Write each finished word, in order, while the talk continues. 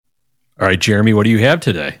All right, Jeremy, what do you have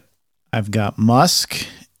today? I've got Musk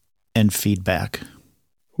and feedback.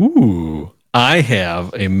 Ooh, I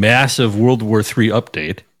have a massive World War III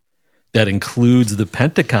update that includes the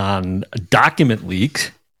Pentagon document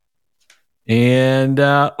leak and,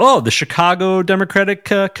 the Chicago Democratic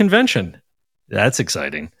Convention. That's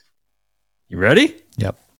exciting. You ready?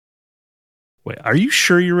 Yep. Wait, are you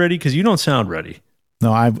sure you're ready? Because you don't sound ready.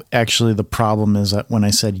 No, the problem is that when I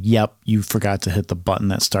said yep, you forgot to hit the button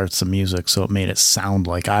that starts the music, so it made it sound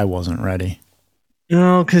like I wasn't ready.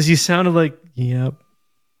 No, because you sounded like, yep.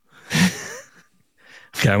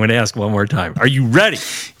 Okay, I'm going to ask one more time. Are you ready?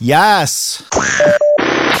 Yes.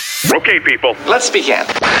 Okay, people, let's begin.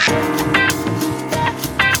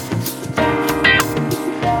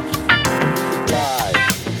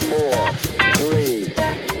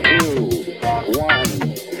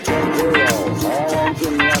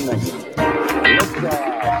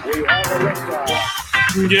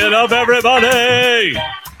 Get up, everybody!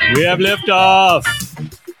 We have liftoff.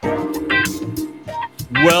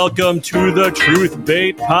 Welcome to the Truth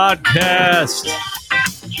Bait Podcast.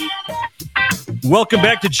 Welcome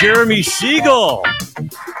back to Jeremy Siegel.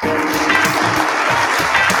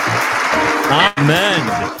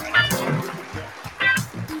 Amen.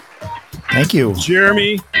 Thank you,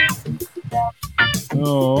 Jeremy.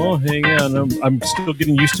 Oh, hang on. I'm still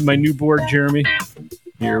getting used to my new board, Jeremy.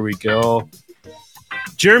 Here we go.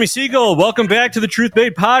 Jeremy Siegel, welcome back to the Truth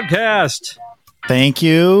Bait Podcast. Thank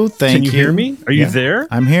you. Can you hear me? Are you there?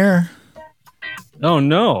 I'm here. Oh,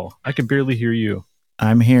 no. I can barely hear you.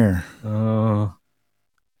 I'm here.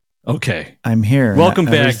 Okay. I'm here. Welcome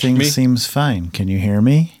back. Everything seems fine. Can you hear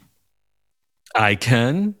me? I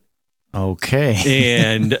can. Okay.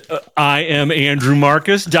 And I am Andrew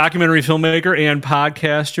Marcus, documentary filmmaker and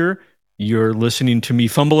podcaster. You're listening to me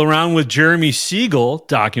fumble around with Jeremy Siegel,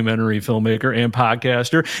 documentary filmmaker and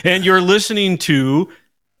podcaster. And you're listening to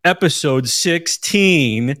episode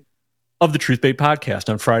 16 of the Truth Bait Podcast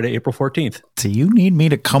on Friday, April 14th. Do you need me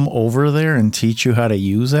to come over there and teach you how to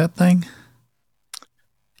use that thing?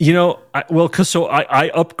 You know, I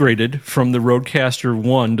upgraded from the Rodecaster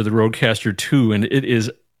 1 to the Rodecaster 2, and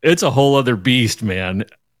it's a whole other beast, man.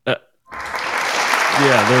 Yeah,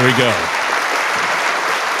 there we go.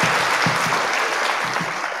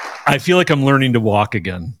 I feel like I'm learning to walk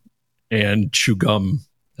again and chew gum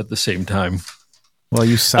at the same time. Well,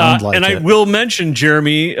 you sound like it. And I will mention,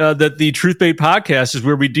 Jeremy, that the Truth Bait Podcast is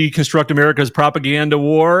where we deconstruct America's propaganda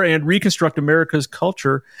war and reconstruct America's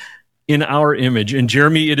culture in our image. And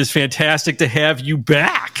Jeremy, it is fantastic to have you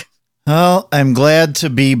back. Well, I'm glad to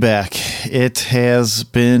be back. It has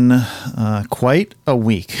been quite a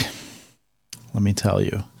week, let me tell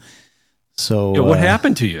you. So, what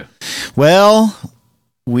happened to you? Well,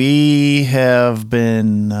 we have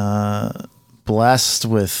been blessed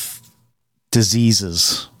with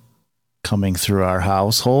diseases coming through our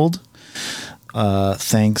household,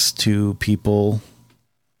 thanks to people,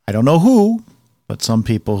 I don't know who, but some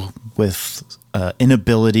people with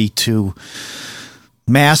inability to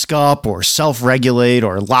mask up or self-regulate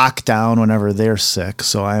or lock down whenever they're sick.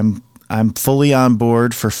 So I'm fully on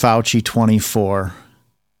board for Fauci 24.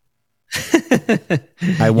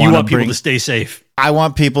 You want people to stay safe. I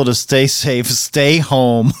want people to stay safe, stay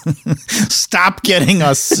home, stop getting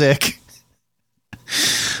us sick.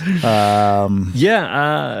 Well,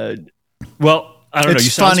 I don't know. You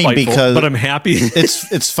sound spiteful, but I'm happy.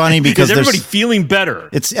 It's funny because everybody feeling better.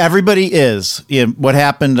 Everybody is. Yeah, what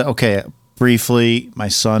happened? Okay, briefly, my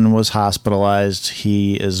son was hospitalized.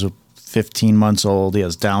 He is 15 months old. He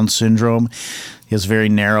has Down syndrome. He has very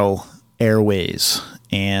narrow airways,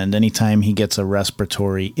 and anytime he gets a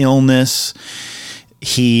respiratory illness,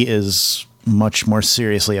 he is much more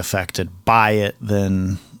seriously affected by it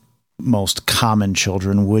than most common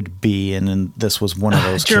children would be, and this was one of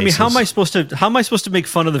those Jeremy, cases. how am I supposed to make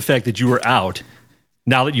fun of the fact that you were out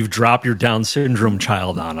now that you've dropped your Down syndrome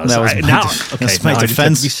child on us? That was my defense. I just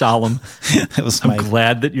have to be solemn. I'm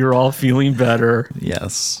glad that you're all feeling better.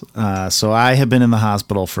 Yes. So I have been in the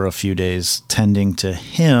hospital for a few days tending to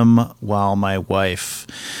him while my wife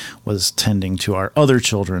was tending to our other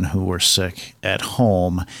children who were sick at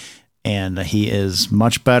home. And he is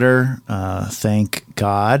much better, thank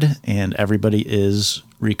God, and everybody is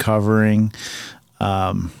recovering.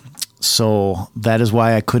 So that is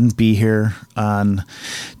why I couldn't be here on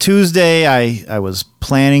Tuesday. I was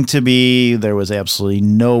planning to be. There was absolutely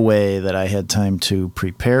no way that I had time to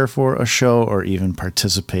prepare for a show or even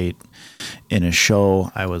participate in a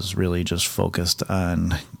show. I was really just focused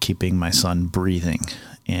on keeping my son breathing.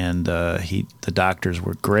 And the doctors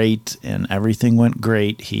were great, and everything went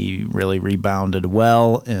great. He really rebounded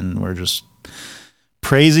well, and we're just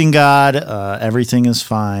praising God. Everything is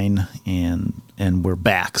fine, and we're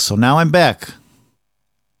back. So now I'm back.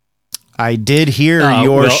 I did hear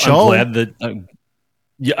your show. I'm glad that.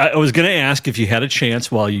 Yeah, I was going to ask if you had a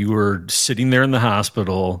chance while you were sitting there in the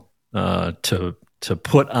hospital to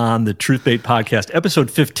put on the Truth Bait podcast,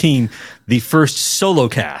 episode 15, the first solo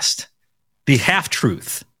cast, the half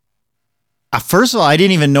truth. First of all, I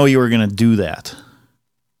didn't even know you were going to do that.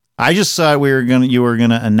 I just thought you were going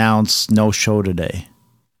to announce no show today.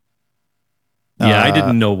 Yeah, I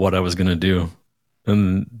didn't know what I was going to do.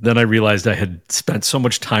 And then I realized I had spent so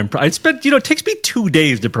much time. It takes me 2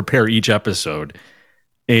 days to prepare each episode.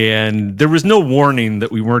 And there was no warning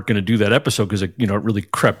that we weren't going to do that episode because it really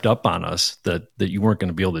crept up on us that you weren't going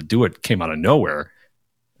to be able to do it. It came out of nowhere.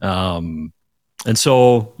 And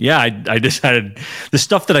so, yeah, I decided the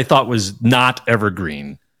stuff that I thought was not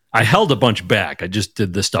evergreen, I held a bunch back. I just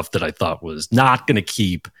did the stuff that I thought was not going to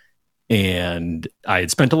keep, and I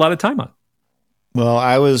had spent a lot of time on. Well,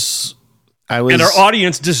 I was, and our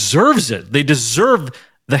audience deserves it. They deserve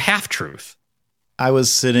the half truth. I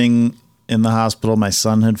was sitting in the hospital. My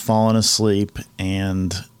son had fallen asleep,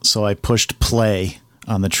 and so I pushed play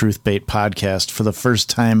on the Truth Bait podcast for the first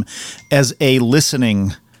time as a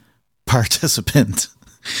listening participant.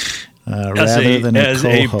 Rather than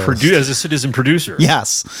a co-host. As a citizen producer.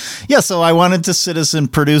 Yes. Yeah, so I wanted to citizen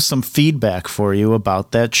produce some feedback for you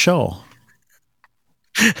about that show.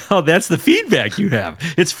 Oh, that's the feedback you have.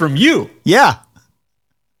 It's from you. Yeah.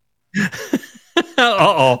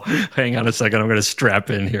 Uh-oh. Hang on a second. I'm going to strap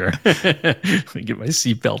in here. Let me get my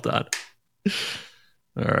seatbelt on.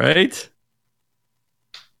 All right.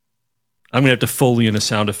 I'm going to have to Foley in a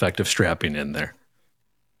sound effect of strapping in there.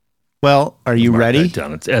 Well, are you ready?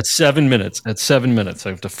 Down. It's at 7 minutes. At 7 minutes, I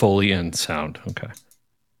have to Foley in sound. Okay.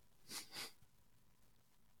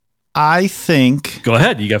 I think. Go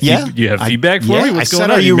ahead. You have feedback for me? What's going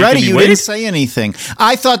on? Are you ready? You didn't say anything.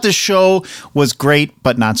 I thought the show was great,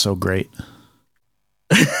 but not so great.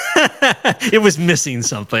 It was missing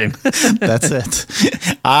something. That's it.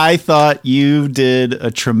 I thought you did a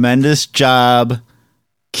tremendous job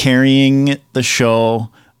carrying the show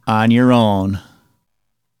on your own.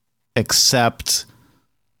 Except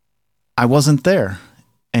I wasn't there,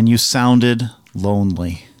 and you sounded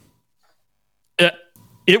lonely.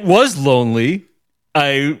 It was lonely.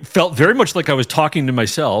 I felt very much like I was talking to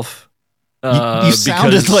myself. You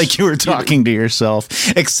sounded like you were talking to yourself,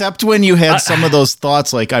 except when you had some of those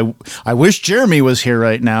thoughts like, I wish Jeremy was here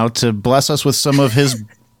right now to bless us with some of his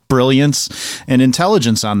brilliance and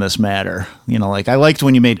intelligence on this matter. Like I liked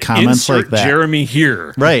when you made comments like that. Jeremy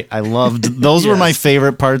here. Right. I loved those. Were my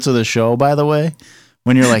favorite parts of the show, by the way,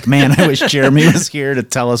 when you're like, man, I wish Jeremy was here to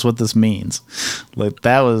tell us what this means. Like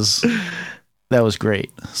that was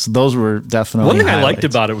great. So those were definitely one thing highlights. I liked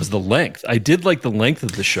about it was the length. I did like the length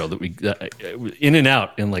of the show that we in and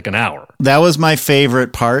out in like an hour. That was my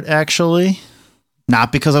favorite part, actually.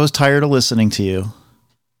 Not because I was tired of listening to you,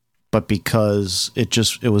 but because it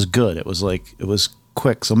was good. It was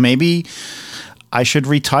quick. So maybe I should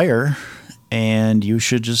retire and you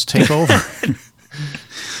should just take over.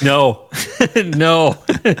 No.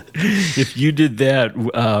 If you did that,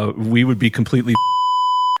 we would be completely.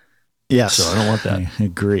 Yes. So I don't want that. I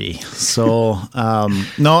agree. So,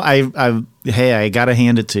 no, I got to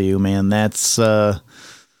hand it to you, man. That's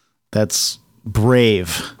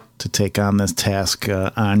brave to take on this task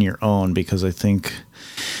on your own, because I think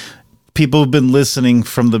people who've been listening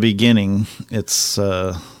from the beginning, it's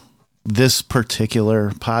this particular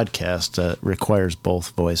podcast requires both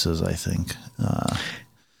voices, I think.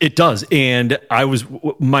 It does. And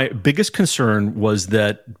my biggest concern was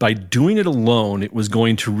that by doing it alone, it was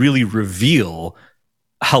going to really reveal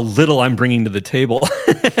how little I'm bringing to the table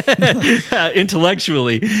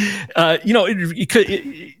intellectually.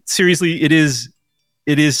 Seriously, it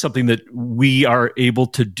is something that we are able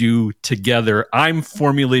to do together. I'm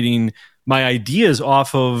formulating my ideas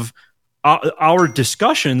off of our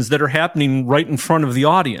discussions that are happening right in front of the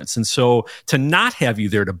audience. And so to not have you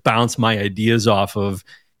there to bounce my ideas off of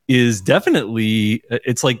is definitely,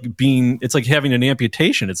 it's like having an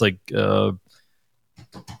amputation. It's like the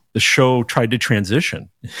show tried to transition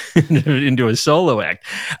into a solo act.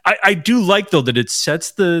 I do like, though, that it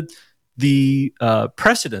sets the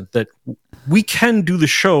precedent that we can do the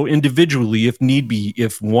show individually if need be.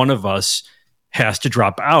 If one of us has to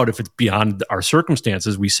drop out, if it's beyond our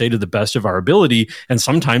circumstances, we say to the best of our ability, and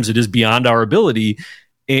sometimes it is beyond our ability.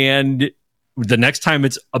 And the next time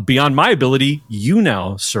it's beyond my ability, you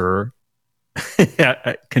now, sir,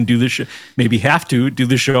 can do the show. Maybe have to do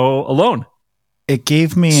the show alone. It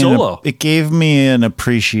gave me solo. It gave me an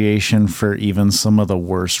appreciation for even some of the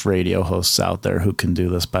worst radio hosts out there who can do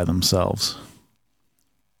this by themselves.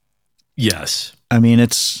 Yes. I mean,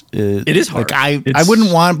 it is hard. Like I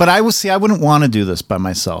wouldn't want, but I wouldn't want to do this by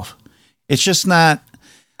myself. It's just not,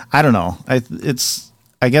 I don't know.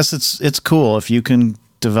 I guess it's cool if you can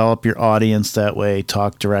develop your audience that way,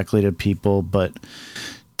 talk directly to people. But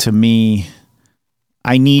to me,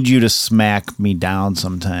 I need you to smack me down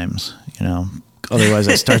sometimes, otherwise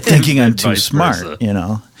I start thinking I'm too smart, versa.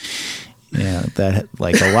 Yeah. That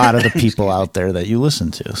like a lot of the people out there that you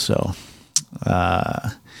listen to. So,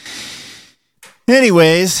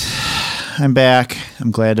 anyways, I'm back.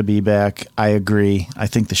 I'm glad to be back. I agree. I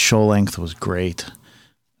think the show length was great.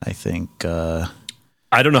 I think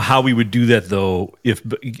I don't know how we would do that though. If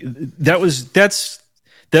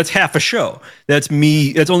that's half a show. That's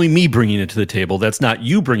me. That's only me bringing it to the table. That's not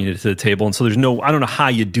you bringing it to the table. And so I don't know how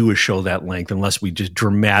you do a show that length unless we just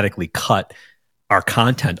dramatically cut our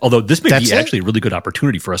content. Although this may be actually a really good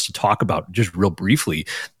opportunity for us to talk about just real briefly,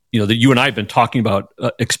 that you and I have been talking about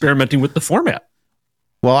experimenting with the format.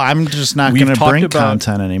 Well, I'm just not going to bring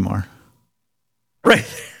content anymore. Right.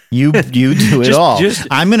 You do it all.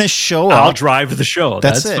 I'm going to show up. I'll drive the show.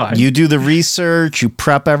 That's it. Fine. You do the research. You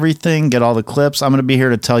prep everything. Get all the clips. I'm going to be here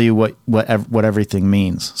to tell you what everything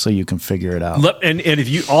means, so you can figure it out. And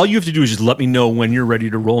if all you have to do is just let me know when you're ready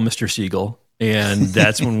to roll, Mr. Siegel, and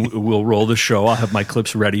that's when we'll roll the show. I'll have my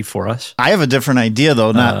clips ready for us. I have a different idea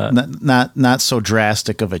though. Not so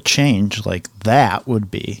drastic of a change like that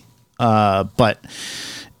would be, but.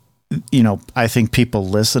 I think people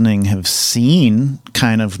listening have seen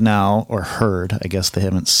kind of now, or heard, I guess they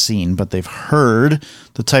haven't seen, but they've heard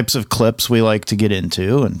the types of clips we like to get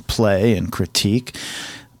into and play and critique.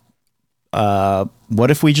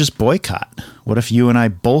 What if we just boycott? What if you and I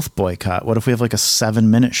both boycott? What if we have like a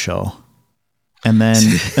 7-minute show? And then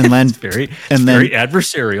very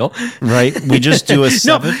adversarial, right? We just do a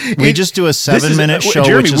 7-minute show.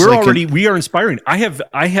 Jeremy, we are inspiring. I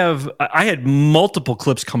had multiple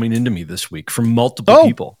clips coming into me this week from multiple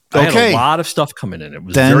people. I had a lot of stuff coming in. It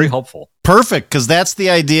was very helpful. Perfect, because that's the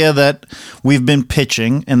idea that we've been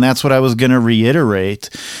pitching, and that's what I was going to reiterate: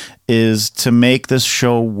 is to make this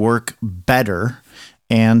show work better.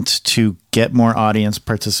 And to get more audience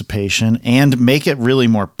participation and make it really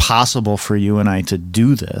more possible for you and I to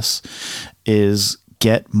do this is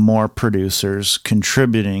get more producers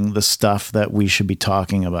contributing the stuff that we should be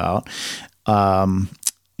talking about.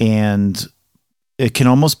 And it can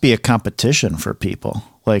almost be a competition for people.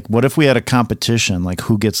 Like, what if we had a competition, like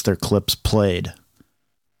who gets their clips played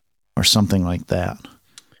or something like that?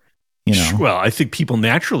 Well, I think people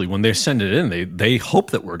naturally, when they send it in, they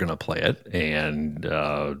hope that we're going to play it, and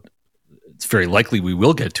it's very likely we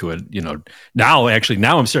will get to it. Now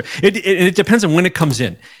I'm sorry. It depends on when it comes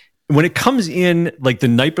in. When it comes in, like the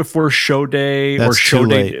night before show day or show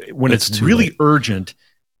day, when it's really urgent,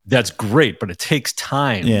 that's great, but it takes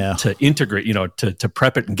time to integrate, to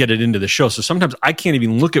prep it and get it into the show. So sometimes I can't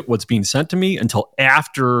even look at what's being sent to me until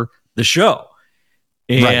after the show.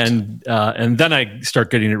 And then I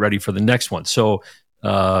start getting it ready for the next one. So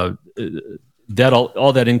that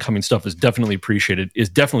all that incoming stuff is definitely appreciated, is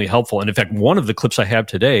definitely helpful. And in fact, one of the clips I have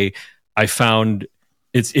today, I found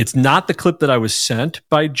it's not the clip that I was sent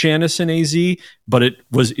by Janice and AZ, but it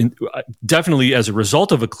was definitely as a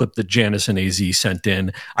result of a clip that Janice and AZ sent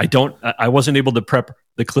in. I wasn't able to prep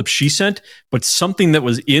the clip she sent, but something that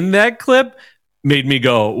was in that clip made me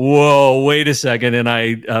go, whoa, wait a second. And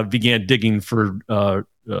I began digging for a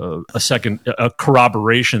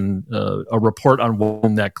corroboration, a report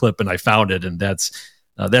on that clip, and I found it. And that's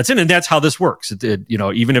it. And that's how this works.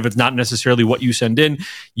 Even if it's not necessarily what you send in,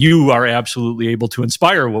 you are absolutely able to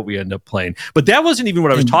inspire what we end up playing. But that wasn't even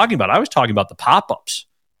what I was talking about. I was talking about the pop-ups.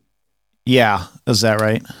 Yeah. Is that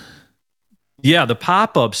right? Yeah, the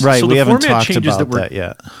pop-ups. Right. So we the haven't format talked changes about that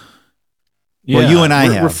yet. Well, you and I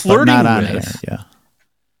have, we're flirting but not on with, air. Yeah.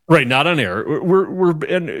 Right, not on air.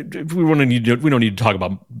 And we don't need to talk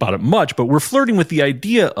about it much, but we're flirting with the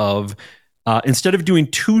idea of instead of doing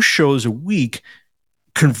 2 shows a week,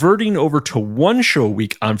 converting over to 1 show a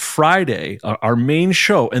week on Friday, our main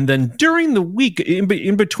show, and then during the week,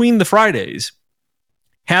 in between the Fridays,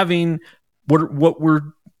 having what we're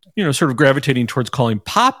sort of gravitating towards calling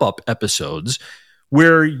pop-up episodes,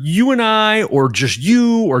 where you and I, or just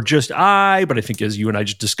you, or just I, but I think as you and I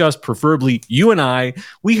just discussed, preferably you and I,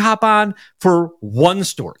 we hop on for 1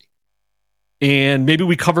 story. And maybe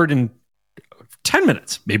we cover it in 10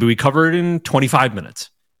 minutes. Maybe we cover it in 25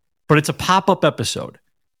 minutes. But it's a pop-up episode.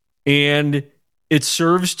 And it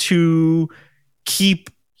serves to keep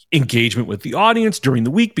engagement with the audience during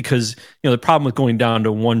the week, because the problem with going down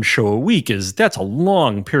to one show a week is that's a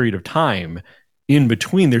long period of time in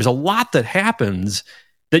between. There's a lot that happens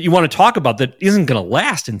that you want to talk about that isn't going to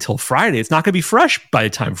last until Friday. It's not going to be fresh by the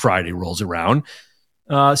time Friday rolls around.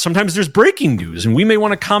 Sometimes there's breaking news, and we may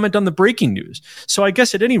want to comment on the breaking news. So I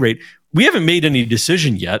guess at any rate, we haven't made any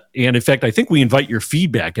decision yet. And in fact, I think we invite your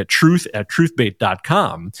feedback at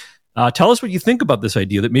truth@truthbait.com. Tell us what you think about this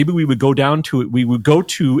idea that maybe we would go down to it. We would go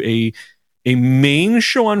to a main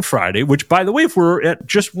show on Friday, which, by the way, if we're at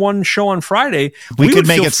just one show on Friday, we could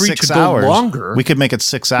make it 6 hours. Longer. We could make it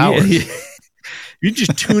 6 hours. Yeah. You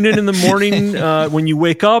just tune in the morning when you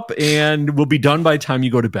wake up, and we'll be done by the time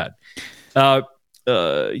you go to bed.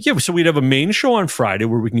 So we'd have a main show on Friday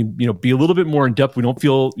where we can, be a little bit more in depth. We don't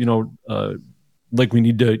feel, like we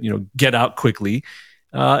need to, get out quickly.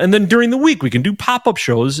 And then during the week, we can do pop-up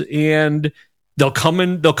shows, and they'll come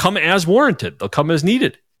as warranted. They'll come as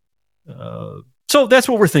needed. So that's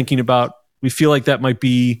what we're thinking about. We feel like that might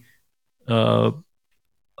be a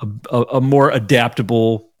more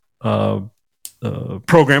adaptable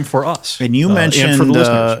program for us. And you mentioned, and for the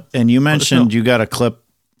listeners. You got a clip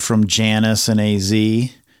from Janice in AZ,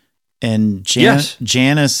 and Yes.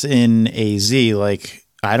 Janice in AZ. Like,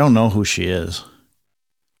 I don't know who she is,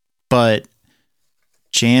 but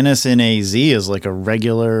Janice in AZ is like a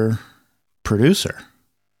regular producer.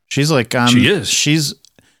 She's like, she is.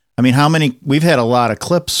 We've had a lot of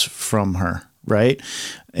clips from her, right?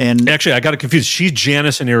 And actually, I got it confused. She's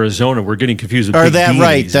Janice in Arizona. We're getting confused with Big D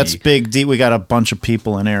right? AZ. That's Big D. We got a bunch of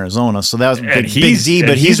people in Arizona, so that was Big D.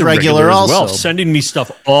 But he's he's regular as also, well, sending me stuff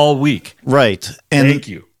all week. right? And Thank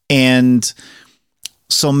you. And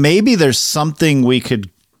so maybe there's something we could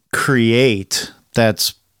create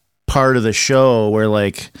that's part of the show where,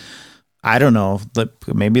 like, I don't know,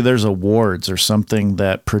 maybe there's awards or something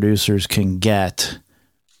that producers can get,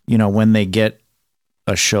 when they get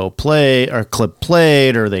a show play or clip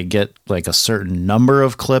played, or they get like a certain number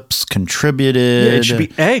of clips contributed. Yeah, it should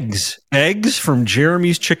be eggs from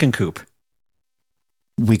Jeremy's chicken coop.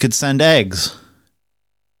 We could send eggs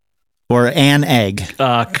or an egg.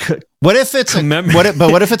 What if it's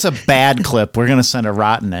what if it's a bad clip? We're going to send a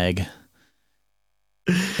rotten egg.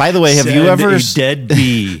 By the way, have you ever a dead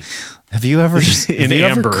bee? Have you ever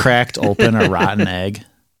cracked open a rotten egg?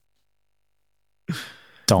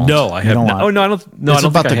 Don't. No, I have not. Oh no, I don't. No, it's I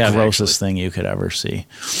don't about think the I have, grossest thing you could ever see.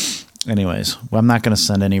 Anyways, I'm not going to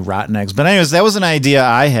send any rotten eggs. But anyways, that was an idea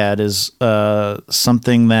I had, is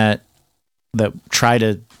something that try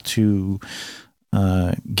to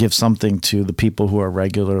give something to the people who are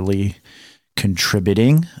regularly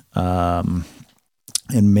contributing. And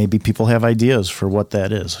maybe people have ideas for what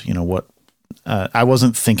that is. I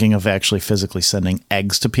wasn't thinking of actually physically sending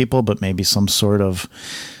eggs to people, but maybe some sort of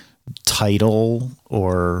title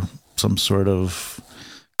or some sort of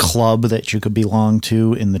club that you could belong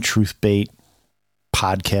to in the Truth Bait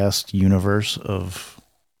podcast universe of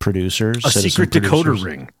producers. A secret decoder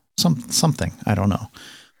ring. Something. I don't know.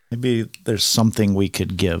 Maybe there's something we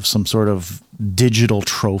could give, some sort of digital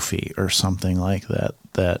trophy or something like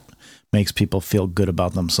that makes people feel good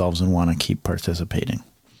about themselves and want to keep participating.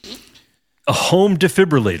 A home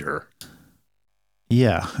defibrillator.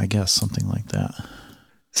 Yeah, I guess something like that.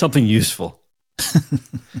 Something useful.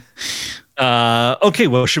 Okay,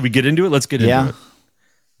 well, should we get into it? Let's get into it.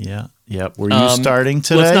 Yeah. Yep. Were you starting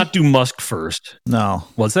today? Let's not do Musk first. No.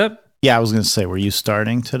 What's that? Yeah, I was going to say, were you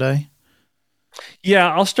starting today?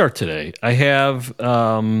 Yeah, I'll start today. I have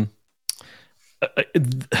I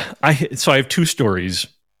have two stories,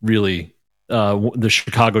 really. The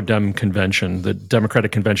Chicago Dem Convention, the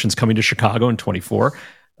Democratic Convention's coming to Chicago in 24.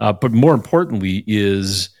 But more importantly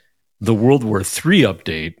is the World War III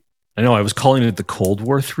update. I know I was calling it the Cold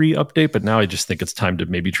War III update, but now I just think it's time to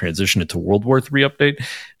maybe transition it to World War III update.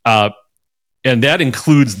 And that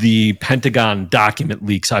includes the Pentagon document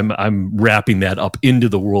leaks. I'm wrapping that up into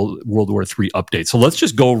the World War III update. So let's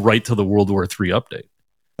just go right to the World War III update.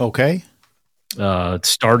 Okay.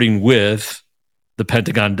 Starting with the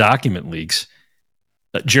Pentagon document leaks.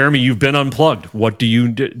 Jeremy, you've been unplugged.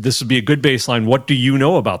 This would be a good baseline. What do you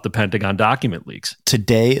know about the Pentagon document leaks?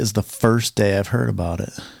 Today is the first day I've heard about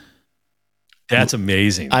it. That's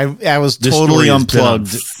amazing. I was totally unplugged.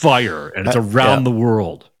 Fire, and it's around the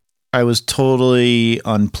world. I was totally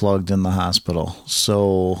unplugged in the hospital,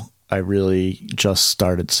 so I really just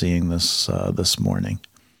started seeing this this morning.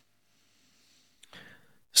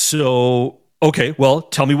 So, okay, well,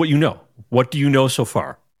 tell me what you know. What do you know so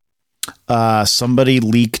far? Somebody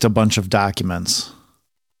leaked a bunch of documents.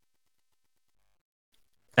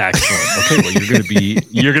 Excellent. Okay, well,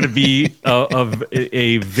 you're going to be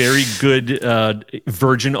a very good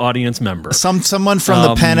Virgin audience member. Someone from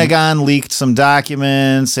the Pentagon leaked some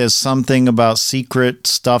documents. Says something about secret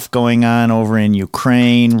stuff going on over in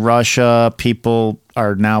Ukraine, Russia. People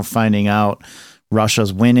are now finding out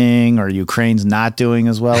Russia's winning or Ukraine's not doing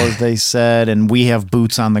as well as they said, and we have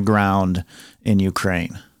boots on the ground in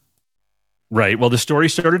Ukraine. Right. Well, the story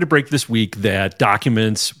started to break this week that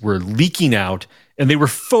documents were leaking out. And they were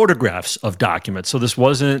photographs of documents. So this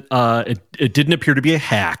wasn't, it didn't appear to be a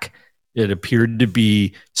hack. It appeared to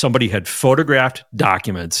be somebody had photographed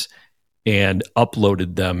documents and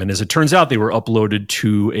uploaded them. And as it turns out, they were uploaded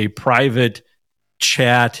to a private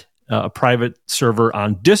chat, a private server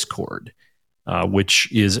on Discord,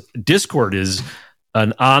 Discord is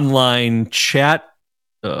an online chat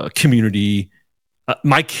community.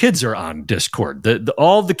 My kids are on Discord.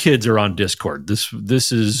 All the kids are on Discord.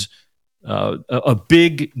 This is a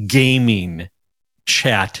big gaming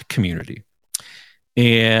chat community.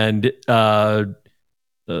 And here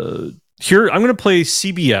I'm going to play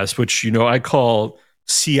CBS, which, I call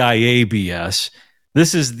CIA BS.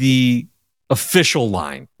 This is the official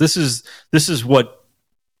line. This is what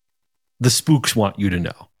the spooks want you to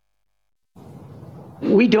know.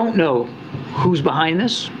 We don't know who's behind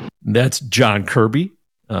this. That's John Kirby,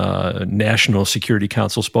 National Security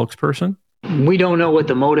Council spokesperson. We don't know what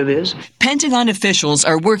the motive is. Pentagon officials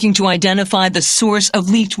are working to identify the source of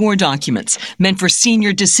leaked war documents meant for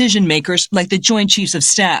senior decision makers like the Joint Chiefs of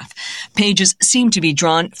Staff. Pages seem to be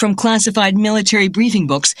drawn from classified military briefing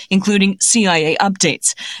books, including CIA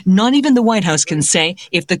updates. Not even the White House can say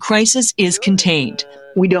if the crisis is contained.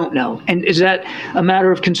 We don't know. And is that a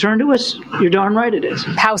matter of concern to us? You're darn right it is.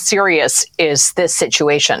 How serious is this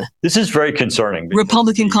situation? This is very concerning.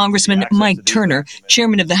 Republican Congressman Mike Turner,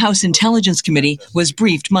 chairman of the House Intelligence Committee, was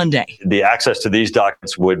briefed Monday. The access to these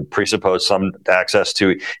documents would presuppose some access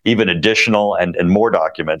to even additional and more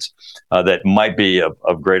documents that might be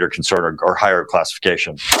of greater concern or higher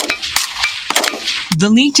classification. The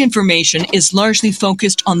leaked information is largely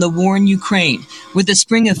focused on the war in Ukraine. With the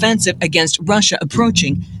spring offensive against Russia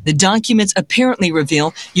approaching, the documents apparently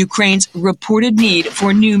reveal Ukraine's reported need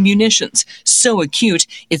for new munitions, so acute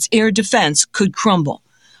its air defense could crumble.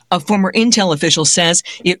 A former intel official says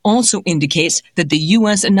it also indicates that the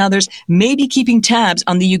U.S. and others may be keeping tabs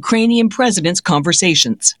on the Ukrainian president's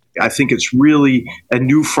conversations. I think it's really a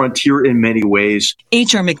new frontier in many ways.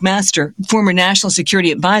 H.R. McMaster, former national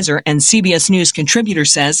security advisor and CBS News contributor,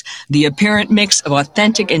 says the apparent mix of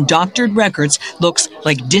authentic and doctored records looks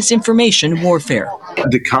like disinformation warfare.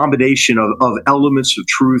 The combination of elements of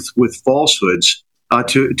truth with falsehoods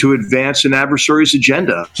to advance an adversary's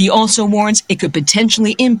agenda. He also warns it could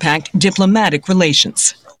potentially impact diplomatic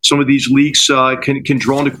relations. Some of these leaks can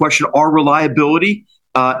draw into question our reliability,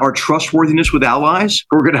 our trustworthiness with allies.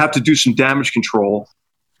 We're going to have to do some damage control.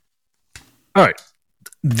 All right.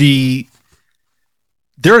 There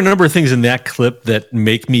are a number of things in that clip that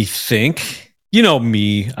make me think. You know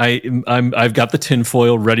me. I've got the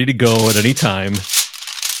tinfoil ready to go at any time.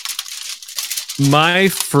 My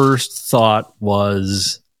first thought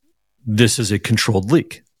was, this is a controlled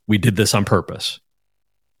leak. We did this on purpose.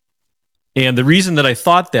 And the reason that I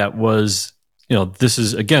thought that was, this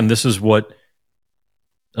is what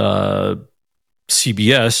CBS,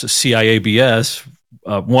 CIABS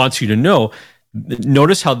wants you to know.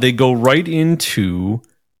 Notice how they go right into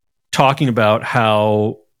talking about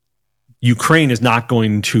how Ukraine is not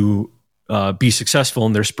going to be successful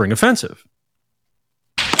in their spring offensive.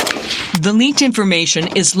 The leaked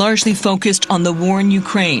information is largely focused on the war in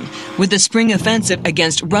Ukraine. With the spring offensive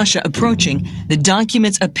against Russia approaching, the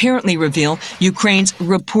documents apparently reveal Ukraine's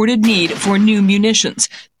reported need for new munitions.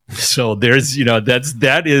 So there's,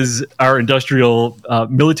 that is our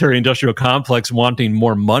military industrial complex wanting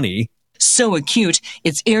more money. So acute,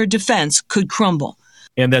 its air defense could crumble.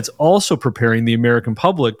 And that's also preparing the American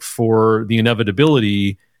public for the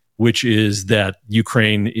inevitability, which is that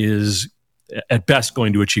Ukraine is at best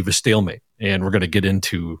going to achieve a stalemate. And we're going to get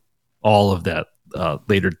into all of that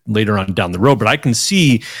later on down the road. But I can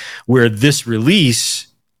see where this release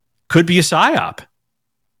could be a psyop.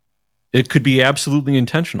 It could be absolutely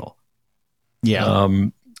intentional. Yeah.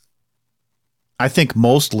 I think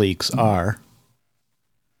most leaks are.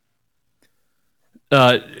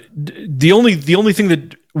 The only thing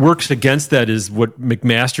that works against that is what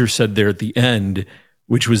McMaster said there at the end,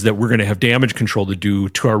 which was that we're going to have damage control to do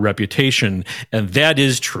to our reputation. And that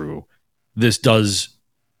is true. This does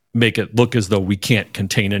make it look as though we can't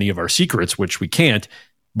contain any of our secrets, which we can't.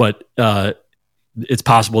 But it's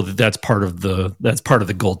possible that that's part of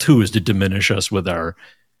the goal too, is to diminish us with our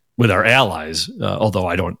with our allies. Although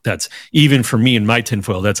I don't, that's even for me in my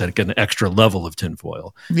tinfoil, that's like an extra level of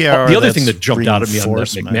tinfoil. Yeah. The other thing that jumped out at me on that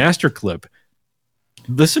McMaster clip,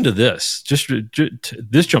 listen to this. Just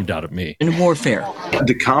this jumped out at me. In warfare,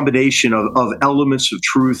 the combination of elements of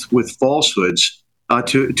truth with falsehoods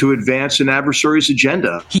to advance an adversary's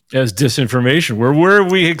agenda. As disinformation. Where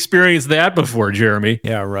have we experienced that before, Jeremy?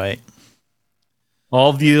 Yeah, right.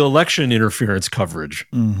 All the election interference coverage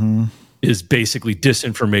is basically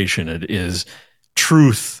disinformation. It is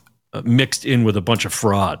truth mixed in with a bunch of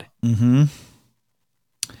fraud.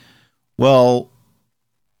 Well,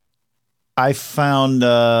 I found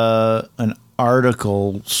an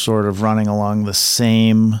article sort of running along the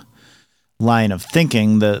same line of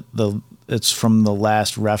thinking that it's from the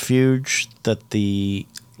Last Refuge that the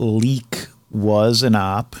leak was an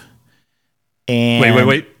op.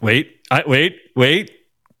 And Wait.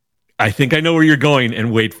 I think I know where you're going,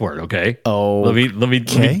 and wait for it. Okay. Oh, let me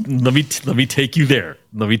take you there.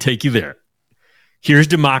 Let me take you there. Here's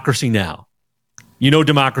Democracy Now! You know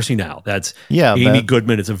Democracy Now! That's Amy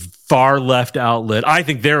Goodman. It's a far left outlet. I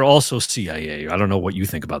think they're also CIA. I don't know what you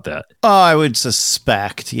think about that. Oh, I would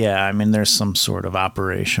suspect. Yeah. I mean, there's some sort of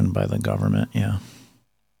operation by the government. Yeah.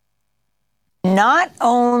 Not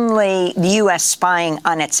only the U.S. spying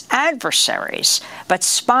on its adversaries, but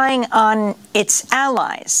spying on its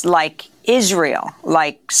allies like Israel,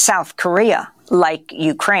 like South Korea, like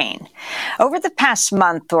Ukraine. Over the past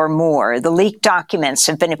month or more, the leaked documents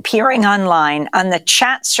have been appearing online on the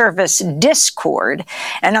chat service Discord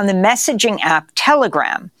and on the messaging app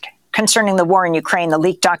Telegram. Concerning the war in Ukraine, the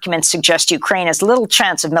leaked documents suggest Ukraine has little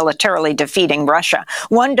chance of militarily defeating Russia.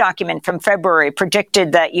 One document from February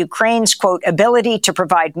predicted that Ukraine's, quote, ability to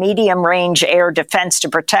provide medium-range air defense to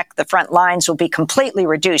protect the front lines will be completely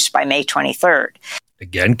reduced by May 23rd.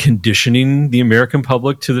 Again, conditioning the American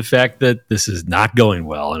public to the fact that this is not going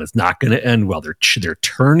well and it's not going to end well. They're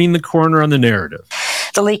turning the corner on the narrative.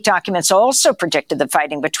 The leaked documents also predicted the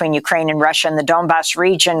fighting between Ukraine and Russia in the Donbas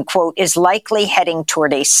region, quote, is likely heading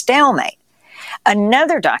toward a stalemate.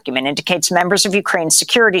 Another document indicates members of Ukraine's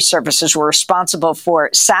security services were responsible for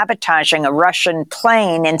sabotaging a Russian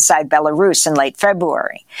plane inside Belarus in late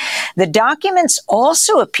February. The documents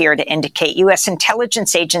also appear to indicate U.S.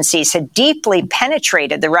 intelligence agencies had deeply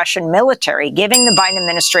penetrated the Russian military, giving the Biden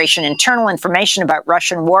administration internal information about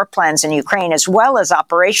Russian war plans in Ukraine, as well as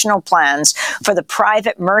operational plans for the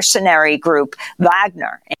private mercenary group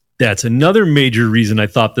Wagner. That's another major reason I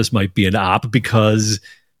thought this might be an op, because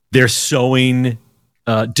they're sowing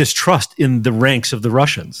distrust in the ranks of the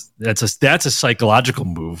Russians. That's a psychological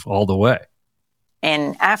move all the way.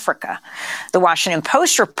 In Africa, the Washington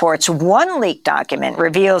Post reports one leaked document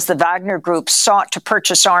reveals the Wagner Group sought to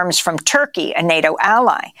purchase arms from Turkey, a NATO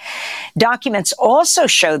ally. Documents also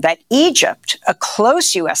show that Egypt, a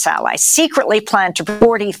close U.S. ally, secretly planned to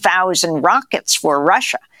 40,000 rockets for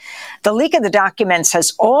Russia. The leak of the documents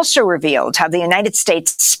has also revealed how the United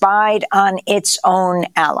States spied on its own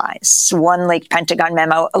allies. One leaked Pentagon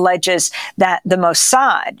memo alleges that the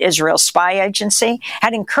Mossad, Israel's spy agency,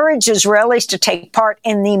 had encouraged Israelis to take part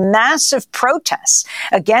in the massive protests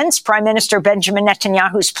against Prime Minister Benjamin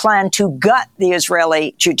Netanyahu's plan to gut the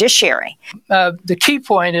Israeli judiciary. The key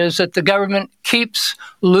point is that the government keeps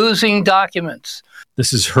losing documents.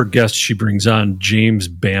 This is her guest. She brings on James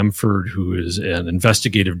Bamford, who is an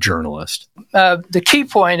investigative journalist. The key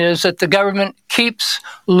point is that the government keeps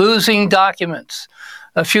losing documents.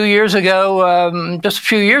 Just a few years ago,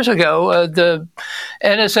 the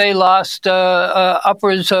NSA lost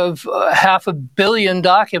upwards of 500 million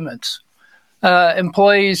documents.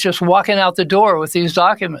 Employees just walking out the door with these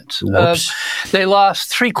documents. They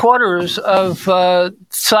lost 3/4 of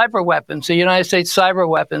cyber weapons, the United States cyber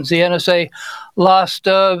weapons. The NSA lost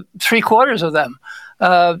 3/4 of them.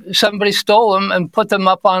 Somebody stole them and put them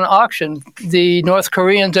up on auction. The North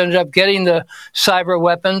Koreans ended up getting the cyber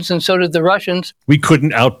weapons, and so did the Russians. We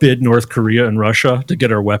couldn't outbid North Korea and Russia to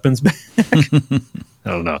get our weapons back. I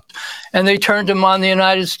don't know. And they turned them on the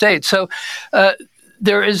United States. So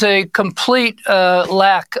there is a complete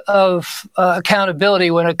lack of accountability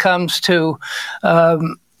when it comes to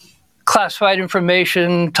classified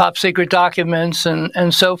information, top secret documents,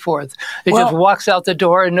 and so forth. It just walks out the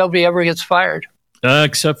door and nobody ever gets fired.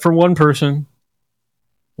 Except for one person.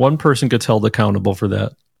 One person gets held accountable for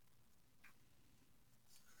that.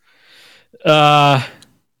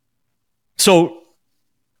 So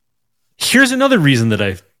here's another reason that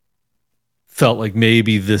I felt like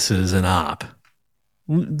maybe this is an op.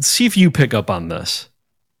 See if you pick up on this.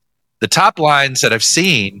 The top lines that I've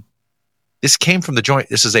seen, this came from the joint.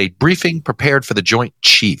 This is a briefing prepared for the Joint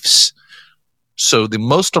Chiefs. So the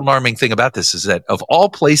most alarming thing about this is that of all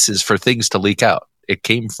places for things to leak out, it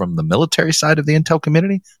came from the military side of the intel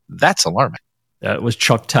community. That's alarming. That was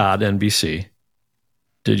Chuck Todd, NBC.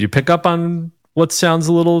 Did you pick up on what sounds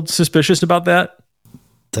a little suspicious about that?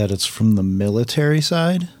 That it's from the military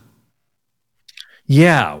side?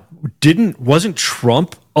 Yeah. Wasn't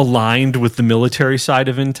Trump aligned with the military side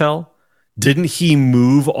of intel? Didn't he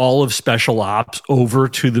move all of special ops over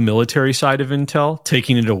to the military side of intel,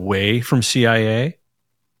 taking it away from CIA?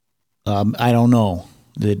 I don't know.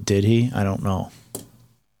 Did he? I don't know.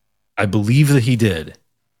 I believe that he did.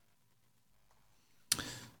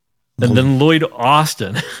 And then Lloyd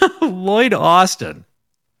Austin,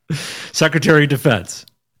 Secretary of Defense.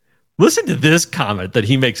 Listen to this comment that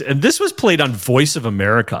he makes. And this was played on Voice of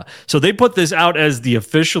America. So they put this out as the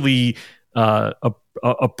officially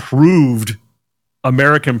approved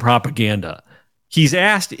American propaganda. He's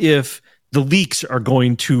asked if the leaks are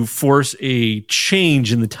going to force a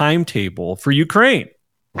change in the timetable for Ukraine.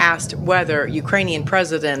 Asked whether Ukrainian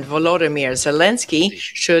President Volodymyr Zelensky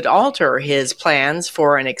should alter his plans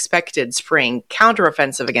for an expected spring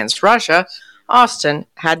counteroffensive against Russia, Austin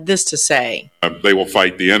had this to say. They will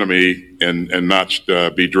fight the enemy and not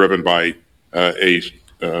be driven by a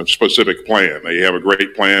specific plan. They have a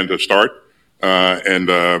great plan to start,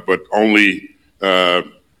 but only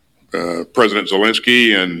President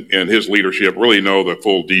Zelensky and his leadership really know the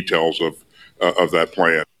full details of that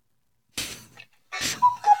plan.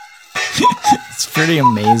 It's pretty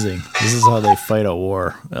amazing. This is how they fight a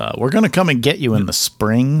war. We're going to come and get you in the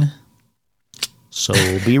spring, so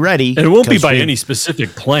be ready. And it won't be by any specific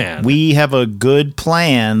plan. We have a good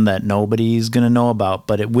plan that nobody's going to know about,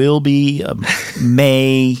 but it will be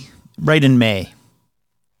May, right in May.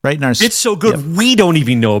 Right in our. It's so good we don't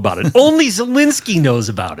even know about it. Only Zelensky knows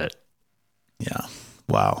about it. Yeah.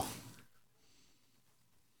 Wow.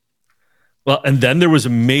 Well, and then there was a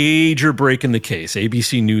major break in the case.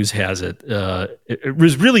 ABC News has it. It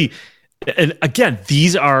was really, and again,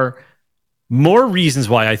 these are more reasons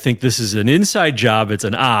why I think this is an inside job. It's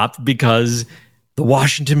an op because the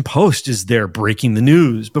Washington Post is there breaking the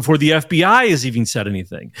news before the FBI has even said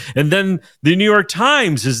anything. And then the New York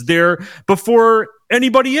Times is there before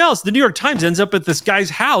anybody else. The New York Times ends up at this guy's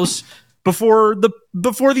house before the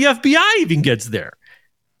FBI even gets there.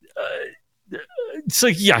 It's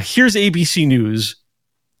like, yeah, here's ABC News.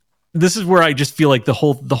 This is where I just feel like the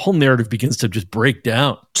whole narrative begins to just break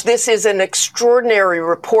down. This is an extraordinary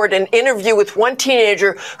report, an interview with one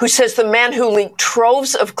teenager who says the man who leaked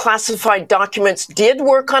troves of classified documents did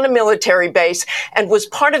work on a military base and was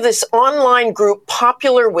part of this online group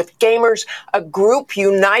popular with gamers, a group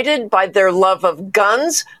united by their love of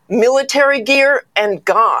guns, military gear, and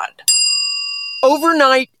God.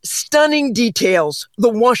 Overnight, stunning details. The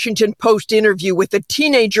Washington Post interview with a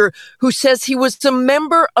teenager who says he was a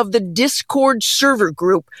member of the Discord server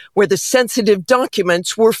group where the sensitive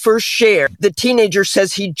documents were first shared. The teenager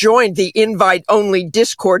says he joined the invite-only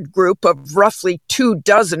Discord group of roughly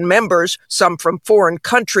 24 members, some from foreign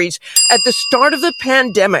countries, at the start of the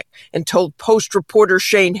pandemic and told Post reporter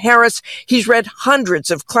Shane Harris he's read hundreds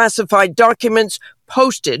of classified documents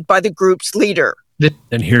posted by the group's leader.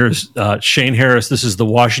 And here's Shane Harris. This is the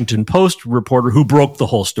Washington Post reporter who broke the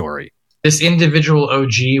whole story. This individual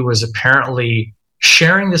OG was apparently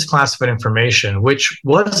sharing this classified information, which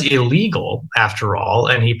was illegal after all,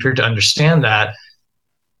 and he appeared to understand that,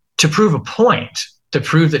 to prove a point, to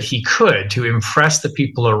prove that he could, to impress the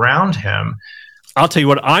people around him. I'll tell you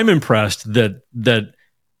what, I'm impressed that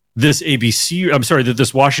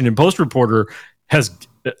this Washington Post reporter has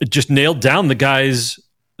just nailed down the guy's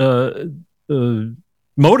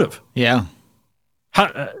motive. Yeah.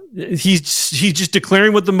 He's just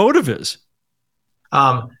declaring what the motive is.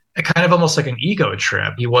 Kind of almost like an ego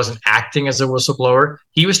trip. He wasn't acting as a whistleblower.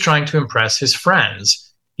 He was trying to impress his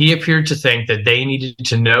friends. He appeared to think that they needed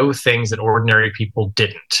to know things that ordinary people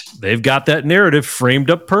didn't. They've got that narrative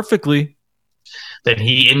framed up perfectly. That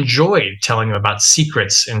he enjoyed telling them about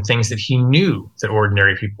secrets and things that he knew that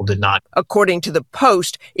ordinary people did not. According to the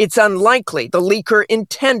Post, it's unlikely the leaker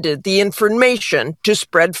intended the information to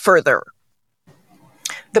spread further.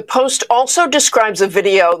 The Post also describes a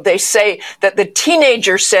video they say that the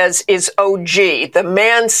teenager says is OG. The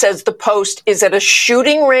man says the Post is at a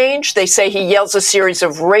shooting range. They say he yells a series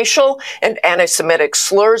of racial and anti-Semitic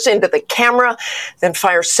slurs into the camera, then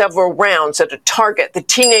fires several rounds at a target. The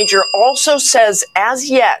teenager also says as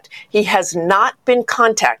yet he has not been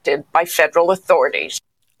contacted by federal authorities.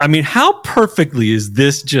 I mean, how perfectly is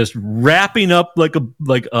this just wrapping up like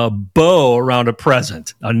a bow around a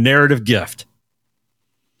present, a narrative gift?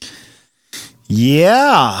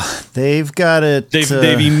 Yeah, they've got it. They've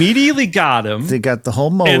immediately got him. They got the whole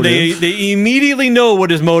motive. And they immediately know what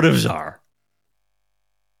his motives are.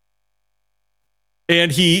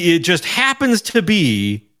 And it just happens to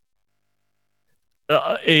be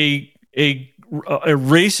a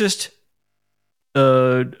racist,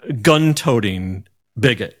 gun-toting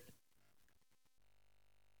bigot.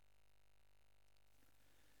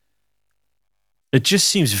 It just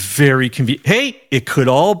seems very convenient. Hey, it could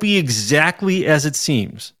all be exactly as it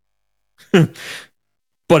seems.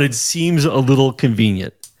 But it seems a little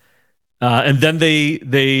convenient. And then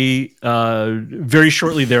they very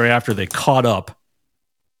shortly thereafter, they caught up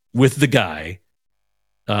with the guy.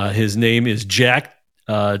 His name is Jack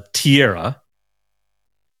Tierra.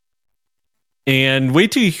 And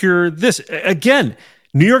wait till you hear this. Again,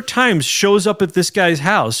 New York Times shows up at this guy's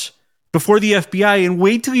house before the FBI, and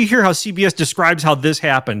wait till you hear how CBS describes how this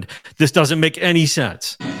happened. This doesn't make any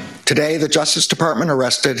sense. Today, the Justice Department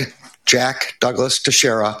arrested Jack Douglas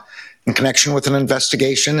Teixeira in connection with an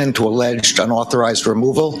investigation into alleged unauthorized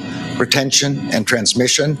removal, retention, and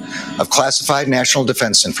transmission of classified national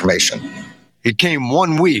defense information. It came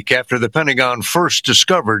 1 week after the Pentagon first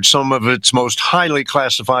discovered some of its most highly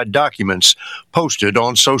classified documents posted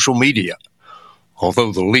on social media.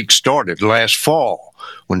 Although the leak started last fall,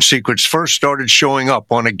 when secrets first started showing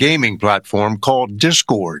up on a gaming platform called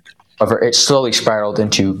Discord. However, it slowly spiraled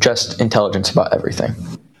into just intelligence about everything.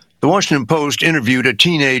 The Washington Post interviewed a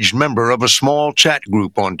teenage member of a small chat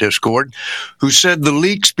group on Discord who said the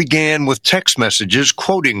leaks began with text messages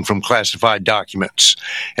quoting from classified documents.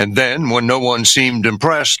 And then, when no one seemed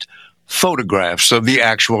impressed, photographs of the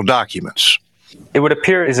actual documents. It would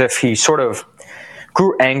appear as if he sort of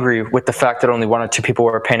grew angry with the fact that only one or two people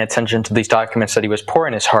were paying attention to these documents that he was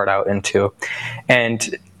pouring his heart out into.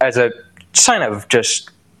 And as a sign of just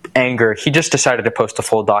anger, he just decided to post the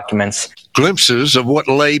full documents. Glimpses of what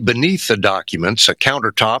lay beneath the documents, a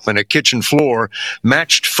countertop and a kitchen floor,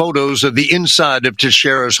 matched photos of the inside of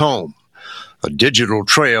Teixeira's home. A digital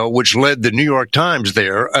trail which led the New York Times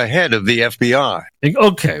there ahead of the FBI.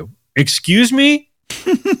 Okay, excuse me?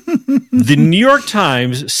 The New York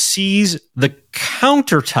Times sees the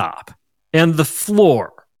countertop and the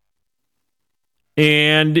floor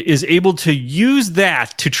and is able to use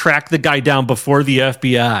that to track the guy down before the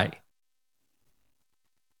FBI.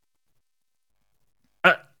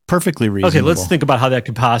 Perfectly reasonable. Okay, let's think about how that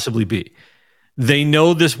could possibly be. They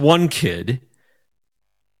know this one kid,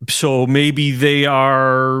 so maybe they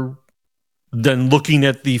are then looking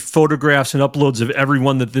at the photographs and uploads of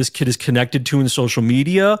everyone that this kid is connected to in social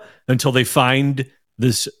media until they find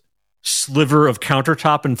this sliver of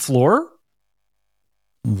countertop and floor?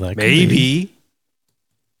 Maybe.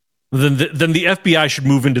 Then the FBI should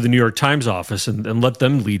move into the New York Times office and let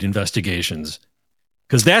them lead investigations,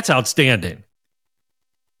 because that's outstanding.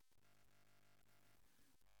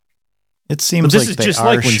 It seems this like is they just are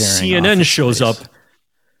like when sharing CNN office shows space. up.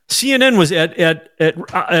 CNN was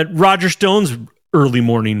at Roger Stone's early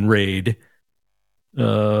morning raid.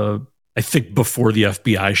 I think before the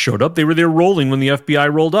FBI showed up. They were there rolling when the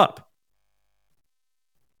FBI rolled up.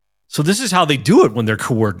 So this is how they do it when they're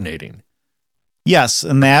coordinating. Yes,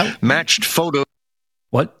 and that matched photo.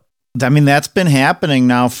 What? I mean, that's been happening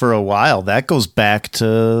now for a while. That goes back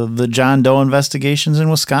to the John Doe investigations in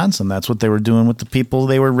Wisconsin. That's what they were doing with the people.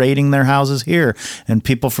 They were raiding their houses here, and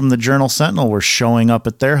people from the Journal-Sentinel were showing up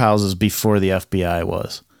at their houses before the FBI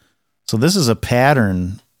was. So this is a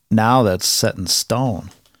pattern now that's set in stone.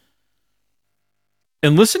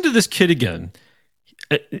 And listen to this kid again.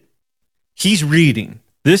 He's reading.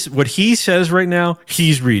 What he says right now,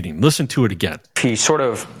 he's reading. Listen to it again. He sort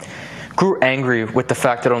of grew angry with the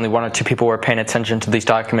fact that only one or two people were paying attention to these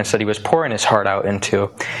documents that he was pouring his heart out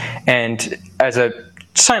into. And as a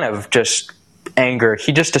sign of just anger,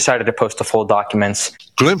 he just decided to post the full documents.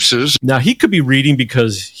 Glimpses. Now, he could be reading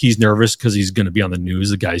because he's nervous because he's going to be on the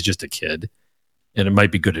news. The guy's just a kid. And it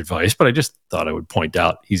might be good advice, but I just thought I would point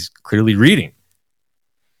out he's clearly reading.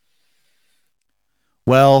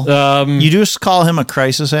 Well, you just call him a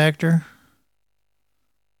crisis actor?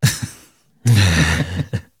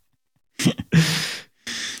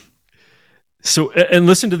 So, and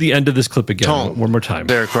listen to the end of this clip again one more time.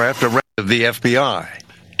 Aircraft around the FBI.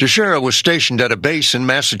 Teixeira was stationed at a base in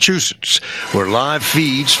Massachusetts, where live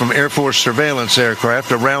feeds from Air Force surveillance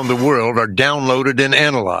aircraft around the world are downloaded and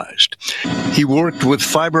analyzed. He worked with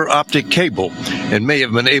fiber optic cable and may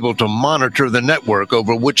have been able to monitor the network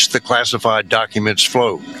over which the classified documents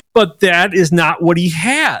flowed. But that is not what he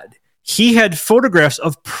had. He had photographs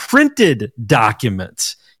of printed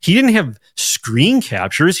documents. He didn't have screen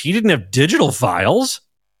captures. He didn't have digital files.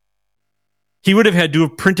 he would have had to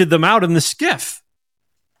have printed them out in the SCIF,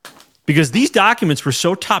 because these documents were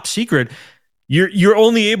so top secret. You're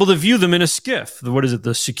only able to view them in a SCIF. What is it?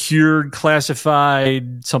 The secured,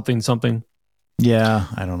 classified, something. Yeah,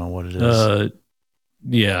 I don't know what it is.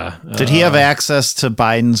 Yeah. Did he have access to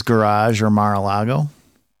Biden's garage or Mar-a-Lago?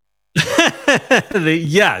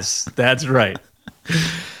 Yes, that's right.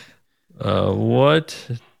 Let's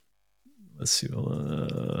see.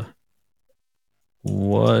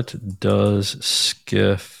 What does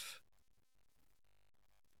SCIF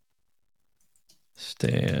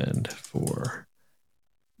stand for?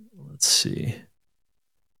 Let's see.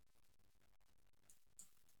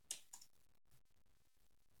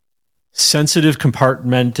 Sensitive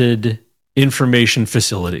Compartmented Information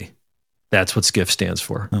Facility. That's what SCIF stands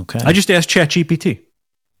for. Okay. I just asked ChatGPT.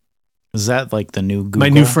 Is that like the new Google? My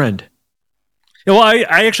new friend. Well,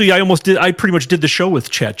 I pretty much did the show with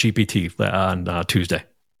ChatGPT on Tuesday.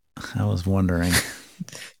 I was wondering.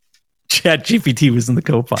 ChatGPT was in the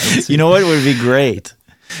co-pilot. You know what would be great?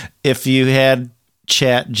 If you had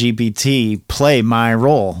ChatGPT play my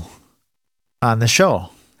role on the show.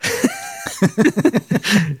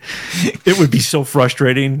 It would be so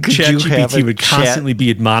frustrating. ChatGPT would constantly be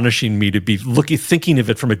admonishing me to be thinking of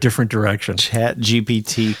it from a different direction.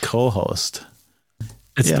 ChatGPT co-host.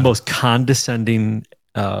 It's the most condescending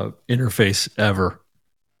interface ever.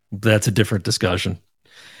 That's a different discussion.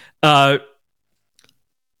 But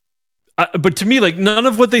to me, like, none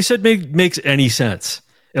of what they said makes any sense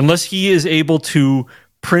unless he is able to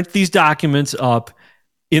print these documents up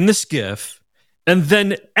in the SCIF and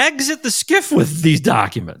then exit the SCIF with these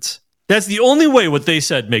documents. That's the only way what they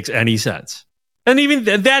said makes any sense. And even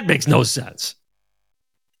that makes no sense.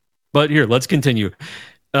 But here, let's continue.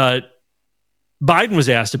 Biden was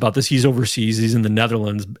asked about this. He's overseas. He's in the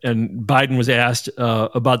Netherlands. And Biden was asked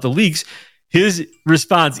about the leaks. His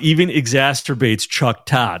response even exacerbates Chuck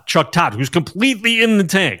Todd. Chuck Todd, who's completely in the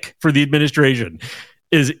tank for the administration,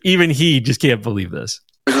 is even he just can't believe this.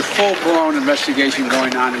 There's a full-blown investigation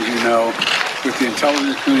going on, as you know, with the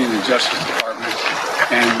intelligence community and the Justice Department,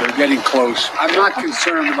 and they're getting close. I'm not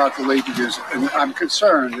concerned about the leakages, and I'm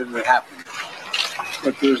concerned that it happened.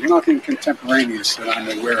 But there's nothing contemporaneous that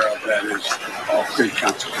I'm aware of that is of great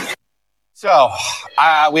consequence. So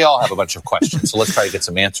we all have a bunch of questions, so let's try to get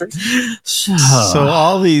some answers. So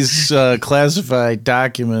all these classified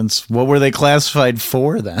documents, what were they classified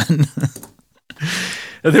for then?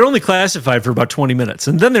 They're only classified for about 20 minutes,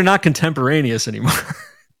 and then they're not contemporaneous anymore.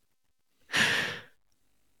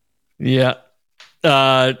 Yeah.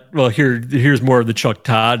 Well, here's more of the Chuck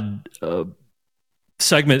Todd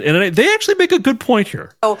segment, and they actually make a good point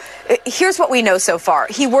here. So here's what we know so far.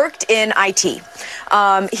 He worked in IT.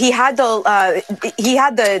 He had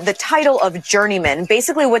the title of journeyman.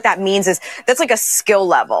 Basically, what that means is that's like a skill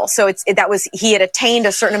level. So he had attained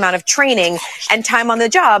a certain amount of training and time on the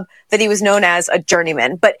job that he was known as a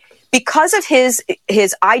journeyman. But because of his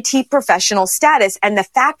IT professional status and the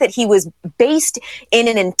fact that he was based in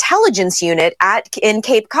an intelligence unit in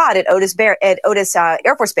Cape Cod at Otis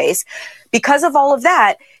Air Force Base, because of all of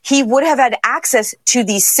that, he would have had access to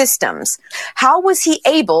these systems. How was he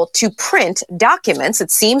able to print documents? It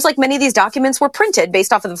seems like many of these documents were printed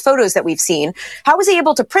based off of the photos that we've seen. How was he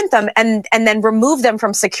able to print them and then remove them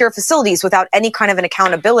from secure facilities without any kind of an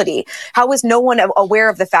accountability? How was no one aware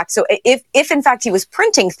of the fact? So if in fact he was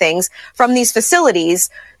printing things from these facilities,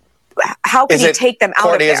 how can he take them out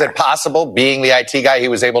Courtney, of there? Is it possible, being the IT guy, he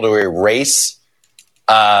was able to erase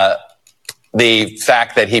the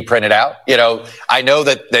fact that he printed out? You know, I know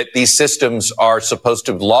that these systems are supposed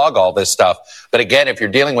to log all this stuff. But again, if you're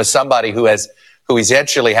dealing with somebody who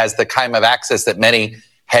essentially has the kind of access that many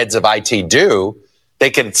heads of IT do,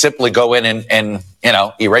 they can simply go in and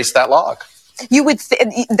erase that log. You would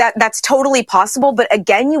that's totally possible, but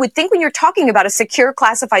again, you would think when you're talking about a secure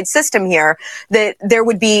classified system here that there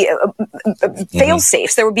would be fail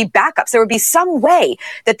safes, there would be backups, there would be some way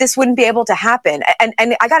that this wouldn't be able to happen.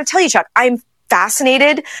 And I got to tell you, Chuck, I'm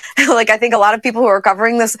fascinated. Like I think a lot of people who are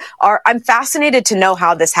covering this I'm fascinated to know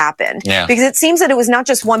how this happened. Yeah. Because it seems that it was not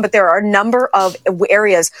just one, but there are a number of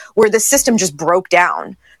areas where the system just broke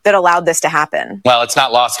down that allowed this to happen. Well, it's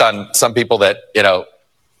not lost on some people that,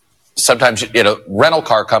 sometimes, rental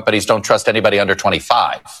car companies don't trust anybody under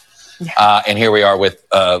 25. Yeah. And here we are with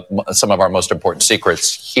some of our most important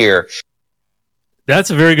secrets here. That's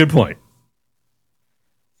a very good point.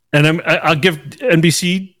 And I'll give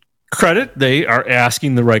NBC credit. They are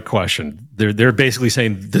asking the right question. They're basically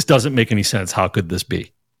saying, this doesn't make any sense. How could this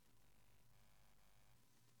be?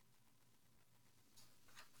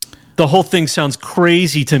 The whole thing sounds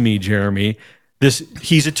crazy to me, Jeremy.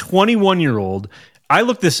 He's a 21-year-old. I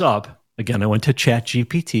looked this up. Again, I went to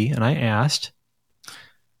ChatGPT and I asked,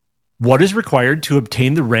 what is required to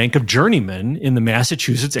obtain the rank of journeyman in the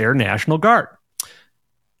Massachusetts Air National Guard?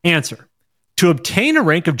 Answer. To obtain a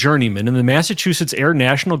rank of journeyman in the Massachusetts Air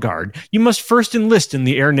National Guard, you must first enlist in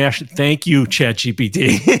the Air National... Thank you,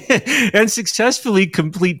 ChatGPT. And successfully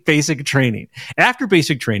complete basic training. After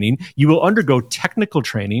basic training, you will undergo technical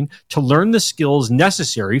training to learn the skills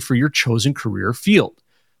necessary for your chosen career field.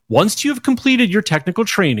 Once you have completed your technical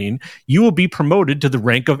training, you will be promoted to the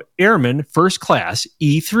rank of Airman First Class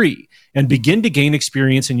E3 and begin to gain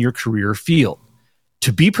experience in your career field.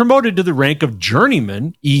 To be promoted to the rank of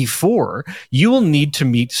Journeyman E4, you will need to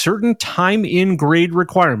meet certain time in grade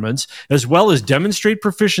requirements as well as demonstrate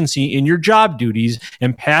proficiency in your job duties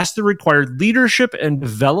and pass the required leadership and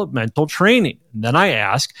developmental training. And then I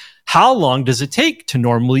ask, how long does it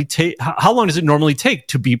normally take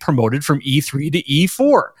to be promoted from E3 to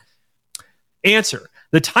E4? Answer.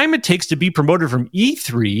 The time it takes to be promoted from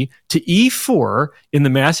E3 to E4 in the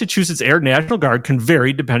Massachusetts Air National Guard can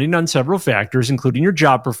vary depending on several factors, including your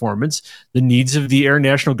job performance, the needs of the Air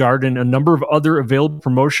National Guard, and a number of other available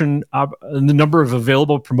promotion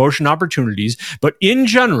opportunities. But in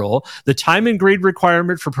general, the time and grade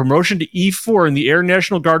requirement for promotion to E4 in the Air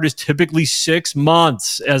National Guard is typically 6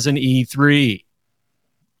 months as an E3.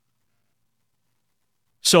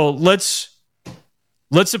 So let's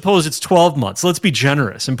suppose it's 12 months. Let's be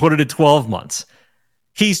generous and put it at 12 months.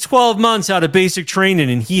 He's 12 months out of basic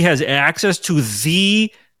training and he has access to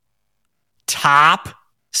the top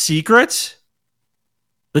secrets.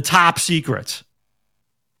 The top secrets.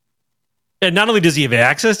 And not only does he have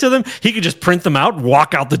access to them, he could just print them out and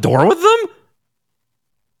walk out the door with them.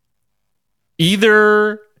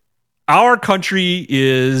 Either our country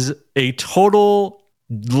is a total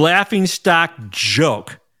laughingstock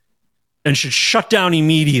joke and should shut down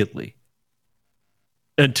immediately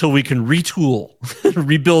until we can retool,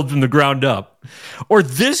 rebuild from the ground up. Or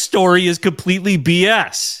this story is completely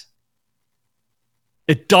BS.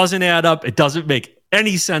 It doesn't add up. It doesn't make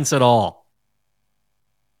any sense at all.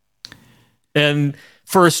 And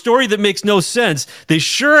for a story that makes no sense, they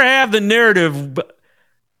sure have the narrative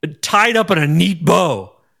tied up in a neat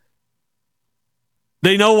bow.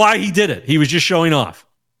 They know why he did it. He was just showing off.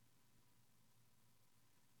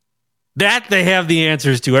 That they have the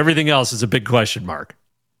answers to. Everything else is a big question mark.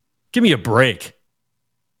 Give me a break.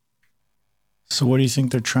 So what do you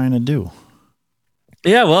think they're trying to do?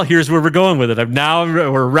 Yeah, well, here's where we're going with it.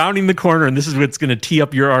 We're rounding the corner, and this is what's going to tee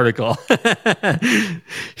up your article.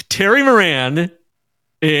 Terry Moran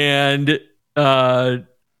and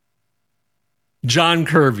John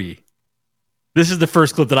Kirby. This is the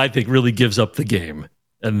first clip that I think really gives up the game.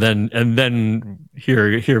 And then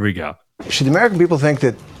here we go. Should the American people think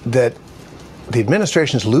that the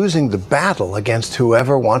administration is losing the battle against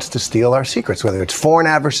whoever wants to steal our secrets, whether it's foreign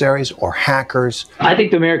adversaries or hackers? I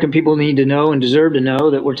think the American people need to know and deserve to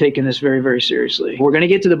know that we're taking this very, very seriously. We're going to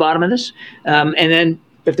get to the bottom of this. And then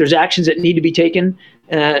if there's actions that need to be taken,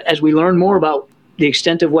 as we learn more about the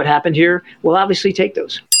extent of what happened here, we'll obviously take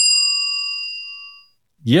those.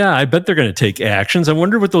 Yeah, I bet they're going to take actions. I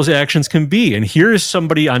wonder what those actions can be. And here is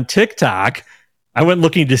somebody on TikTok. I went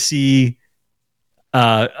looking to see,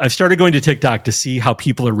 I've started going to TikTok to see how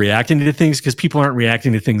people are reacting to things, because people aren't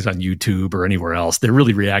reacting to things on YouTube or anywhere else. They're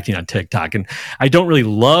really reacting on TikTok. And I don't really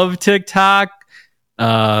love TikTok,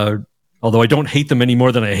 although I don't hate them any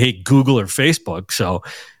more than I hate Google or Facebook. So,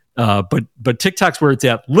 but TikTok's where it's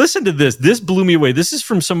at. Listen to this. This blew me away. This is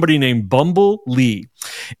from somebody named Bumble Lee.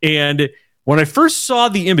 And when I first saw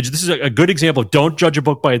the image, this is a good example of don't judge a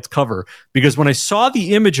book by its cover, because when I saw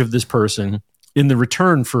the image of this person, in the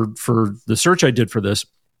return for the search I did for this,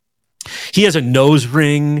 he has a nose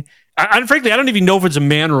ring. Frankly, I don't even know if it's a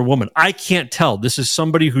man or a woman. I can't tell. This is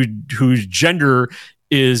somebody whose gender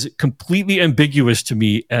is completely ambiguous to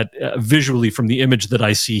me visually from the image that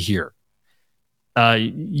I see here.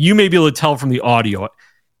 You may be able to tell from the audio.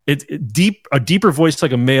 It's a deeper voice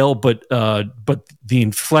like a male, but the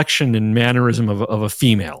inflection and mannerism of a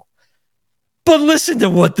female. But listen to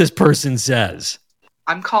what this person says.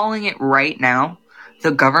 I'm calling it right now.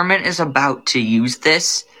 The government is about to use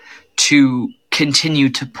this to continue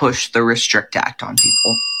to push the Restrict Act on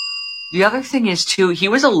people. The other thing is, too, he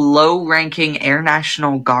was a low-ranking Air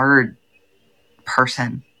National Guard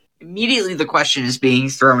person. Immediately the question is being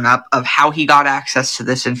thrown up of how he got access to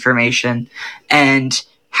this information and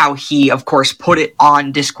how he, of course, put it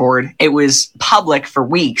on Discord. It was public for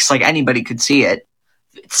weeks, like anybody could see it.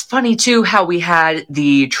 It's funny, too, how we had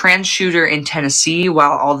the trans shooter in Tennessee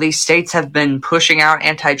while all these states have been pushing out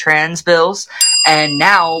anti-trans bills. And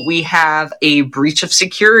now we have a breach of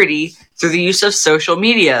security through the use of social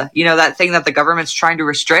media. You know, that thing that the government's trying to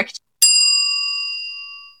restrict?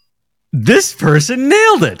 This person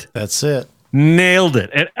nailed it. That's it. Nailed it.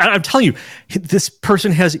 And I'm telling you, this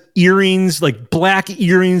person has earrings, like black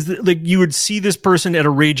earrings. Like you would see this person at a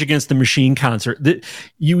Rage Against the Machine concert.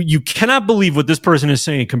 You cannot believe what this person is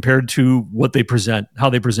saying compared to what they present, how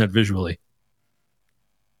they present visually.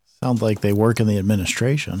 Sounds like they work in the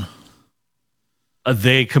administration.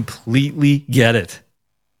 They completely get it.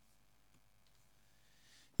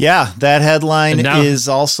 Yeah, that headline is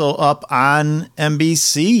also up on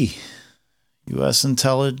NBC. U.S.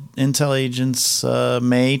 intel agents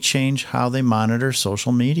may change how they monitor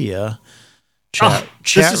social media. Chat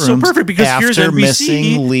this is so perfect because here's after NBC.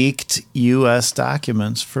 Missing leaked U.S.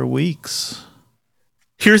 documents for weeks.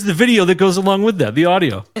 Here's the video that goes along with that, the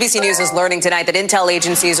audio. NBC News is learning tonight that intel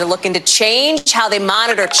agencies are looking to change how they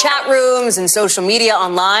monitor chat rooms and social media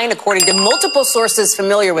online, according to multiple sources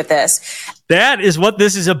familiar with this. That is what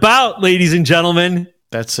this is about, ladies and gentlemen.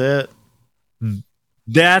 That's it.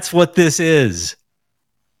 That's what this is.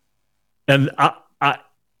 And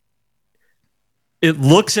it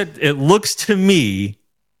looks to me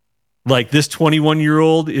like this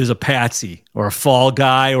 21-year-old is a patsy or a fall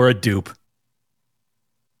guy or a dupe.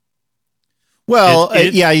 Well,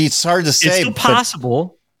 it's hard to say. It's still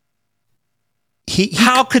possible.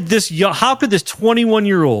 How could this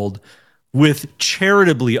 21-year-old with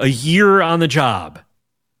charitably a year on the job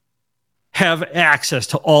have access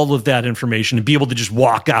to all of that information and be able to just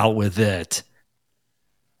walk out with it?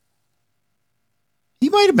 He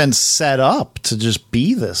might have been set up to just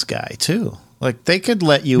be this guy too. Like they could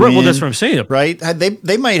let you in. Well, that's what I'm saying. Right?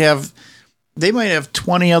 They might have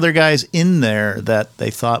 20 other guys in there that they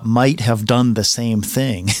thought might have done the same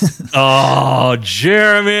thing. Oh,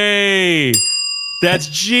 Jeremy. That's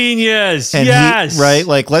genius. And yes. Right?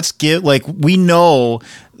 Like we know,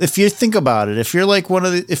 if you think about it, if you're like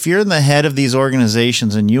if you're in the head of these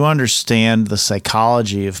organizations and you understand the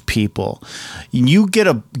psychology of people, you get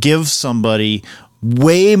to give somebody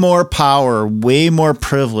way more power, way more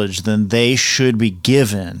privilege than they should be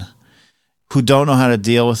given, who don't know how to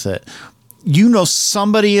deal with it. You know,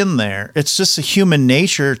 somebody in there, it's just a human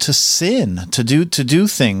nature to sin, to do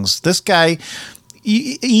things. This guy,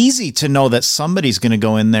 easy to know that somebody's going to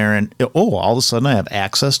go in there and, all of a sudden I have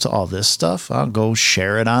access to all this stuff. I'll go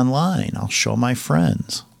share it online. I'll show my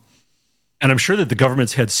friends. And I'm sure that the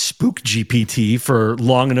government's had Spook GPT for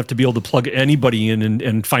long enough to be able to plug anybody in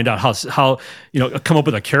and find out how come up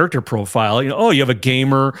with a character profile. You have a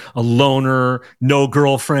gamer, a loner, no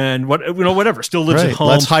girlfriend, whatever, still lives at home.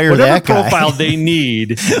 Let's hire whatever that guy. profile they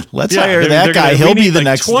need. Let's hire that guy. He'll be the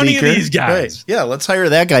next 20 leaker. Of these guys. Right. Yeah, let's hire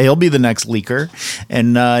that guy. He'll be the next leaker,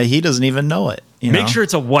 and he doesn't even know it. Make sure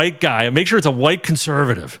it's a white guy. Make sure it's a white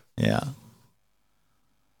conservative. Yeah.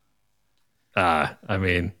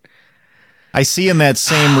 I see in that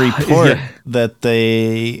same report that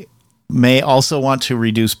they may also want to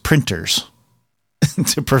reduce printers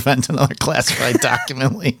to prevent another classified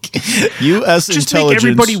document leak. U.S. Just intelligence.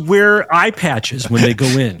 Make everybody wear eye patches when they go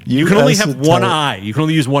in. You can only have one eye. You can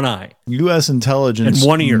only use one eye. U.S. intelligence and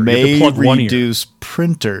one ear. May reduce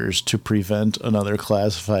printers to prevent another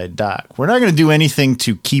classified doc. We're not going to do anything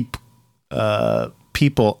to keep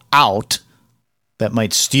people out that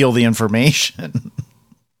might steal the information.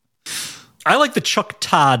 I like the Chuck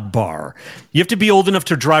Todd bar. You have to be old enough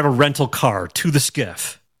to drive a rental car to the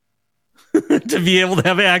skiff to be able to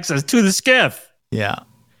have access to the skiff. Yeah.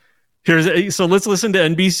 So let's listen to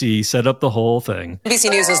NBC set up the whole thing. NBC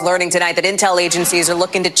News is learning tonight that intel agencies are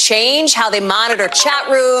looking to change how they monitor chat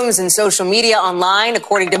rooms and social media online,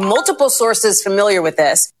 according to multiple sources familiar with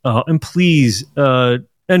this. And please,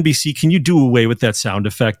 NBC, can you do away with that sound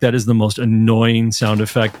effect? That is the most annoying sound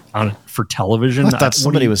effect for television. I thought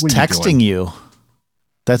somebody was texting you.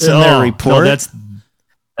 That's in their report? No,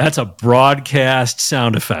 that's a broadcast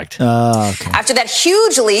sound effect. Okay. After that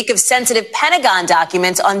huge leak of sensitive Pentagon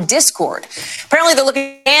documents on Discord. Apparently they're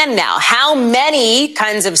looking at now how many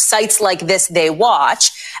kinds of sites like this they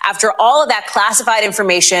watch after all of that classified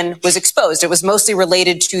information was exposed. It was mostly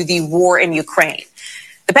related to the war in Ukraine.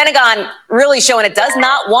 The Pentagon really showing it does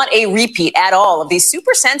not want a repeat at all of these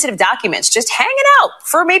super sensitive documents just hanging out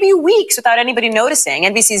for maybe weeks without anybody noticing.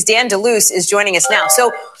 NBC's Dan DeLuce is joining us now.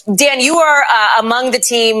 So, Dan, you are among the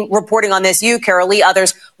team reporting on this, you, Carol Lee,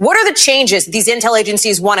 others. What are the changes these intel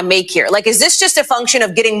agencies want to make here? Like, is this just a function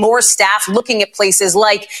of getting more staff looking at places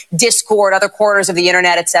like Discord, other corners of the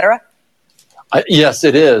internet, et cetera? Yes,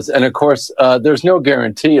 it is. And of course, there's no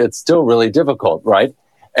guarantee. It's still really difficult, right?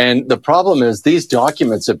 And the problem is these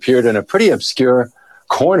documents appeared in a pretty obscure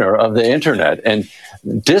corner of the internet. And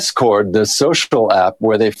Discord, the social app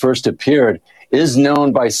where they first appeared, is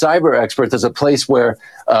known by cyber experts as a place where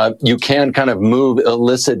you can kind of move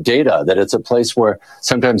illicit data, that it's a place where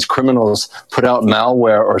sometimes criminals put out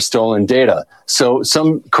malware or stolen data. So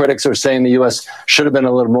some critics are saying the U.S. should have been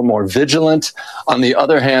a little bit more vigilant. On the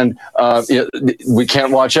other hand, we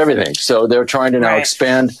can't watch everything. So they're trying to now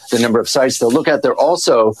expand the number of sites they'll look at. They're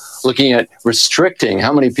also looking at restricting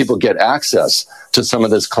how many people get access to some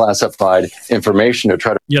of this classified information to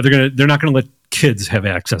try to... Yeah, they're not going to let kids have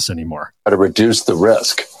access anymore. Try to reduce the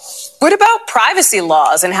risk. What about privacy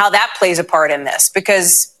laws and how that plays a part in this?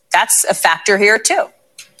 Because that's a factor here too.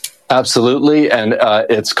 Absolutely, and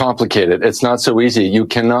it's complicated. It's not so easy. You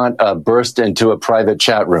cannot burst into a private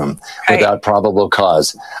chat room without probable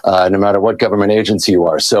cause, no matter what government agency you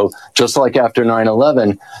are. So just like after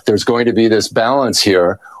 9/11, there's going to be this balance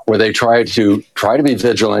here where they try to be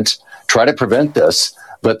vigilant, try to prevent this,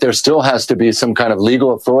 but there still has to be some kind of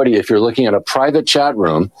legal authority if you're looking at a private chat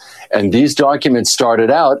room, and these documents started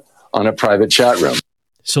out on a private chat room.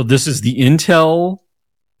 So this is the Intel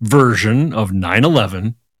version of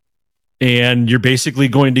 9/11, and you're basically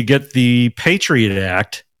going to get the Patriot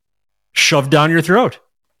Act shoved down your throat.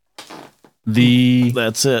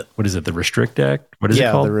 That's it. What is it? The Restrict Act? What is it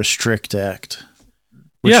called? Yeah, the Restrict Act,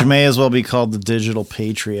 which may as well be called the Digital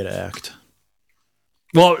Patriot Act.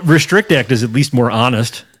 Well, Restrict Act is at least more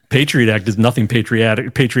honest. Patriot Act is nothing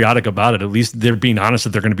patriotic about it. At least they're being honest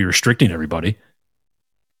that they're going to be restricting everybody.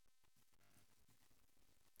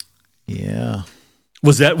 Yeah.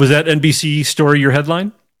 Was that NBC story your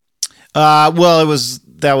headline? Well,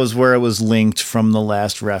 that was where it was linked from The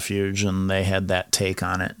Last Refuge, and they had that take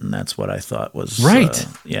on it, and that's what I thought was right.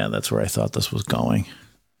 That's where I thought this was going.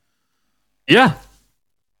 Yeah.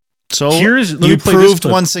 So you proved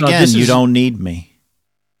once again you don't need me.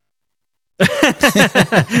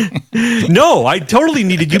 No, I totally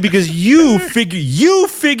needed you because you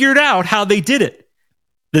figured out how they did it.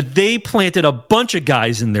 That they planted a bunch of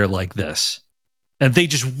guys in there like this, and they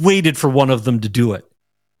just waited for one of them to do it.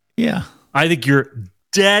 Yeah. I think you're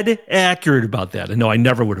dead accurate about that. And no, I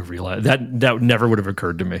never would have realized that never would have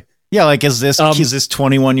occurred to me. Yeah, like is this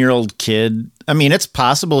 21-year-old kid? I mean, it's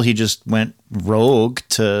possible he just went rogue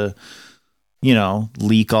to,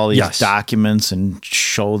 leak all these documents and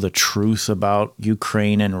show the truth about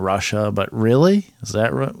Ukraine and Russia. But really, is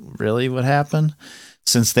that really what happened?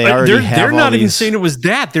 Since they're not even saying it was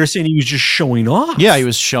that. They're saying he was just showing off. Yeah, he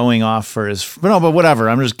was showing off for his. But whatever.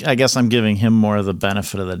 I guess I'm giving him more of the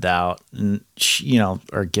benefit of the doubt, and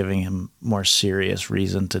or giving him more serious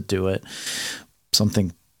reason to do it.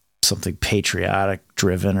 Something patriotic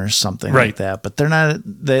driven or something like that. But they're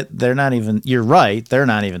not even. You're right. They're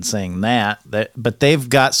not even saying that. But they've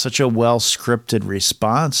got such a well scripted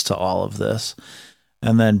response to all of this,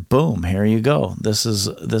 and then boom, here you go. This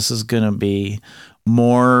is going to be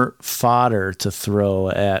more fodder to throw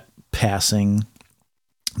at passing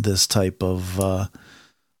this type of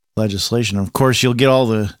legislation. Of course, you'll get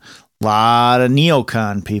lot of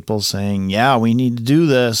neocon people saying, yeah, we need to do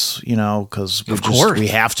this, because we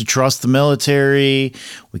have to trust the military.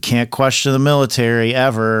 We can't question the military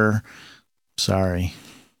ever. Sorry.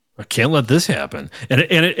 I can't let this happen. And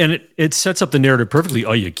it sets up the narrative perfectly.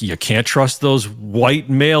 Oh, you can't trust those white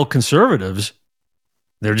male conservatives.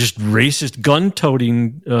 They're just racist,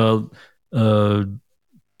 gun-toting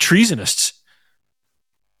treasonists.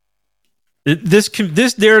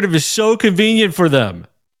 This narrative is so convenient for them.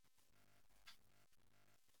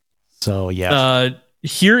 So yeah.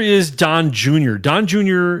 Here is Don Jr. Don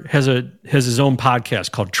Jr. has his own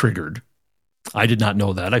podcast called Triggered. I did not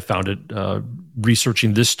know that. I found it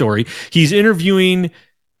researching this story. He's interviewing.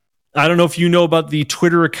 I don't know if you know about the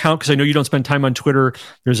Twitter account, because I know you don't spend time on Twitter.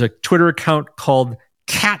 There's a Twitter account called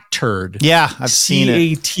Cat Turd. Yeah, I've seen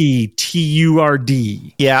it.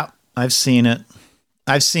 CATTURD. Yeah, I've seen it.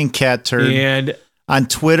 I've seen Cat Turd and on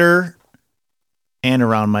Twitter and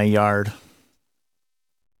around my yard.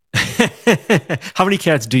 How many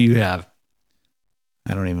cats do you have?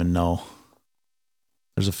 I don't even know.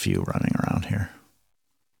 There's a few running around here.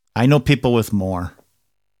 I know people with more.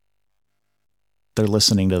 They're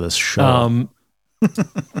listening to this show.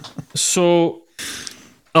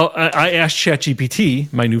 I asked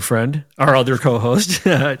ChatGPT, my new friend, our other co-host.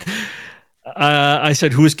 I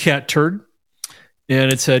said, "Who is Cat Turd?"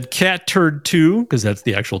 And it said Cat Turd 2, because that's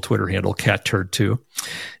the actual Twitter handle. Cat Turd 2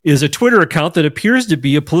 is a Twitter account that appears to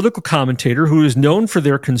be a political commentator who is known for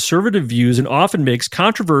their conservative views and often makes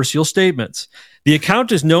controversial statements. The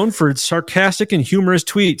account is known for its sarcastic and humorous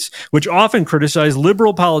tweets, which often criticize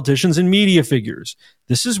liberal politicians and media figures.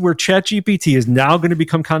 This is where ChatGPT is now going to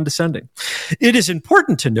become condescending. It is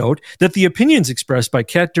important to note that the opinions expressed by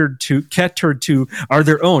CatTurd2 are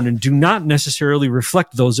their own and do not necessarily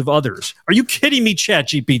reflect those of others. Are you kidding me,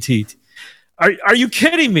 ChatGPT? Are you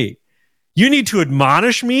kidding me? You need to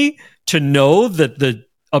admonish me to know that the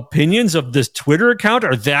opinions of this Twitter account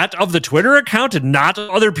are that of the Twitter account and not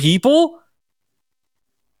other people?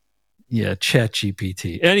 Yeah,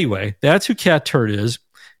 ChatGPT. Anyway, that's who CatTurd is,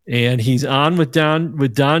 and he's on with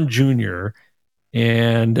Don Jr.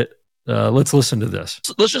 And let's listen to this.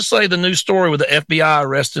 Let's just say the news story with the FBI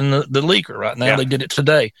arresting the leaker right now. Yeah. They did it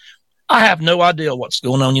today. I have no idea what's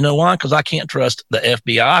going on. You know why? Because I can't trust the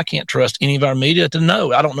FBI. I can't trust any of our media to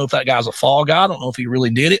know. I don't know if that guy's a fall guy. I don't know if he really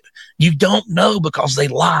did it. You don't know because they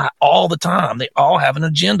lie all the time. They all have an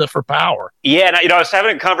agenda for power. Yeah, and I was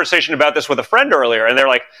having a conversation about this with a friend earlier, and they're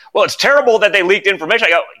like, well, it's terrible that they leaked information. I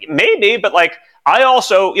go, maybe, but I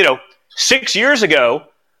also, 6 years ago,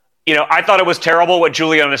 I thought it was terrible what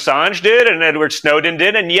Julian Assange did and Edward Snowden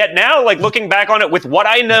did, and yet now, looking back on it with what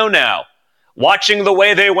I know now, watching the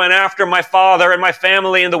way they went after my father and my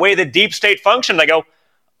family and the way the deep state functioned, I go,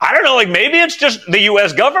 I don't know, maybe it's just the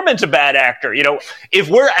U.S. government's a bad actor. If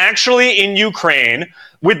we're actually in Ukraine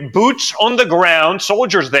with boots on the ground,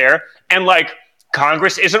 soldiers there, and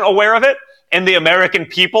Congress isn't aware of it and the American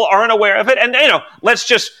people aren't aware of it. And, let's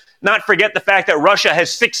just not forget the fact that Russia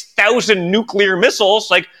has 6,000 nuclear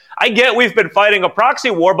missiles. I get we've been fighting a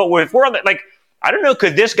proxy war, but if we're on the, I don't know,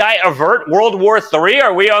 could this guy avert World War III?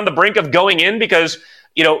 Are we on the brink of going in because,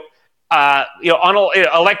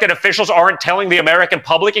 elected officials aren't telling the American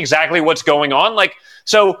public exactly what's going on?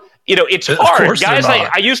 It's hard. Guys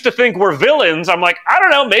I used to think were villains. I'm I don't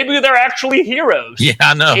know, maybe they're actually heroes. Yeah,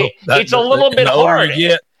 I know. It's a little bit hard.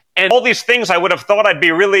 And all these things I would have thought I'd be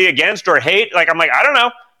really against or hate, I don't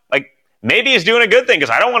know. Maybe he's doing a good thing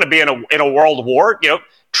because I don't want to be in a world war.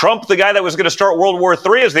 Trump, the guy that was going to start World War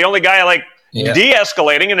III, is the only guy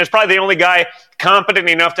de-escalating, and is probably the only guy competent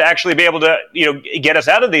enough to actually be able to, get us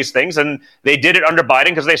out of these things. And they did it under Biden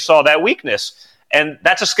because they saw that weakness. And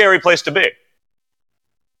that's a scary place to be.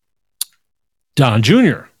 Don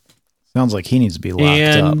Jr. Sounds like he needs to be locked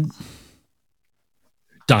up.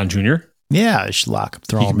 Don Jr.? Yeah, they should lock him,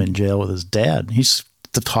 throw him in jail with his dad. He's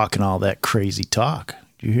talking all that crazy talk.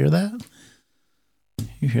 Do you hear that?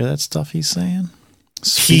 You hear that stuff he's saying?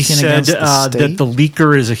 He said that the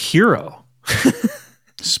leaker is a hero.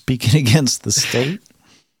 Speaking against the state?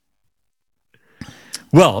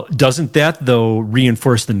 Well, doesn't that, though,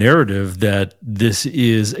 reinforce the narrative that this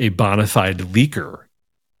is a bona fide leaker?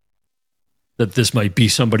 That this might be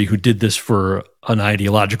somebody who did this for an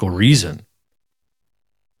ideological reason,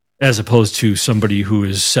 as opposed to somebody who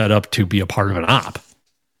is set up to be a part of an op?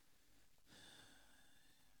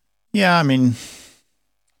 Yeah, I mean,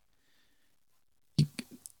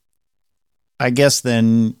 I guess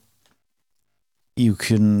then you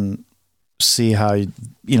can see how,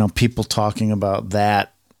 people talking about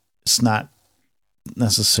that, it's not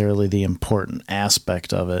necessarily the important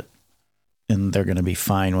aspect of it, and they're going to be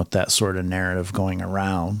fine with that sort of narrative going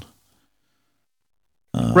around.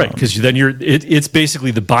 Right, because then it's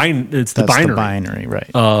basically the binary,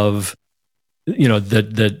 right? Of,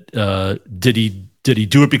 did he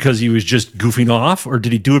do it because he was just goofing off, or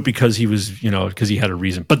did he do it because he was, because he had a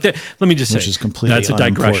reason? But let me just say, that's a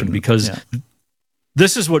digression, because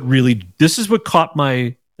this is what caught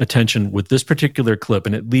my attention with this particular clip,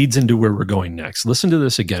 and it leads into where we're going next. Listen to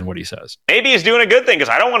this again, what he says. Maybe he's doing a good thing because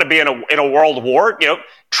I don't want to be in a world war.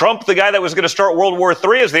 Trump, the guy that was going to start World War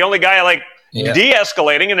III, is the only guy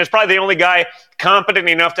de-escalating, and is probably the only guy competent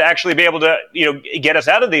enough to actually be able to, get us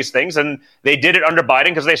out of these things. And they did it under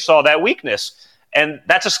Biden because they saw that weakness. And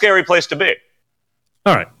that's a scary place to be.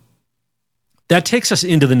 All right. That takes us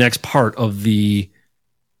into the next part of the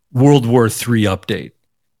World War III update.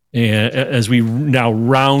 And as we now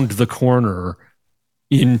round the corner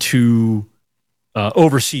into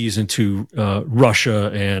overseas, into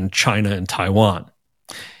Russia and China and Taiwan.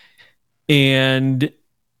 And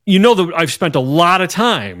that I've spent a lot of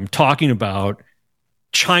time talking about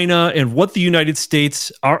China and what the United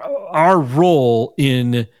States, our role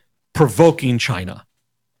in provoking China,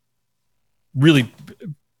 really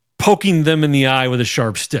poking them in the eye with a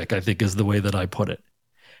sharp stick, I think is the way that I put it.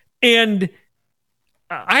 And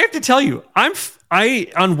I have to tell you,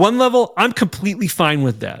 on one level, I'm completely fine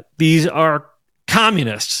with that. These are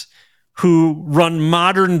communists who run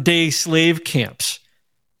modern day slave camps.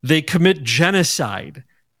 They commit genocide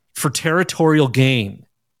for territorial gain.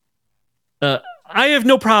 I have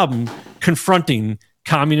no problem confronting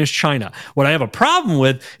communist China. What I have a problem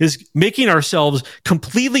with is making ourselves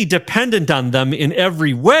completely dependent on them in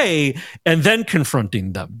every way and then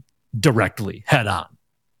confronting them directly, head on.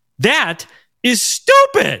 That is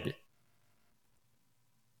stupid.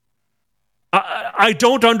 I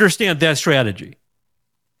don't understand that strategy.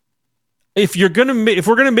 If we're going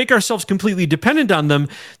to make ourselves completely dependent on them,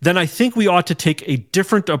 then I think we ought to take a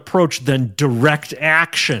different approach than direct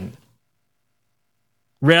action,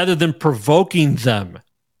 rather than provoking them.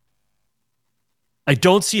 I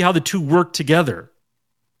don't see how the two work together.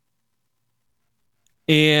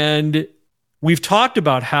 And we've talked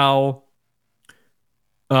about how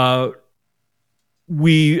the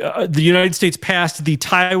United States passed the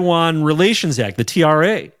Taiwan Relations Act, the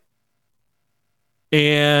TRA,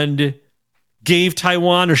 and gave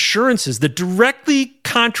Taiwan assurances that directly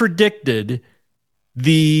contradicted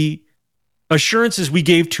the assurances we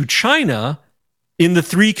gave to China in the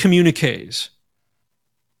 3 communiques.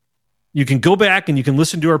 You can go back and you can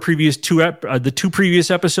listen to our previous the 2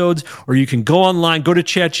 previous episodes, or you can go online, go to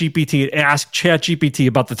ChatGPT and ask ChatGPT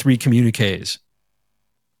about the 3 communiques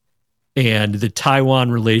and the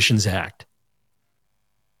Taiwan Relations Act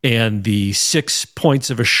and the 6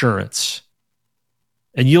 points of assurance.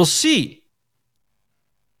 And you'll see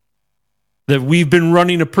that we've been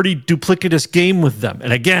running a pretty duplicitous game with them.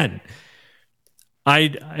 And again,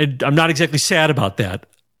 I'm not exactly sad about that.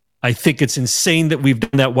 I think it's insane that we've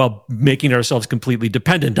done that while making ourselves completely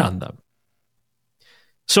dependent on them.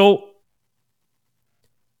 So,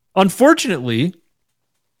 unfortunately,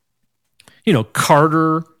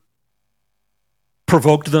 Carter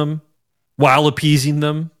provoked them while appeasing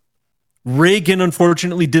them. Reagan,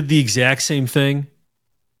 unfortunately, did the exact same thing.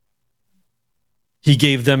 He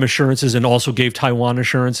gave them assurances and also gave Taiwan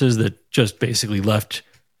assurances that just basically left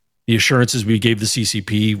the assurances we gave the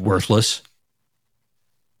CCP worthless.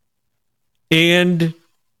 And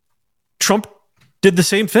Trump did the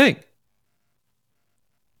same thing.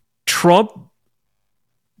 Trump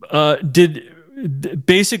did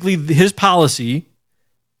basically his policy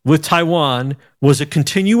with Taiwan was a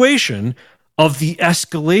continuation of the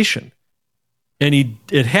escalation. And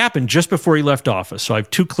it happened just before he left office. So I have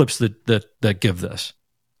 2 clips that give this.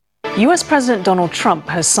 U.S. President Donald Trump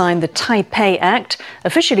has signed the Taipei Act,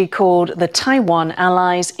 officially called the Taiwan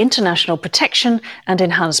Allies International Protection and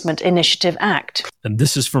Enhancement Initiative Act. And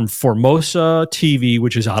this is from Formosa TV,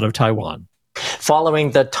 which is out of Taiwan.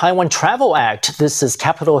 Following the Taiwan Travel Act, this is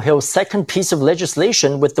Capitol Hill's second piece of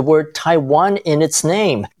legislation with the word Taiwan in its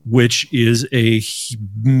name, which is a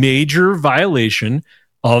major violation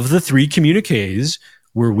of the 3 communiques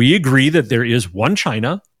where we agree that there is one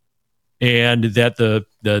China and that the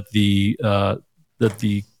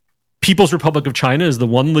People's Republic of China is the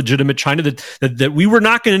one legitimate China, that we were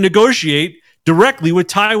not going to negotiate directly with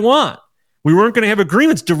Taiwan. We weren't going to have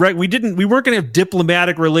agreements direct. We weren't going to have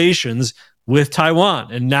diplomatic relations with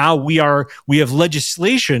Taiwan. And now we have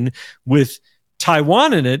legislation with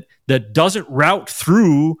Taiwan in it that doesn't route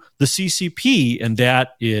through the CCP, and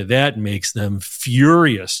that makes them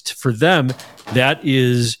furious. For them, that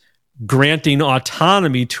is granting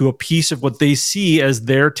autonomy to a piece of what they see as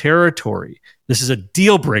their territory. This is a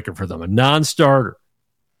deal breaker for them, a non-starter.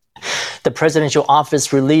 The presidential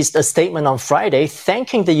office released a statement on Friday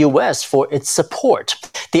thanking the U.S. for its support.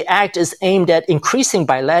 The act is aimed at increasing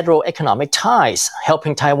bilateral economic ties,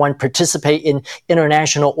 helping Taiwan participate in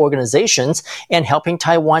international organizations, and helping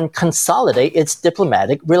Taiwan consolidate its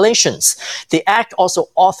diplomatic relations. The act also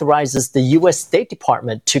authorizes the U.S. State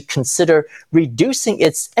Department to consider reducing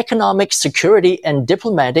its economic, security, and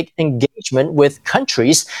diplomatic engagement with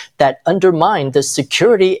countries that undermine the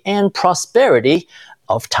security and prosperity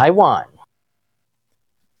of Taiwan.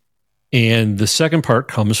 And the second part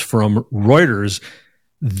comes from Reuters.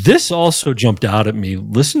 This also jumped out at me.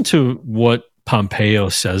 Listen to what Pompeo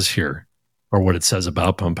says here, or what it says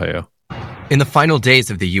about Pompeo. In the final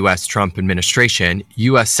days of the U.S. Trump administration,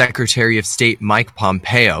 U.S. Secretary of State Mike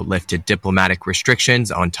Pompeo lifted diplomatic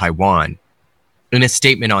restrictions on Taiwan. In a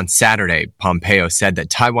statement on Saturday, Pompeo said that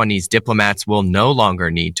Taiwanese diplomats will no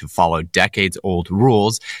longer need to follow decades-old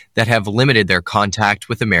rules that have limited their contact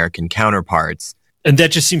with American counterparts. And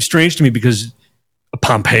that just seems strange to me because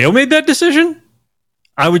Pompeo made that decision?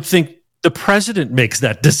 I would think the president makes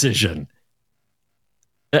that decision.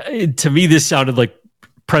 To me, this sounded like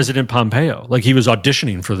President Pompeo, like he was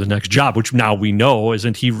auditioning for the next job, which now we know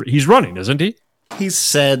he's running, isn't he? He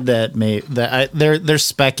said that they're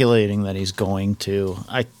speculating that he's going to.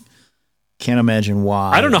 I can't imagine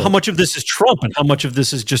why. I don't know how much of this is Trump and how much of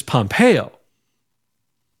this is just Pompeo.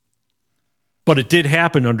 But it did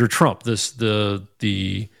happen under Trump. The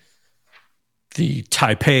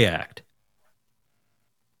Taipei Act.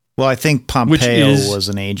 Well, I think Pompeo was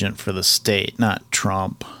an agent for the state, not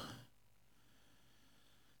Trump.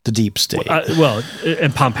 The deep state.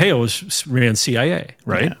 And Pompeo ran CIA,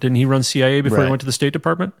 right? Yeah. Didn't he run CIA before he went to the State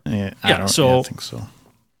Department? Yeah, I think so.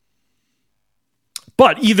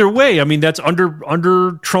 But either way, I mean, that's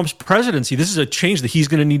under Trump's presidency. This is a change that he's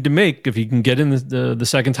going to need to make if he can get in the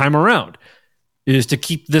second time around, is to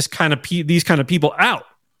keep these kind of people out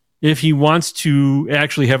if he wants to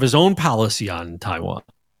actually have his own policy on Taiwan.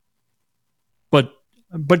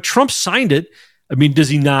 But Trump signed it. I mean, did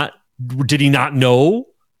he not know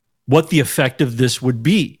what the effect of this would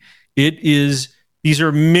be? These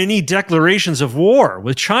are many declarations of war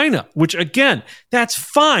with China, which, again, that's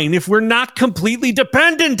fine if we're not completely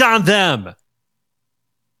dependent on them.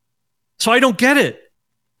 So I don't get it.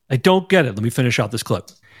 Let me finish out this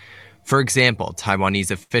clip. For example,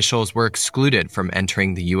 Taiwanese officials were excluded from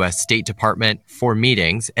entering the U.S. State Department for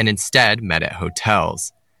meetings and instead met at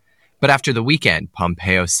hotels. But after the weekend,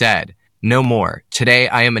 Pompeo said, "No more. Today,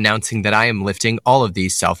 I am announcing that I am lifting all of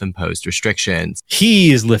these self-imposed restrictions."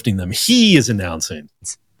 He is lifting them. He is announcing.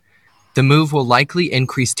 The move will likely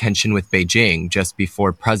increase tension with Beijing just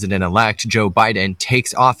before President-elect Joe Biden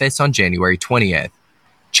takes office on January 20th.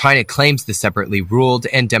 China claims the separately ruled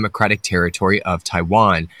and democratic territory of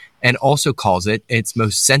Taiwan and also calls it its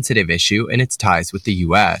most sensitive issue in its ties with the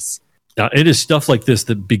U.S. Now, it is stuff like this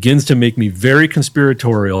that begins to make me very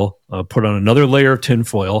conspiratorial, put on another layer of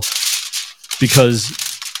tinfoil, because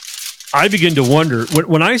I begin to wonder,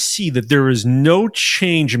 when I see that there is no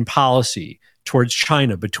change in policy towards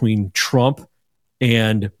China between Trump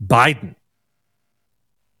and Biden,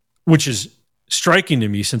 which is striking to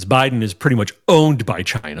me since Biden is pretty much owned by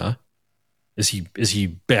China. Is he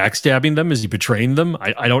backstabbing them? Is he betraying them?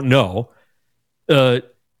 I don't know.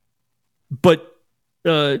 But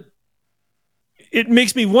it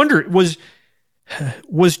makes me wonder, was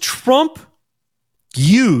Trump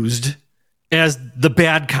used as the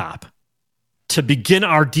bad cop to begin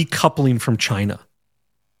our decoupling from China?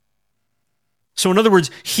 So in other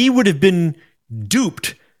words, he would have been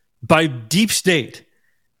duped by deep state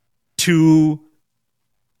to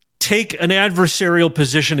take an adversarial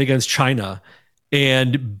position against China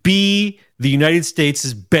and be the United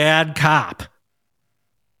States' bad cop,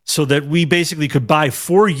 so that we basically could buy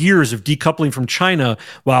 4 years of decoupling from China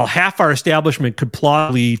while half our establishment could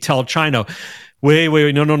plausibly tell China, wait,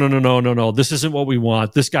 no, this isn't what we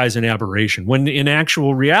want. This guy's an aberration. When in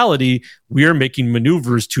actual reality, we are making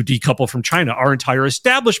maneuvers to decouple from China. Our entire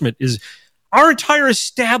establishment is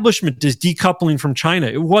decoupling from China.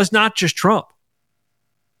 It was not just Trump.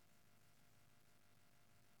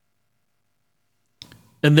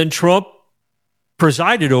 And then Trump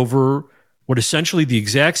presided over what essentially the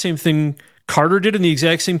exact same thing Carter did and the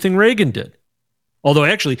exact same thing Reagan did. Although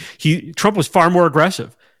actually Trump was far more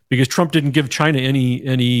aggressive, because Trump didn't give China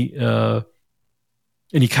any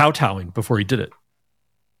kowtowing before he did it.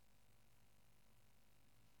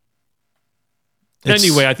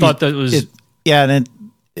 Anyway, I thought that was and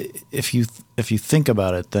if you think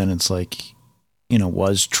about it, then it's like,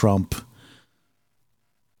 was Trump?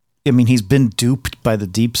 I mean, he's been duped by the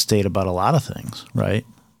deep state about a lot of things, right?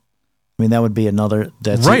 I mean, that would be another.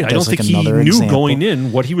 That's right. I don't like think he knew example. Going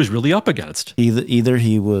in what he was really up against. Either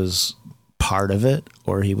he was part of it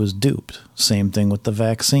or he was duped. Same thing with the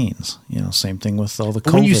vaccines. Same thing with all the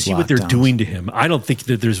COVID when you see lockdowns. What they're doing to him, I don't think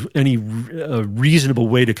that there's any reasonable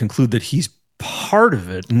way to conclude that he's part of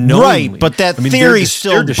it. Knowingly. Right, but that theory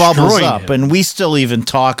still bubbles up, and we still even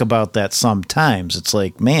talk about that sometimes. It's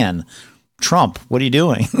like, man, Trump, what are you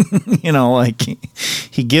doing? Like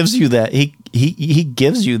he gives you that he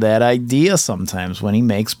gives you that idea sometimes when he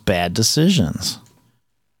makes bad decisions.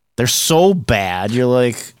 They're so bad, you're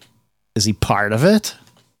like, is he part of it?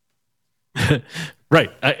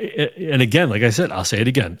 Right. And again, like I said, I'll say it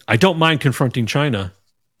again. I don't mind confronting China.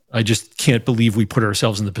 I just can't believe we put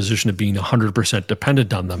ourselves in the position of being 100%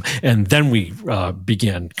 dependent on them, and then we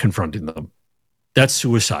began confronting them. That's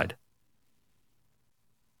suicide.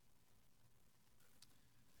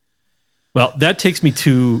 Well, that takes me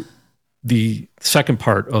to the second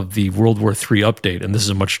part of the World War III update, and this is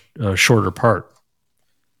a much shorter part.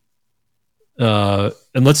 And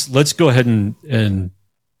let's go ahead and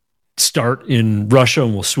start in Russia,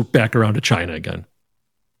 and we'll swoop back around to China again.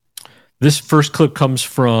 This first clip comes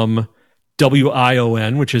from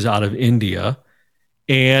WION, which is out of India,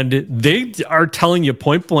 and they are telling you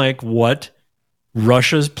point blank what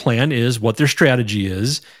Russia's plan is, what their strategy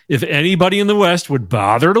is. If anybody in the West would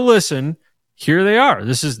bother to listen, here they are.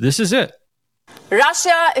 This is it.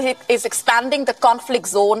 Russia is expanding the conflict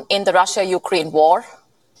zone in the Russia-Ukraine war.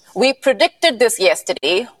 We predicted this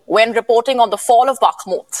yesterday when reporting on the fall of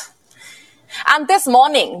Bakhmut. And this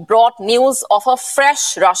morning brought news of a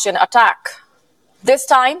fresh Russian attack. This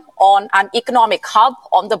time on an economic hub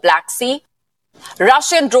on the Black Sea.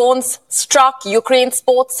 Russian drones struck Ukraine's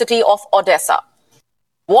port city of Odessa.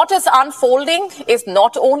 What is unfolding is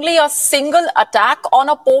not only a single attack on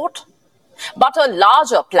a port, but a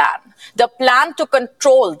larger plan, the plan to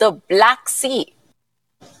control the Black Sea.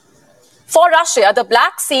 For Russia, the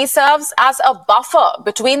Black Sea serves as a buffer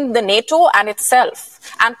between the NATO and itself,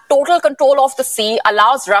 and total control of the sea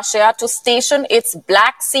allows Russia to station its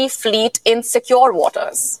Black Sea fleet in secure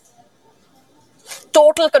waters.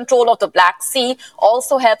 Total control of the Black Sea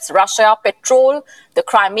also helps Russia patrol the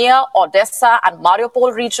Crimea, Odessa, and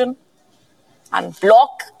Mariupol region and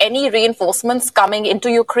block any reinforcements coming into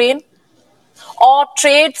Ukraine or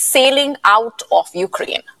trade sailing out of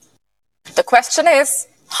Ukraine. The question is,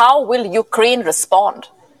 how will Ukraine respond?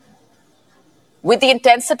 With the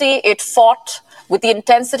intensity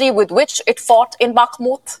with which it fought in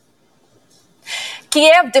Bakhmut?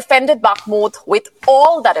 Kiev defended Bakhmut with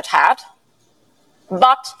all that it had.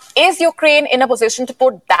 But is Ukraine in a position to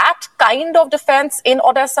put that kind of defense in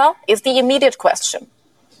Odessa is the immediate question.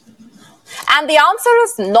 And the answer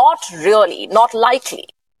is not really, not likely.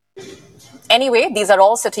 Anyway, these are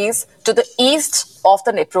all cities to the east of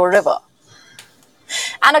the Dnipro River.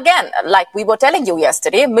 And again, like we were telling you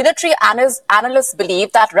yesterday, military analysts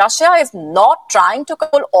believe that Russia is not trying to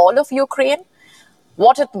control all of Ukraine.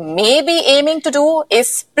 What it may be aiming to do is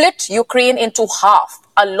split Ukraine into half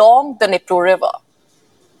along the Dnipro River.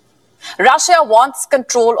 Russia wants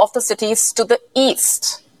control of the cities to the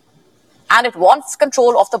east, and it wants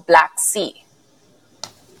control of the Black Sea.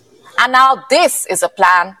 And now this is a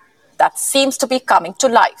plan that seems to be coming to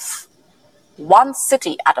life, one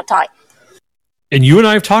city at a time. And you and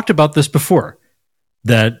I have talked about this before,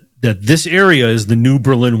 that this area is the new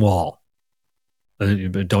Berlin Wall.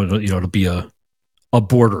 It'll be a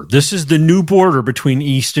border. This is the new border between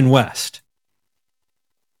East and West.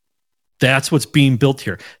 That's what's being built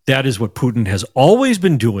here. That is what Putin has always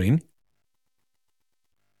been doing.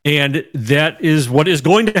 And that is what is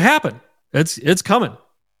going to happen. It's coming.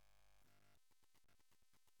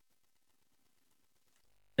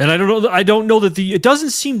 And I don't know that it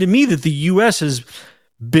doesn't seem to me that the U.S. has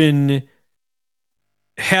been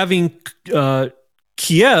having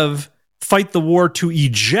Kiev fight the war to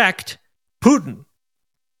eject Putin.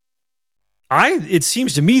 It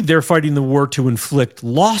seems to me they're fighting the war to inflict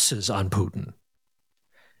losses on Putin.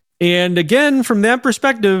 And again, from that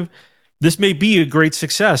perspective, this may be a great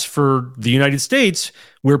success for the United States,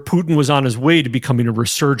 where Putin was on his way to becoming a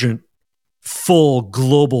resurgent, full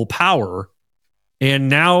global power. And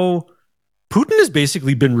now Putin has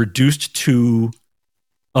basically been reduced to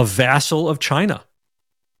a vassal of China.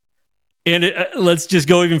 And let's just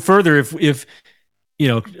go even further. If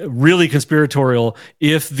really conspiratorial,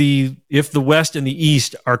 if the West and the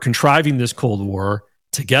East are contriving this Cold War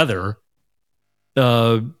together,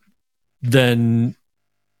 then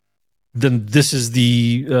this is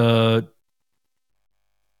the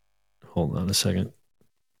hold on a second.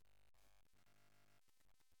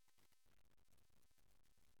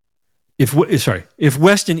 If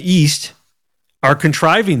West and East are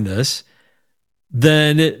contriving this,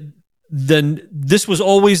 then this was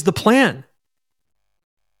always the plan.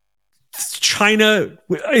 China,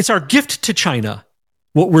 it's our gift to China,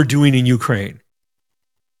 what we're doing in Ukraine.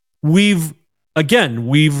 We've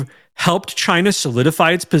helped China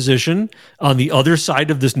solidify its position on the other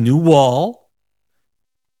side of this new wall.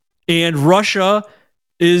 And Russia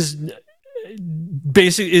is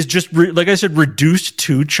just, like I said, reduced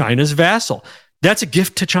to China's vassal. That's a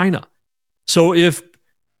gift to China. So if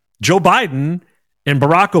Joe Biden and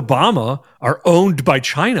Barack Obama are owned by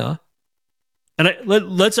China, and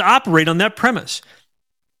let's operate on that premise.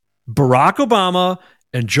 Barack Obama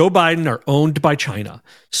and Joe Biden are owned by China.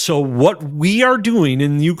 So what we are doing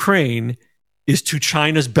in Ukraine is to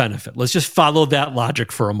China's benefit. Let's just follow that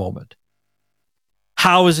logic for a moment.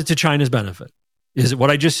 How is it to China's benefit? Is it what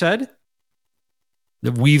I just said?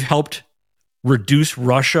 That we've helped reduce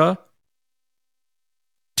Russia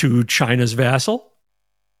to China's vassal?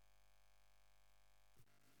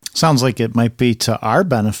 Sounds like it might be to our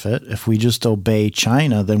benefit. If we just obey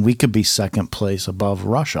China, then we could be second place above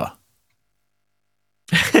Russia.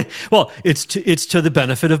 Well, it's to the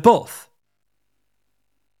benefit of both.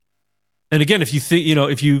 And again,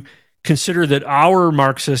 if you consider that our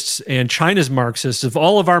Marxists and China's Marxists, if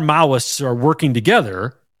all of our Maoists are working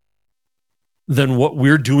together, then what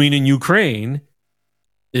we're doing in Ukraine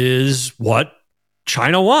is what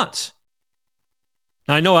China wants.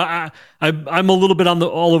 I know I'm a little bit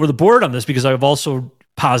all over the board on this because I've also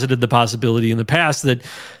posited the possibility in the past that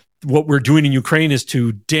what we're doing in Ukraine is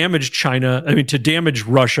to damage to damage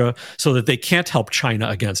Russia so that they can't help China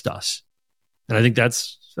against us. And I think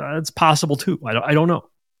that's possible too. I don't know.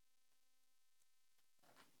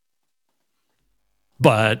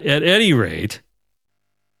 But at any rate,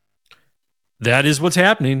 that is what's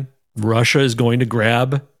happening. Russia is going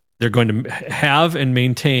to they're going to have and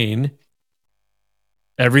maintain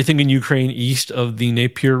everything in Ukraine east of the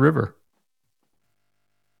Dnieper River.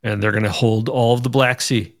 And they're going to hold all of the Black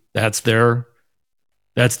Sea. That's their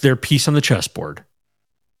piece on the chessboard.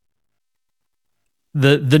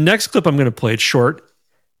 The next clip I'm going to play, it's short.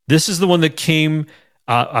 This is the one that came,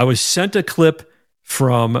 I was sent a clip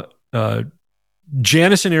from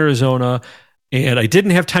Janice in Arizona, and I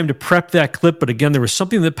didn't have time to prep that clip, but again, there was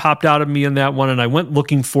something that popped out of me in that one, and I went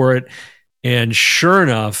looking for it, and sure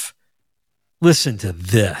enough, listen to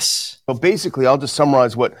this. So basically, I'll just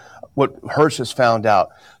summarize what Hirsch has found out.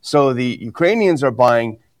 So the Ukrainians are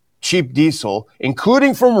buying cheap diesel,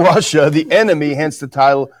 including from Russia, the enemy, hence the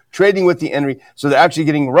title, trading with the enemy. So they're actually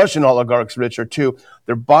getting Russian oligarchs richer too.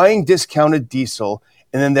 They're buying discounted diesel,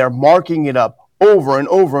 and then they're marking it up over and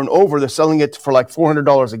over and over. They're selling it for like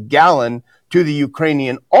 $400 a gallon to the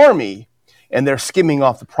Ukrainian army, and they're skimming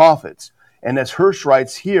off the profits. And as Hirsch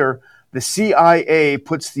writes here, the CIA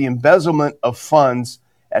puts the embezzlement of funds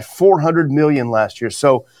at $400 million last year.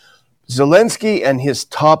 So Zelensky and his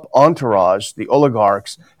top entourage, the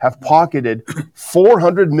oligarchs, have pocketed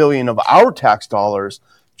 $400 million of our tax dollars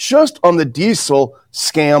just on the diesel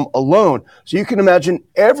scam alone. So you can imagine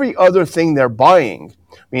every other thing they're buying.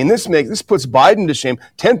 I mean, this puts Biden to shame.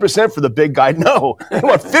 10% for the big guy. No, they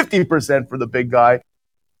want 50% for the big guy.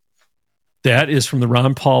 That is from the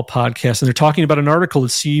Ron Paul podcast, and they're talking about an article that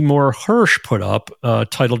Seymour Hirsch put up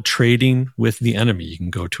titled Trading with the Enemy. You can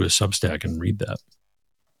go to his Substack and read that.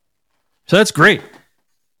 So that's great.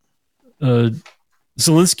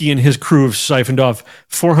 Zelensky and his crew have siphoned off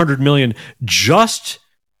 $400 million just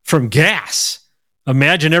from gas.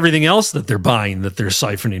 Imagine everything else that they're buying that they're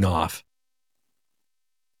siphoning off.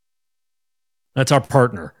 That's our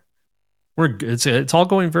partner. It's all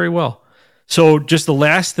going very well. So just the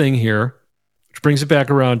last thing here, which brings it back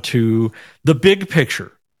around to the big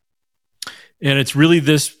picture. And it's really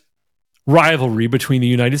this rivalry between the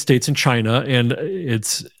United States and China. And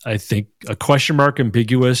it's, I think, a question mark,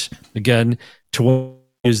 ambiguous. Again, to what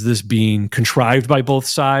is this being contrived by both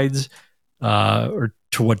sides? Or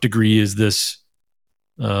to what degree is this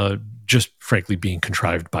just frankly being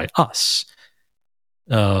contrived by us?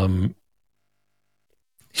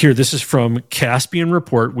 Here, this is from Caspian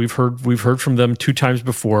Report. We've heard from them 2 times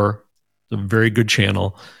before. It's a very good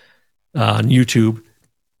channel on YouTube.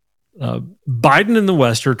 Biden and the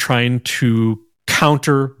West are trying to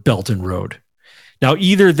counter Belt and Road. Now,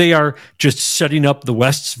 either they are just setting up the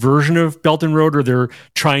West's version of Belt and Road, or they're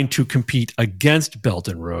trying to compete against Belt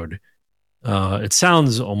and Road. It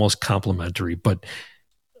sounds almost complimentary, but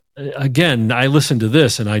again, I listened to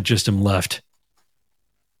this and I just am left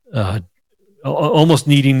almost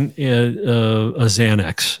needing a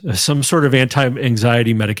Xanax, some sort of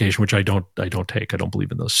anti-anxiety medication, which I don't take. I don't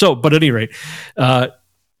believe in those. So, but at any rate,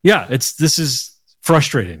 this is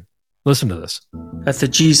frustrating. Listen to this. At the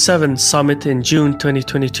G7 summit in June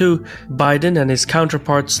 2022, Biden and his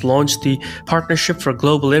counterparts launched the Partnership for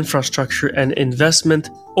Global Infrastructure and Investment,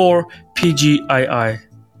 or PGII.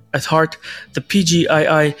 At heart, the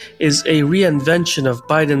PGII is a reinvention of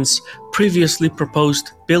Biden's previously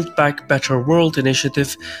proposed Build Back Better World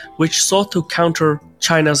initiative, which sought to counter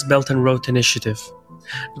China's Belt and Road initiative.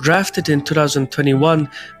 Drafted in 2021,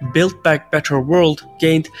 Build Back Better World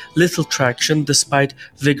gained little traction despite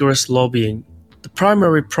vigorous lobbying. The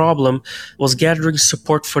primary problem was gathering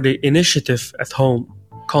support for the initiative at home.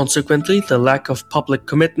 Consequently, the lack of public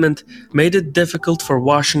commitment made it difficult for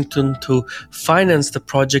Washington to finance the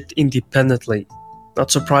project independently.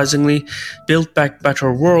 Not surprisingly, Build Back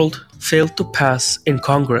Better World failed to pass in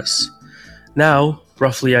Congress. Now,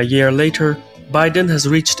 roughly a year later, Biden has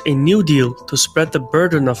reached a new deal to spread the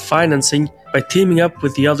burden of financing by teaming up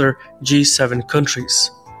with the other G7 countries.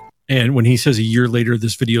 And when he says a year later,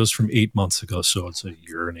 this video is from 8 months ago, so it's a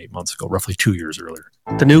year and 8 months ago, roughly 2 years earlier.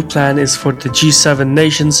 The new plan is for the G7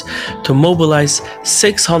 nations to mobilize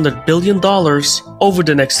 $600 billion over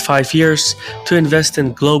the next 5 years to invest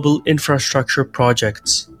in global infrastructure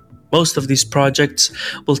projects. Most of these projects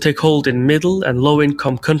will take hold in middle and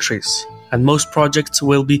low-income countries, and most projects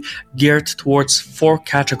will be geared towards 4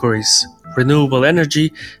 categories: renewable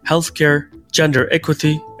energy, healthcare, gender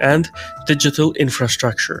equity, and digital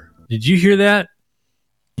infrastructure. Did you hear that?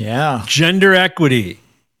 Yeah. Gender equity.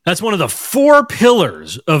 That's one of the 4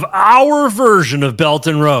 pillars of our version of Belt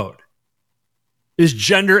and Road is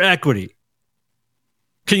gender equity.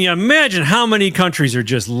 Can you imagine how many countries are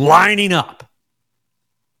just lining up?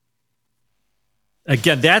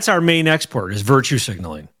 Again, that's our main export is virtue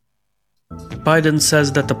signaling. Biden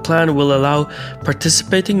says that the plan will allow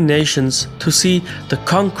participating nations to see the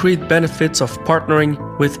concrete benefits of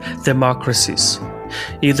partnering with democracies.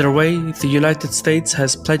 Either way, the United States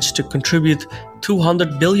has pledged to contribute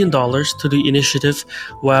 $200 billion to the initiative,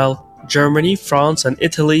 while Germany, France, and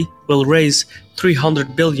Italy will raise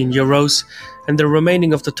 300 billion euros, and the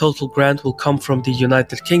remaining of the total grant will come from the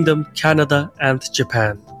United Kingdom, Canada, and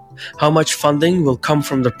Japan. How much funding will come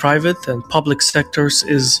from the private and public sectors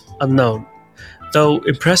is unknown. Though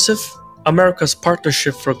impressive, America's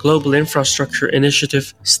Partnership for Global Infrastructure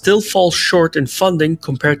initiative still falls short in funding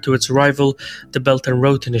compared to its rival, the Belt and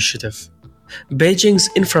Road Initiative.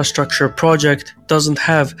 Beijing's infrastructure project doesn't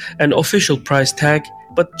have an official price tag,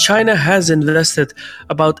 but China has invested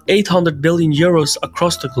about 800 billion euros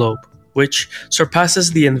across the globe, which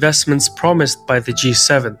surpasses the investments promised by the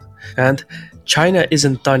G7. And China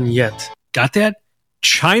isn't done yet. Got that?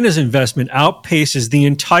 China's investment outpaces the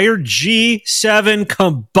entire G7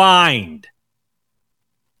 combined.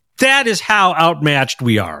 That is how outmatched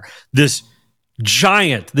we are. This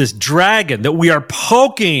giant, this dragon that we are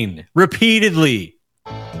poking repeatedly.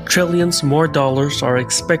 Trillions more dollars are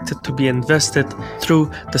expected to be invested through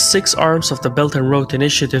the 6 arms of the Belt and Road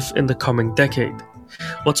Initiative in the coming decade.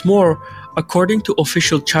 What's more, according to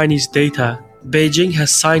official Chinese data, Beijing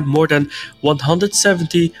has signed more than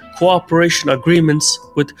 170 cooperation agreements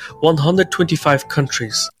with 125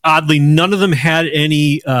 countries. Oddly, none of them had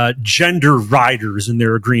any gender riders in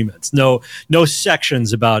their agreements. No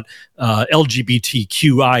sections about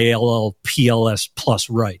LGBTQILLPLS plus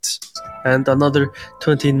rights. And another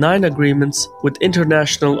 29 agreements with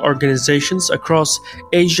international organizations across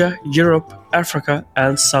Asia, Europe, Africa,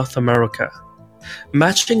 and South America.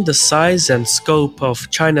 Matching the size and scope of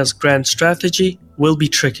China's grand strategy will be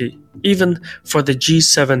tricky, even for the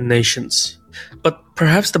G7 nations. But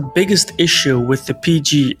perhaps the biggest issue with the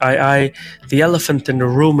PGII, the elephant in the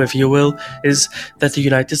room if you will, is that the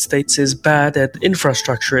United States is bad at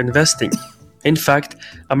infrastructure investing. In fact,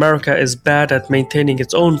 America is bad at maintaining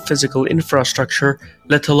its own physical infrastructure,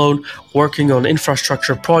 let alone working on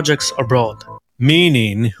infrastructure projects abroad.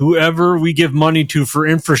 Meaning, whoever we give money to for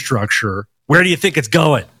infrastructure, where do you think it's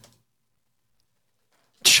going?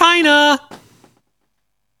 China.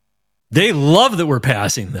 They love that we're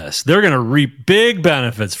passing this. They're going to reap big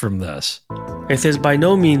benefits from this. It is by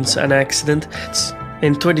no means an accident.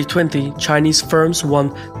 In 2020, Chinese firms won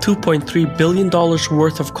 $2.3 billion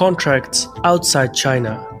worth of contracts outside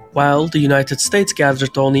China, while the United States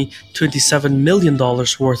gathered only $27 million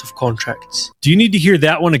worth of contracts. Do you need to hear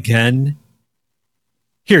that one again?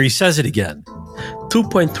 Here, he says it again.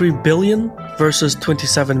 2.3 billion versus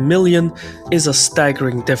 27 million is a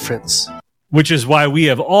staggering difference. Which is why we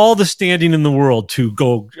have all the standing in the world to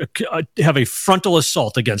go have a frontal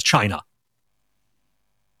assault against China.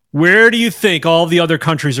 Where do you think all the other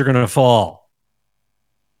countries are going to fall?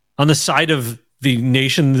 On the side of the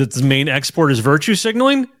nation that's main export is virtue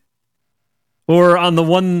signaling? Or on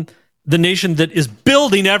the nation that is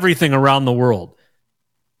building everything around the world?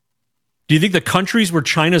 Do you think the countries where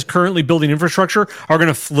China is currently building infrastructure are going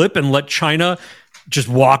to flip and let China just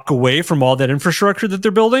walk away from all that infrastructure that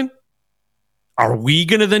they're building? Are we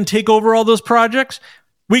going to then take over all those projects?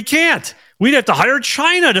 We can't. We'd have to hire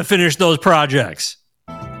China to finish those projects.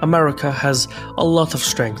 America has a lot of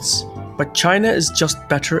strengths, but China is just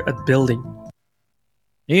better at building.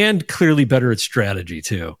 And clearly better at strategy,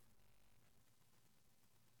 too.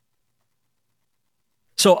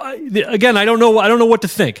 So, again, I don't know what to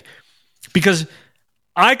think. Because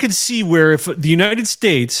I could see where if the United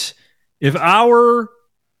States, if our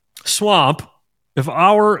swamp, if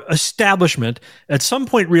our establishment at some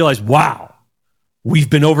point realized, wow, we've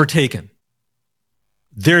been overtaken.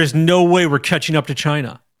 There is no way we're catching up to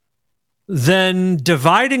China. Then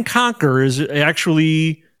divide and conquer is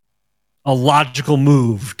actually a logical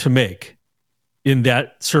move to make in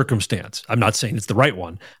that circumstance. I'm not saying it's the right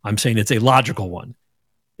one. I'm saying it's a logical one.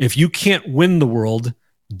 If you can't win the world,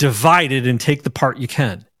 divide it and take the part you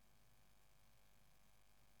can.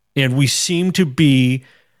 And we seem to be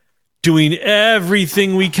doing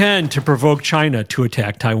everything we can to provoke China to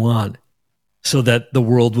attack Taiwan so that the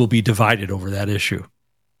world will be divided over that issue.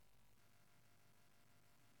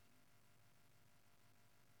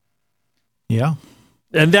 Yeah.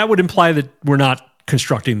 And that would imply that we're not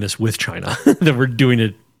constructing this with China, that we're doing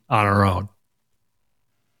it on our own.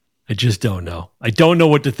 I just don't know. I don't know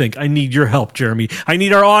what to think. I need your help, Jeremy. I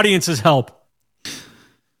need our audience's help.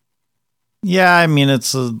 Yeah, I mean,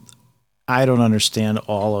 I don't understand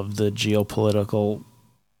all of the geopolitical,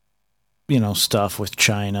 stuff with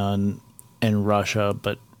China and Russia,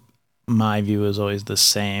 but my view is always the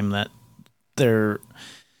same, that where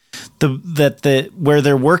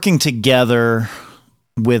they're working together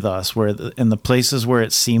with us, in the places where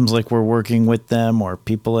it seems like we're working with them, or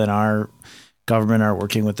people in our government are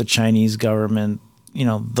working with the Chinese government,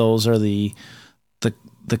 those are the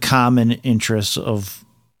common interests of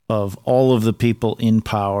all of the people in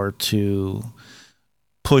power to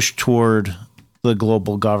push toward the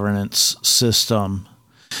global governance system.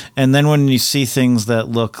 And then when you see things that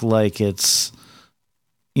look like it's,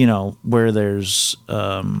 where there's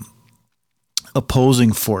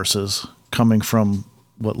opposing forces coming from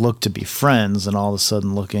what look to be friends and all of a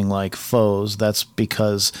sudden looking like foes, that's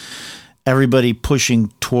because everybody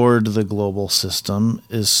pushing toward the global system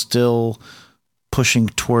is still pushing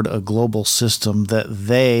toward a global system that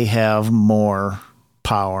they have more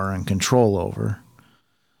power and control over.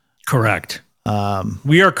 Correct.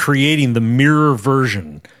 We are creating the mirror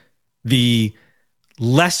version, the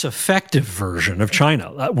less effective version of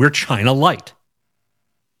China. We're China light.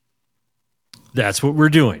 That's what we're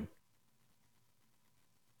doing.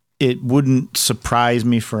 It wouldn't surprise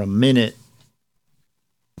me for a minute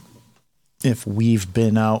if we've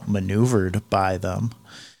been outmaneuvered by them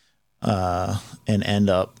and end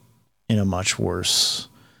up in a much worse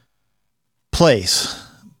place.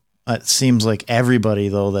 It seems like everybody,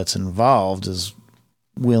 though, that's involved is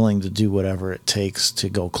willing to do whatever it takes to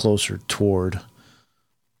go closer toward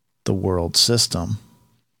the world system.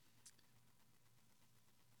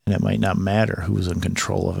 And it might not matter who's in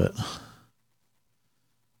control of it.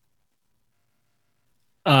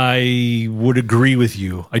 I would agree with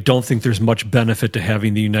you. I don't think there's much benefit to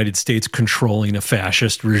having the United States controlling a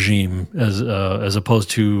fascist regime as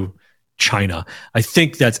opposed to China. I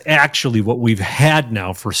think that's actually what we've had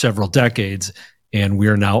now for several decades, and we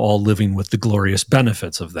are now all living with the glorious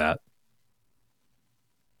benefits of that.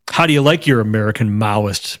 How do you like your American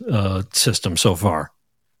Maoist system so far?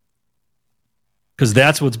 Because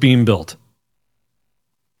that's what's being built.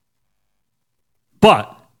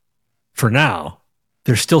 But for now,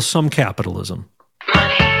 there's still some capitalism.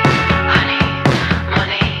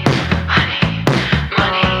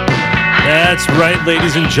 That's right,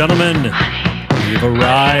 ladies and gentlemen. We've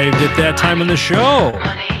arrived at that time in the show.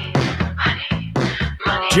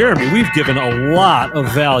 Jeremy, we've given a lot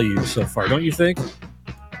of value so far, don't you think?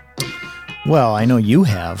 Well, I know you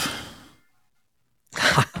have.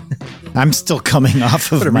 I'm still coming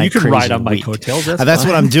off of Whatever, my you can crazy ride on my week. coattails. That's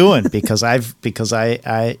what I'm doing because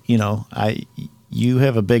you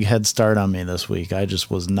have a big head start on me this week. I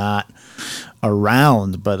just was not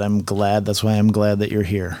around, but I'm glad. That's why I'm glad that you're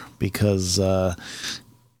here, because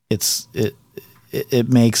it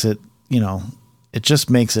makes it, it just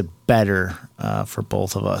makes it better for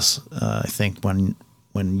both of us. I think when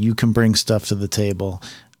you can bring stuff to the table,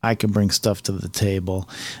 I can bring stuff to the table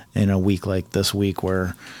in a week like this week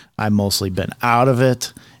where I've mostly been out of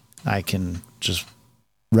it. I can just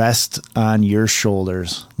rest on your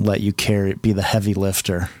shoulders, let you be the heavy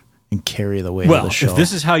lifter and carry the weight of the show. If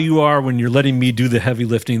this is how you are when you're letting me do the heavy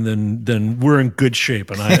lifting, then we're in good shape,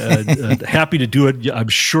 and I'm happy to do it. I'm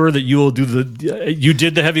sure that you will do you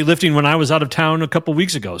did the heavy lifting when I was out of town a couple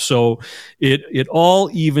weeks ago, so it all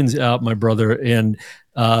evens out, my brother. And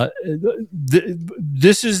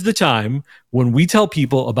this is the time when we tell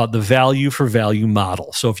people about the value for value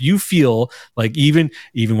model. So if you feel like even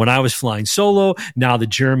when I was flying solo, now that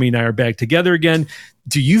Jeremy and I are back together again,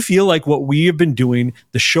 do you feel like what we have been doing,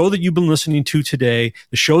 the show that you've been listening to today,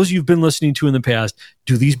 the shows you've been listening to in the past,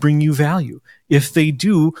 do these bring you value? If they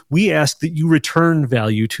do, we ask that you return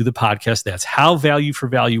value to the podcast. That's how value for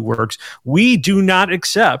value works. We do not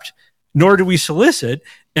accept, nor do we solicit,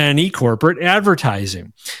 any corporate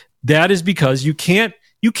advertising. That is because you can't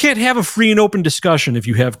have a free and open discussion if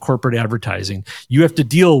you have corporate advertising. You have to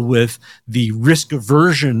deal with the risk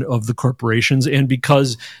aversion of the corporations, and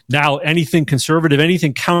because now anything conservative,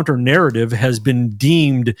 anything counter narrative has been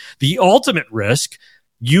deemed the ultimate risk,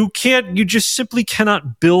 you just simply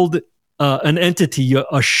cannot build an entity,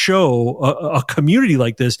 a show, a community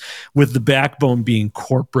like this with the backbone being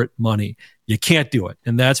corporate money. You can't do it.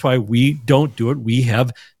 And that's why we don't do it. We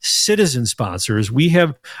have citizen sponsors. We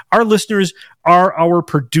have our listeners are our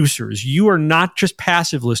producers. You are not just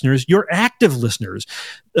passive listeners. You're active listeners.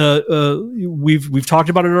 We've talked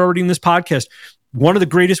about it already in this podcast. One of the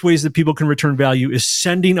greatest ways that people can return value is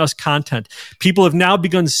sending us content. People have now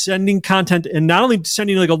begun sending content, and not only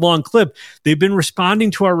sending like a long clip, they've been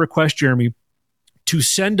responding to our request, Jeremy, to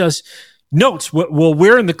send us notes. Well,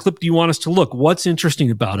 where in the clip do you want us to look? What's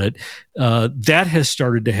interesting about it? That has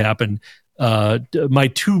started to happen. My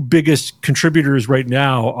two biggest contributors right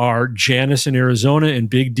now are Janice in Arizona and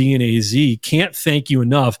Big D in AZ. Can't thank you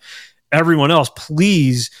enough. Everyone else,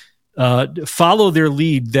 please follow their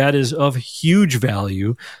lead. That is of huge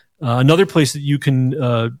value. Another place that you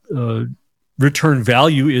can return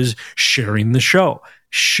value is sharing the show.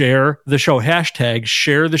 Share the show. Hashtag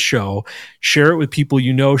share the show. Share it with people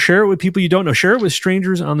you know. Share it with people you don't know. Share it with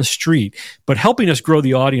strangers on the street. But helping us grow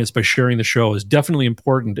the audience by sharing the show is definitely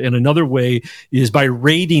important. And another way is by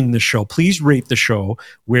rating the show. Please rate the show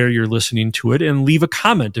where you're listening to it and leave a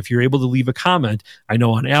comment if you're able to leave a comment. I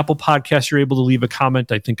know on Apple Podcasts you're able to leave a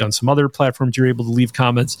comment. I think on some other platforms you're able to leave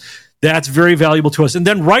comments. That's very valuable to us. And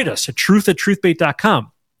then write us at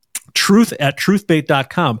truth@truthbait.com.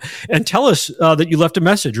 truth@truthbait.com, and tell us that you left a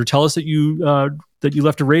message, or tell us that you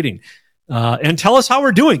left a rating, and tell us how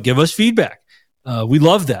we're doing. Give us feedback. We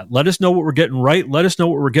love that. Let us know what we're getting right. Let us know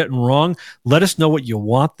what we're getting wrong. Let us know what you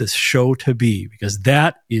want this show to be, because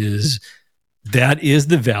that is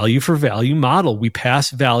the value for value model. We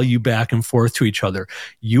pass value back and forth to each other.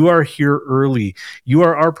 You are here early. You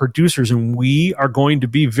are our producers, and we are going to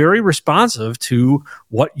be very responsive to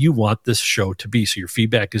what you want this show to be. So your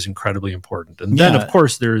feedback is incredibly important. And then, of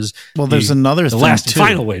course, there's another thing last too. And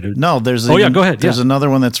final way to. No, there's go ahead. There's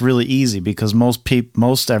another one that's really easy, because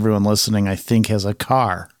most everyone listening, I think, has a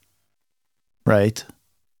car, right?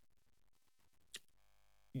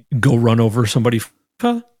 Go run over somebody.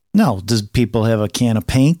 No, does people have a can of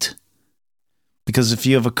paint? Because if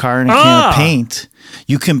you have a car and a can of paint,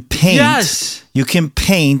 you can paint. Yes. You can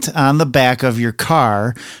paint on the back of your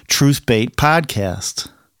car, Truth Bait Podcast.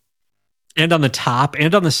 And on the top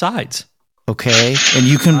and on the sides. Okay. And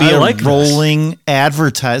you can be a rolling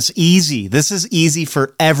advertise. Easy. This is easy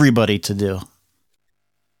for everybody to do.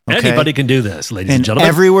 Okay? Anybody can do this, ladies and gentlemen.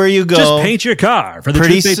 Everywhere you go, just paint your car for the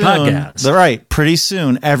Truth Bait Podcast. Right. Pretty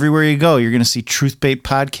soon, everywhere you go, you're going to see Truth Bait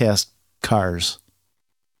Podcast cars.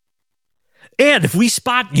 And if we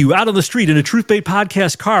spot you out on the street in a Truth Bait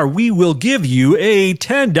Podcast car, we will give you a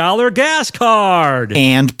 $10 gas card.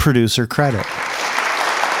 And producer credit.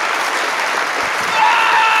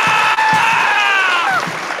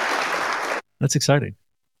 That's exciting.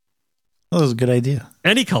 That was a good idea.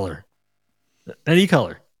 Any color. Any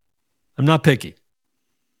color. I'm not picky.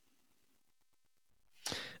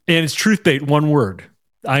 And it's Truth Bait, one word.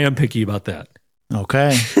 I am picky about that.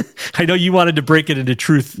 Okay. I know you wanted to break it into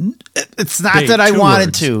truth. It's not that I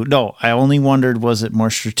wanted to. No, I only wondered, was it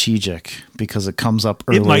more strategic because it comes up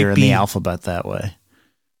earlier in the alphabet that way?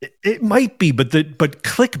 It might be, but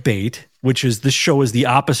clickbait, which is this show is the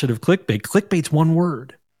opposite of clickbait. Clickbait's one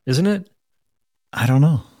word, isn't it? I don't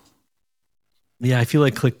know. Yeah, I feel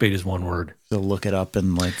like clickbait is one word. So look it up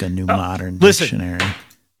in like a new modern dictionary.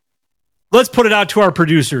 Let's put it out to our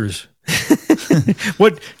producers.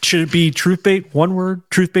 What should it be? Truthbait, one word?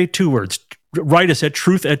 Truthbait, two words. Write us at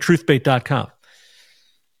truth@truthbait.com.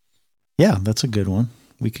 Yeah, that's a good one.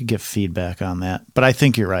 We could get feedback on that. But I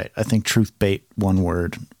think you're right. I think Truthbait, one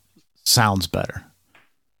word, sounds better.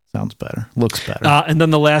 Sounds better. Looks better. And then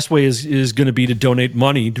the last way is going to be to donate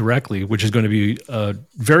money directly, which is going to be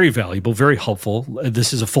very valuable, very helpful.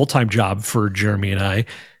 This is a full-time job for Jeremy and I,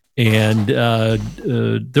 and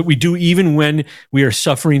that we do even when we are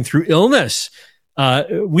suffering through illness.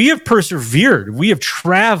 We have persevered. We have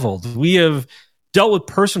traveled. We have dealt with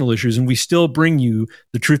personal issues, and we still bring you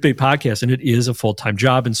the Truth Bait Podcast, and it is a full-time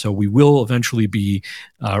job. And so we will eventually be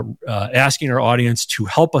asking our audience to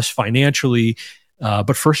help us financially.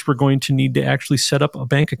 But first, we're going to need to actually set up a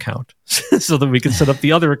bank account so that we can set up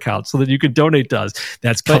the other account so that you can donate to us.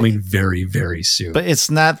 That's coming very, very soon. But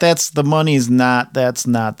it's not, that's the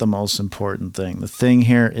most important thing. The thing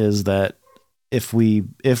here is that if we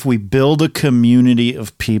build a community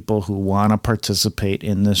of people who want to participate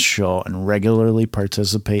in this show and regularly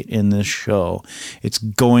participate in this show, it's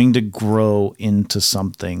going to grow into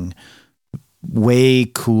something way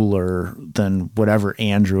cooler than whatever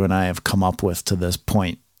Andrew and I have come up with to this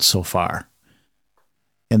point so far.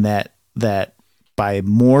 And that by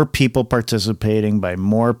more people participating, by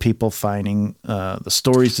more people finding the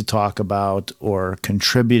stories to talk about or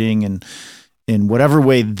contributing in whatever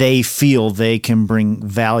way they feel they can bring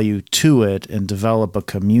value to it and develop a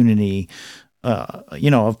community,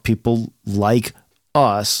 of people like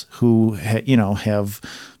us who, have,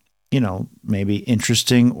 maybe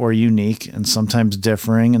interesting or unique and sometimes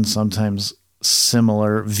differing and sometimes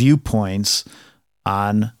similar viewpoints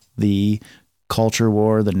on the culture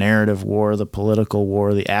war, the narrative war, the political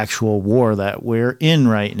war, the actual war that we're in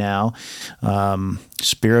right now,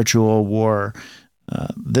 spiritual war.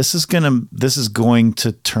 This is going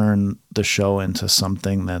to turn the show into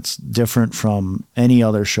something that's different from any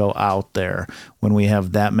other show out there when we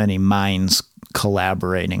have that many minds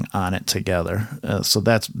collaborating on it together. So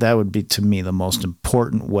that would be, to me, the most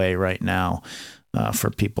important way right now for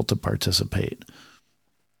people to participate.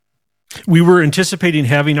 We were anticipating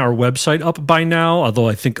having our website up by now, although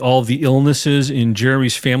I think all the illnesses in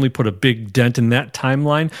Jeremy's family put a big dent in that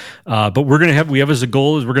timeline. But we have as a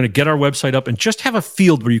goal is we're going to get our website up and just have a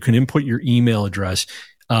field where you can input your email address.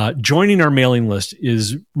 Joining our mailing list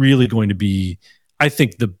is really going to be, I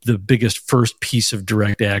think, the biggest first piece of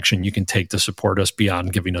direct action you can take to support us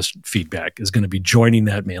beyond giving us feedback is going to be joining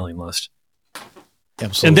that mailing list.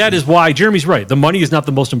 Absolutely. And that is why Jeremy's right. The money is not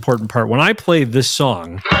the most important part. When I play this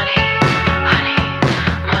song,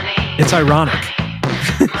 it's ironic.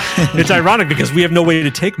 It's ironic because we have no way to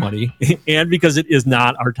take money and because it is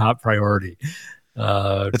not our top priority.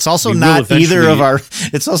 It's also not either of our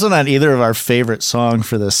favorite song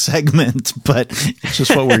for this segment, but it's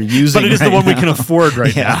just what we're using. But it is right the one now. we can afford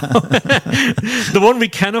right now. The one we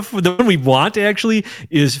can afford, the one we want actually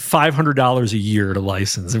is $500 a year to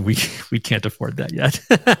license, and we can't afford that yet.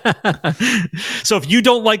 So if you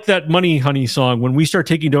don't like that Money Honey song, when we start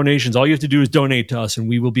taking donations, all you have to do is donate to us, and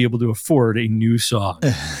we will be able to afford a new song.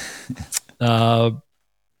 Do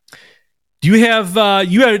you have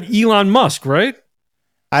you had Elon Musk, right?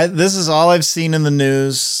 This is all I've seen in the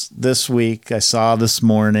news this week. I saw this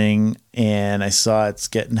morning, and I saw it's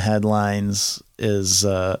getting headlines.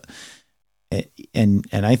 And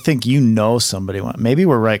I think somebody. Maybe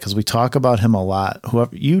we're right because we talk about him a lot.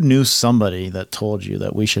 Whoever you knew somebody that told you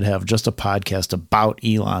that we should have just a podcast about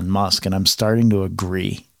Elon Musk, and I'm starting to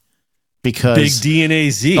agree. Because Big DNA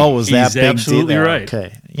Z. Oh, was that big? Absolutely right.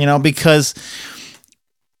 Okay, because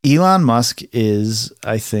Elon Musk is,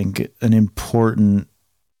 I think, an important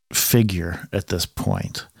figure at this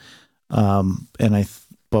point.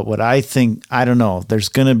 But what I think, I don't know,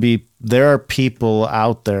 there are people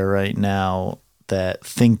out there right now that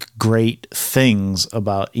think great things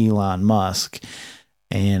about Elon Musk.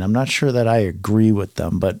 And I'm not sure that I agree with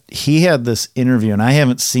them, but he had this interview, and I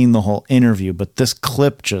haven't seen the whole interview, but this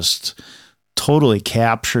clip just totally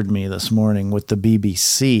captured me this morning with the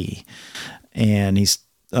BBC. And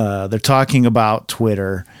they're talking about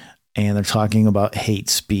Twitter, and they're talking about hate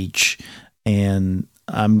speech, and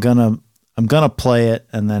I'm gonna play it,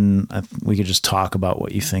 and then we could just talk about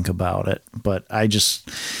what you think about it. But I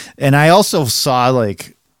also saw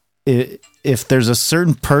if there's a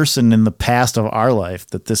certain person in the past of our life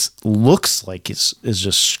that this looks like is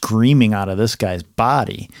just screaming out of this guy's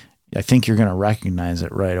body, I think you're going to recognize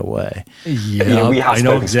it right away. Yeah, we have I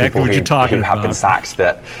know exactly what you're talking about. Who have been sacked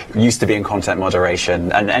that used to be in content moderation,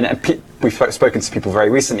 and we've spoken to people very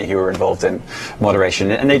recently who were involved in moderation,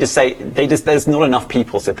 and they just say there's not enough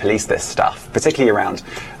people to police this stuff, particularly around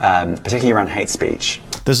hate speech.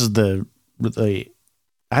 This is the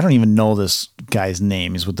I don't even know this guy's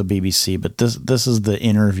name. He's with the BBC, but this is the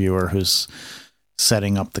interviewer who's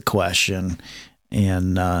setting up the question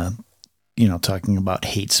and. Talking about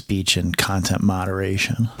hate speech and content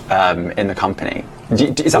moderation. In the company.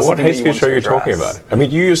 Is that what hate speech are you talking about? I mean,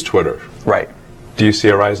 you use Twitter. Right. Do you see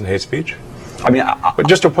a rise in hate speech? I mean, but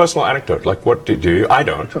just a personal anecdote. Like, what do you? I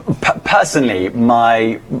don't. Personally,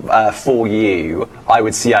 for you, I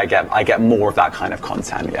would see I get more of that kind of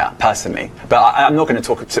content. Yeah, personally. But I'm not going to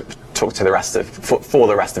talk to the rest of for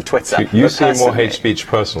the rest of Twitter. So you see more hate speech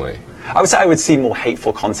personally? I would say I would see more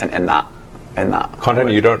hateful content in that.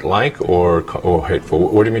 Content you don't like or hateful?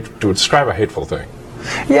 What do you mean to describe a hateful thing?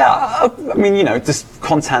 Yeah, I mean, just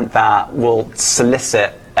content that will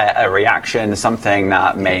solicit a reaction, something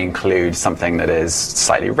that may include something that is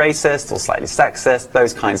slightly racist or slightly sexist,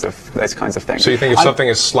 those kinds of things. So you think if something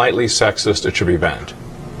is slightly sexist, it should be banned?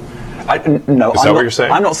 No, is that what you're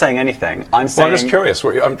saying? I'm not saying anything. I'm just curious.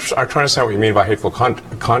 I'm trying to understand what you mean by hateful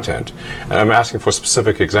content, and I'm asking for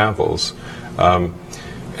specific examples.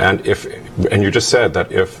 And you just said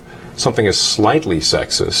that if something is slightly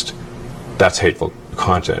sexist, that's hateful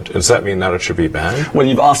content. Does that mean that it should be banned? Well,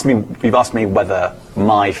 you've asked me whether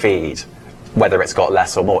my feed, whether it's got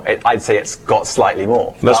less or more. I'd say it's got slightly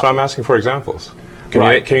more. That's why I'm asking for examples.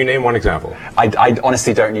 Can you name one example? I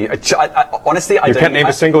honestly don't use. Honestly, I you don't. Can't name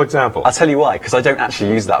a single example. I'll tell you why. Because I don't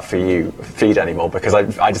actually use that feed anymore. Because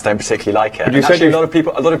I just don't particularly like it. But you said a lot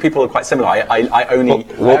of people are quite similar. I only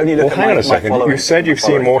look at hang on a second. my You said you've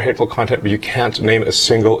seen more hateful content, but you can't name a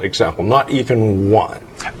single example. Not even one.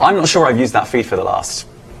 I'm not sure I've used that feed for the last.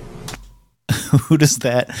 Who does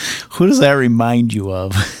that remind you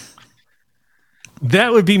of?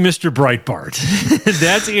 That would be Mr. Breitbart.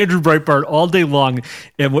 That's Andrew Breitbart all day long.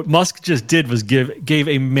 And what Musk just did was gave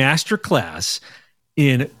a master class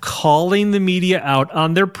in calling the media out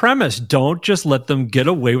on their premise. Don't just let them get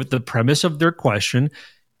away with the premise of their question.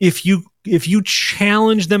 If you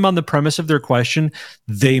challenge them on the premise of their question,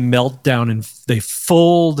 they melt down and they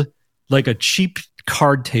fold like a cheap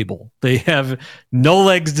card table. They have no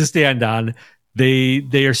legs to stand on. They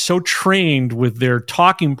are so trained with their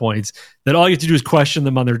talking points that all you have to do is question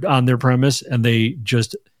them on their premise, and they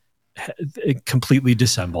just completely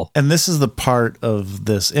dissemble. And this is the part of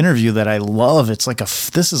this interview that I love. It's like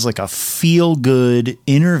this is like a feel good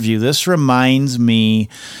interview. This reminds me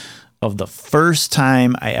of the first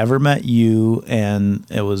time I ever met you, and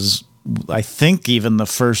it was, I think, even the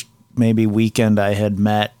first maybe weekend I had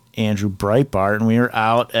met Andrew Breitbart, and we were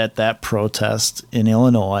out at that protest in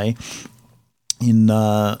Illinois. In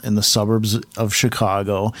the suburbs of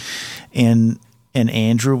Chicago, and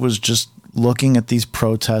Andrew was just looking at these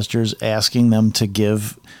protesters, asking them to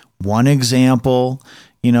give one example,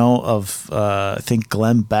 of I think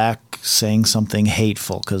Glenn Beck saying something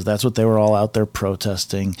hateful, because that's what they were all out there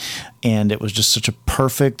protesting, and it was just such a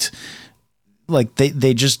perfect, like they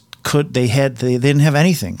didn't have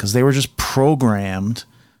anything because they were just programmed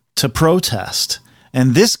to protest.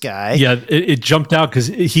 And this guy... Yeah, it jumped out because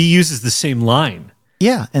he uses the same line.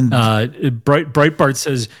 Yeah. And Breitbart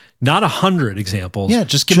says, not 100 examples. Yeah,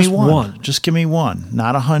 just give me one. Just give me one,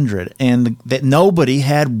 not 100. And that nobody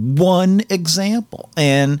had one example.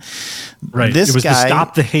 And this it was guy... to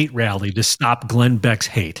stop the hate rally, to stop Glenn Beck's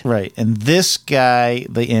hate. Right. And this guy,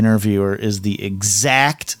 the interviewer, is the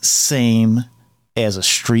exact same as a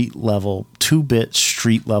two-bit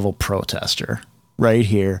street-level protester. Right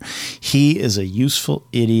here. He is a useful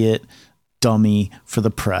idiot dummy for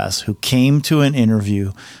the press who came to an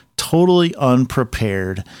interview totally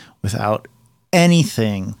unprepared without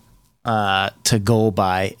anything to go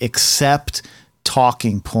by except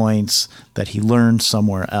talking points that he learned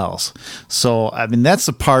somewhere else. So, I mean, that's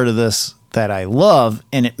the part of this that I love,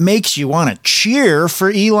 and it makes you want to cheer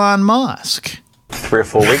for Elon Musk. 3 or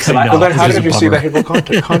 4 weeks. Well, then how did you see the hateful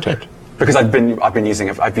content? Because I've been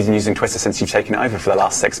using Twitter since you've taken it over for the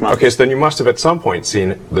last 6 months. Okay, so then you must have at some point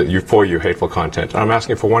seen for you hateful content. I'm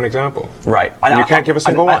asking for one example. Right. And you can't give a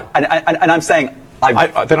single one. And I'm saying...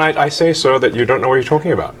 Then I say so that you don't know what you're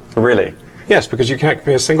talking about. Really? Yes, because you can't give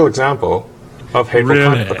me a single example of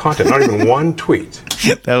hateful content, not even one tweet.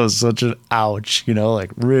 That was such an ouch,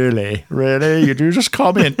 like, really? You do just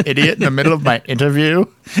call me an idiot in the middle of my interview?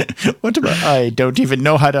 What about, I don't even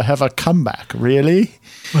know how to have a comeback, really?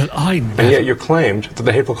 Well, and yet you claimed that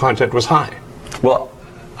the hateful content was high. Well,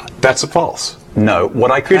 that's false. No, what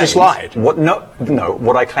I claimed... You just lied.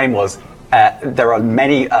 What I claimed was there are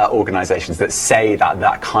many organizations that say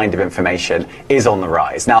that kind of information is on the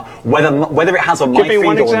rise. Now, whether it has on my feed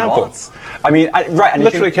or not... I mean, right, and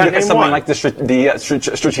literally you can look at something like the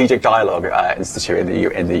Strategic Dialogue Institute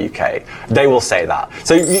in the UK. They will say that.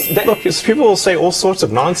 So look, people will say all sorts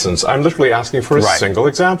of nonsense. I'm literally asking for a single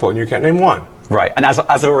example, and you can't name one. Right, and as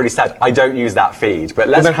I already said, I don't use that feed. But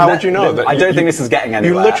then how would you know that? I don't think this is getting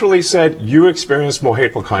anywhere. You literally said you experienced more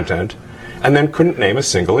hateful content, and then couldn't name a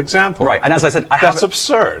single example. Right, and as I said, that's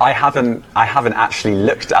absurd. I haven't actually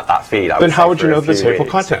looked at that feed. Then how would you know there's hateful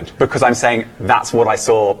content? Because I'm saying that's what I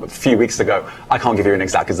saw a few weeks ago. I can't give you an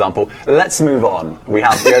exact example. Let's move on. We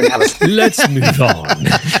only have a... Let's move on.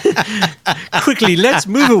 Quickly, let's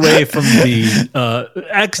move away from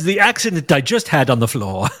the accident I just had on the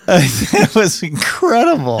floor. That was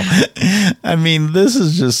incredible. I mean, this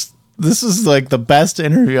is like the best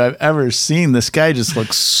interview I've ever seen. This guy just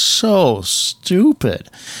looks so stupid.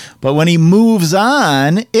 But when he moves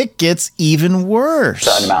on, it gets even worse.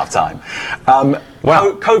 Certain amount of time.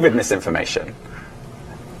 COVID misinformation.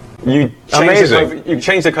 You changed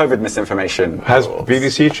the COVID misinformation. Has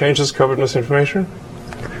BBC changed its COVID misinformation?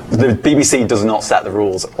 The BBC does not set the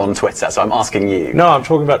rules on Twitter, so I'm asking you. No, I'm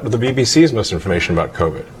talking about the BBC's misinformation about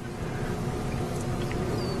COVID.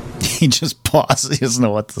 He just pauses. He doesn't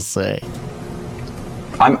know what to say.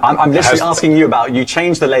 I'm literally asking you about, you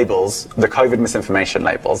changed the labels, the COVID misinformation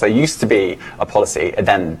labels. There used to be a policy, it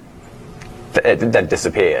then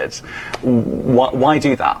disappeared. Why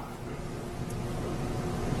do that?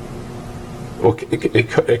 Well,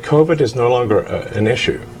 COVID is no longer an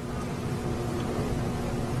issue.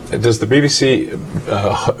 Does the BBC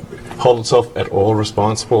hold itself at all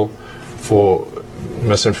responsible for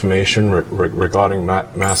misinformation regarding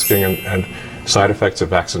masking and side effects of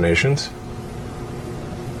vaccinations,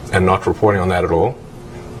 and not reporting on that at all?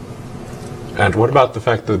 And what about the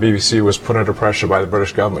fact that the BBC was put under pressure by the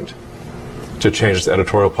British government to change its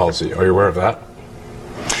editorial policy? Are you aware of that?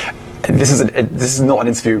 This is not an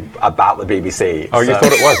interview about the BBC. Oh, you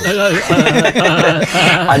thought it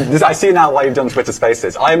wasn't? I see now why you've done Twitter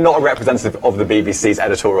Spaces. I am not a representative of the BBC's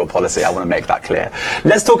editorial policy. I want to make that clear.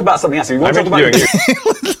 Let's talk about something else.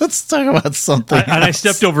 Let's talk about something. And I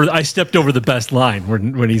stepped over the best line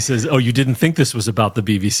when he says, "Oh, you didn't think this was about the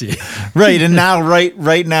BBC." Right, and now,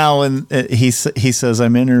 right now, and he says,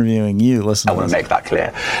 "I'm interviewing you." Listen, I want to make that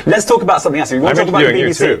clear. Let's talk about something else. You want to talk about the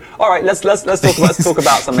BBC? All right, let's talk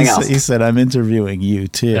about something else. He said, "I'm interviewing you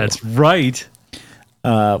too." That's right.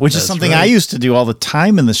 Which is something I used to do all the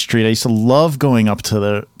time in the street. I used to love going up to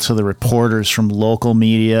the reporters from local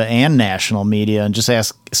media and national media and just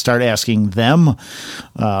start asking them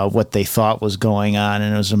what they thought was going on,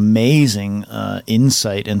 and it was amazing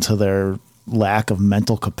insight into their lack of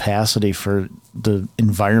mental capacity for the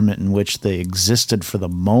environment in which they existed for the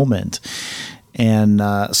moment. And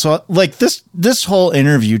so, like this whole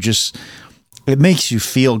interview just. It makes you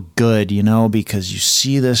feel good, because you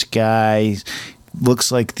see this guy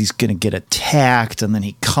looks like he's going to get attacked, and then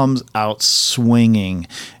he comes out swinging.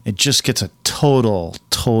 It just gets a total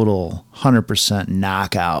 100%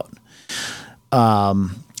 knockout.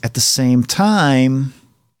 At the same time,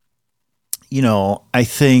 I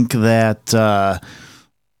think that I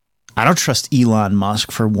don't trust Elon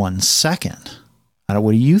Musk for 1 second.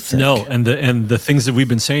 What do you think? No, and the things that we've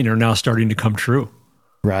been saying are now starting to come true.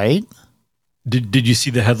 Right? Did you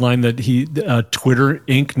see the headline that Twitter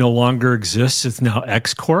Inc. no longer exists? It's now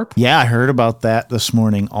X Corp? Yeah, I heard about that this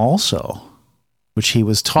morning also, which he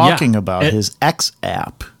was talking about his X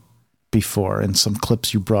app before in some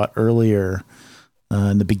clips you brought earlier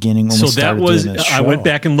in the beginning. When I went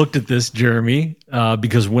back and looked at this, Jeremy,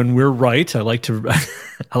 because when we're right, I like to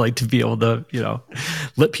be able to,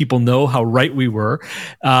 let people know how right we were.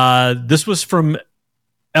 This was from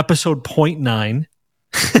episode 0.9.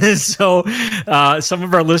 So some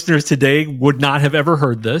of our listeners today would not have ever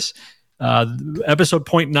heard this. Episode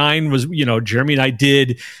 0.9 was, Jeremy and I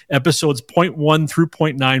did episodes 0.1 through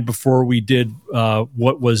 0.9 before we did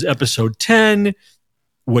what was episode 10,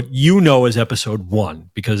 what as episode 1,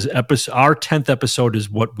 because our 10th episode is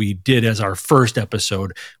what we did as our first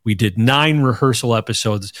episode. We did 9 rehearsal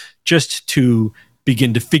episodes just to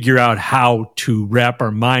begin to figure out how to wrap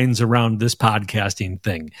our minds around this podcasting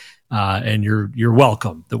thing. And you're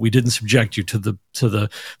welcome that we didn't subject you to the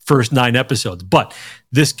first 9 episodes. But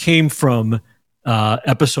this came from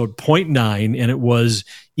episode 0.9, and it was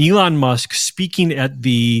Elon Musk speaking at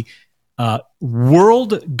the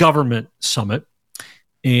World Government Summit,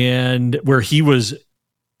 and where he was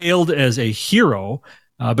hailed as a hero.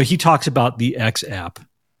 But he talks about the X app.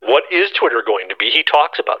 What is Twitter going to be? He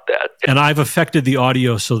talks about that. And I've affected the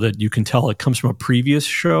audio so that you can tell it comes from a previous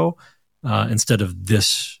show. Instead of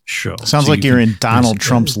this show. Sounds like you're in Donald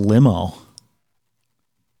Trump's limo.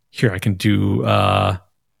 Here, I can do...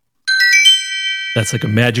 that's like a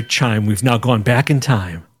magic chime. We've now gone back in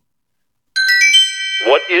time.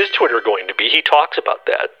 What is Twitter going to be? He talks about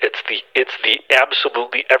that. It's the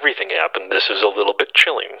absolutely everything app, and this is a little bit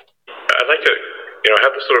chilling. I'd like to,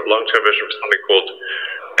 have this sort of long-term vision for something called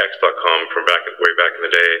X.com from way back in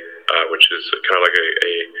the day, which is kind of like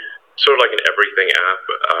a sort of like an everything app.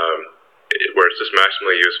 Where it's just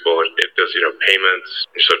maximally useful. It does, payments,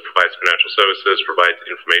 so it provides financial services, provides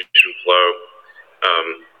information flow,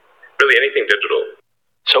 really anything digital.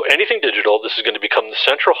 So anything digital, this is going to become the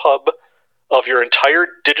central hub of your entire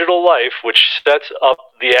digital life, which sets up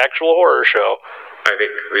the actual horror show. I think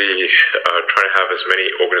trying to have as many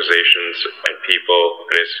organizations and people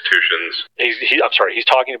and institutions. He's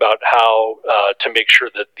talking about how to make sure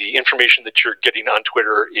that the information that you're getting on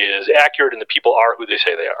Twitter is accurate and the people are who they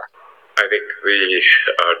say they are. I think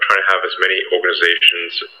trying to have as many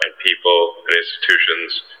organizations and people and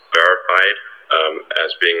institutions verified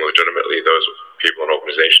as being legitimately those people and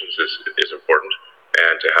organizations is important,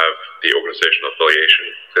 and to have the organizational affiliation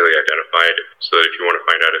clearly identified so that if you want to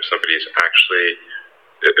find out if somebody's actually,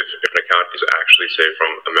 if an account is actually, say,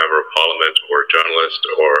 from a member of parliament or a journalist,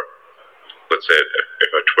 or let's say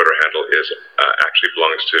if a Twitter handle is actually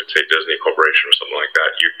belongs to, say, Disney Corporation or something like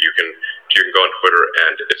that, you can go on Twitter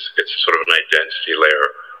and it's sort of an identity layer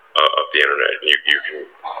of the internet, and you can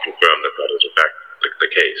confirm that is in fact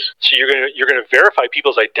the case. So you're gonna verify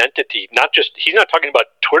people's identity. He's not talking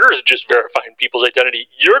about Twitter is just verifying people's identity.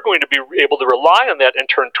 You're going to be able to rely on that and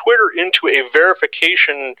turn Twitter into a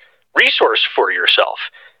verification resource for yourself.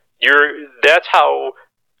 That's how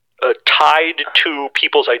tied to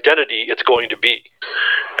people's identity it's going to be.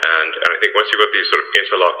 And I think once you've got these sort of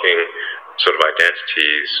interlocking sort of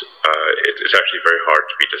identities, it's actually very hard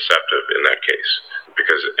to be deceptive in that case,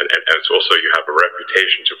 because and it's also you have a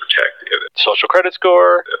reputation to protect. Social credit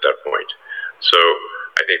score at that point. So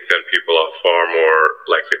I think then people are far more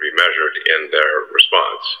likely to be measured in their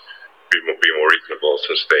response, be more reasonable,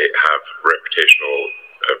 since they have reputational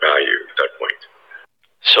value at that point.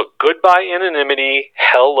 So goodbye anonymity,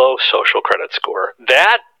 hello social credit score.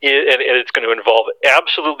 That is, and it's going to involve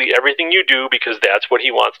absolutely everything you do because that's what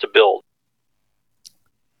he wants to build.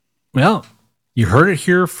 Well, you heard it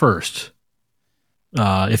here first.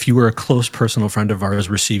 If you were a close personal friend of ours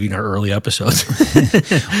receiving our early episodes.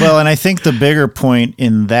 Well, and I think the bigger point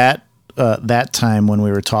in that time when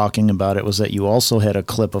we were talking about it was that you also had a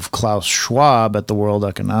clip of Klaus Schwab at the World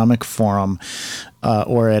Economic Forum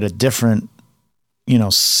or at a different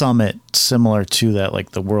summit similar to that,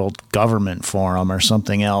 like the World Government Forum or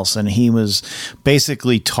something else. And he was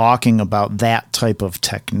basically talking about that type of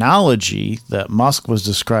technology that Musk was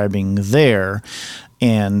describing there.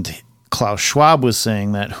 And Klaus Schwab was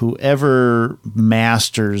saying that whoever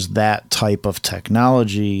masters that type of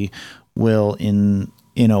technology will, in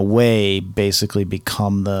a way, basically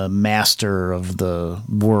become the master of the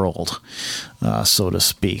world, so to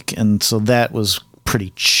speak. And so that was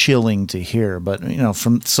pretty chilling to hear. But,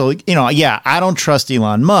 I don't trust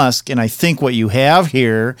Elon Musk. And I think what you have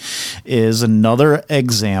here is another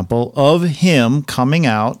example of him coming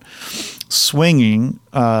out swinging,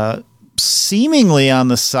 seemingly on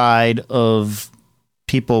the side of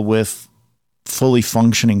people with fully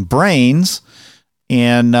functioning brains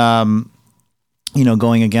and,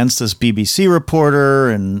 going against this BBC reporter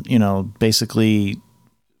and, basically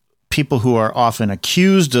people who are often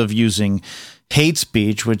accused of using hate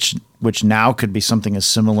speech, which now could be something as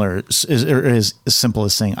similar or as simple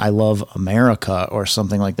as saying "I love America" or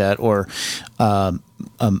something like that, or "I'm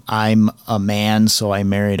a man, so I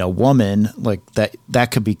married a woman." Like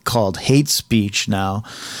that could be called hate speech now.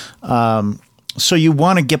 So you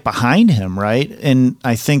want to get behind him, right? And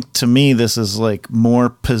I think to me this is like more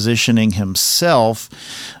positioning himself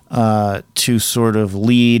to sort of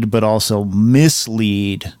lead, but also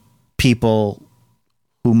mislead people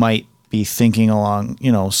who might be thinking along,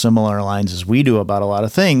 similar lines as we do about a lot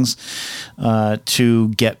of things, to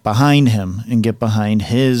get behind him and get behind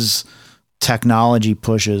his technology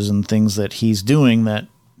pushes and things that he's doing that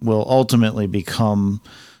will ultimately become,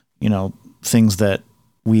 things that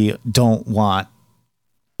we don't want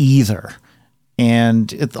either.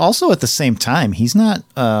 And it also at the same time, he's not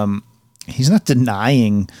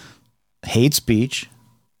denying hate speech.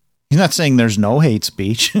 He's not saying there's no hate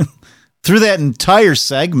speech. Through that entire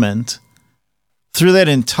segment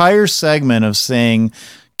of saying,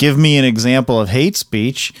 give me an example of hate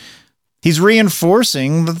speech, he's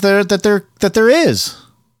reinforcing that there is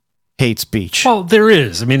hate speech. Well, there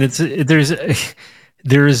is. I mean,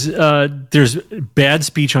 there's bad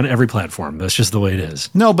speech on every platform. That's just the way it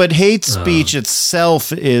is. No, but hate speech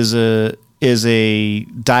itself is a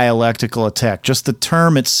dialectical attack. Just the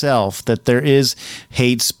term itself, that there is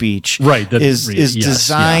hate speech, right, is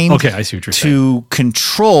designed yeah. Okay, I see what you're to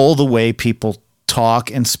control the way people talk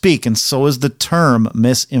and speak, and so is the term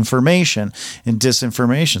misinformation and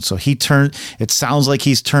disinformation. So it sounds like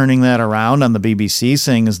he's turning that around on the BBC,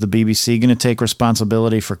 saying, is the BBC going to take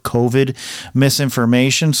responsibility for COVID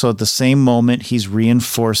misinformation? So at the same moment, he's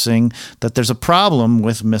reinforcing that there's a problem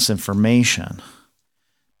with misinformation.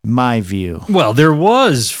 My view. Well, there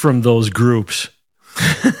was from those groups.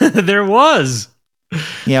 There was.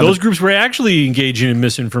 Yeah, those groups were actually engaging in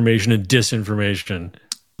misinformation and disinformation.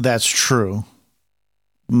 That's true.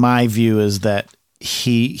 My view is that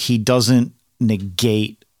he doesn't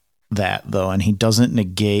negate that, though, and he doesn't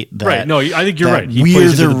negate that. Right. No, I think you're right. We're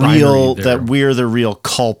the real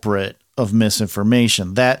culprit of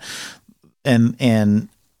misinformation. That that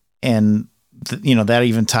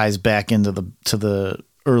even ties back into the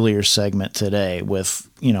earlier segment today with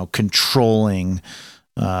controlling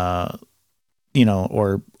or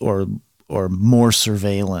more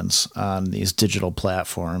surveillance on these digital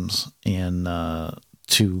platforms and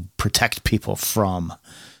to protect people from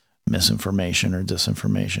misinformation or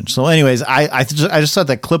disinformation. So anyways, I just thought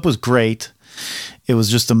that clip was great. It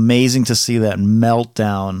was just amazing to see that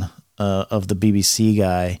meltdown of the BBC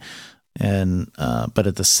guy, and but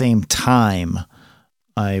at the same time,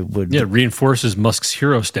 reinforces Musk's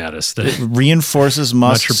hero status. It reinforces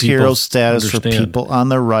Musk's hero status for people on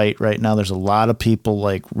the right now. There's a lot of people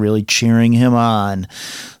like really cheering him on.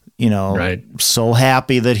 So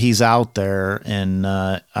happy that he's out there, and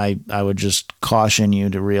I would just caution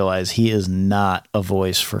you to realize he is not a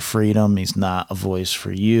voice for freedom. He's not a voice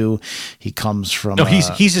for you. He comes from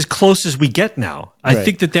he's as close as we get now. I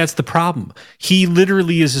think that's the problem. He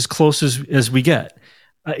literally is as close as we get.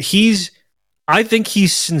 I think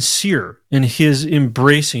he's sincere in his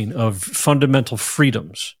embracing of fundamental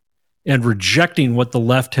freedoms and rejecting what the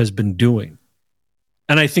left has been doing.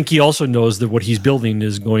 And I think he also knows that what he's building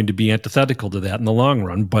is going to be antithetical to that in the long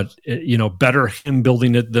run. But, better him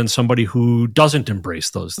building it than somebody who doesn't embrace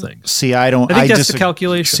those things. See, I think that's the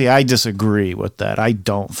calculation. See, I disagree with that. I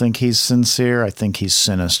don't think he's sincere. I think he's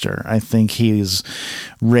sinister. I think he's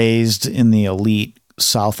raised in the elite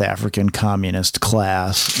South African communist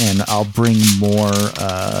class. And I'll bring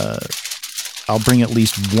at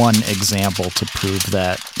least one example to prove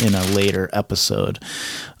that in a later episode.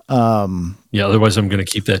 Otherwise I'm going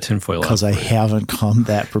to keep that tinfoil because I haven't come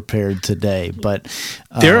that prepared today. But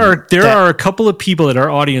there are a couple of people that our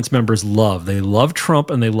audience members love. They love Trump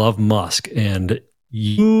and they love Musk, and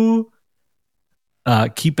you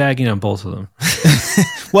keep bagging on both of them.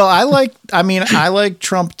 Well, I like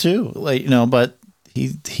Trump too. But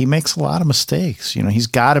he makes a lot of mistakes. He's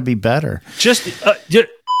got to be better.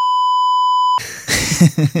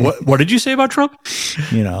 What did you say about Trump?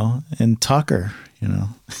 And Tucker.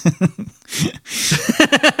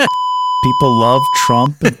 People love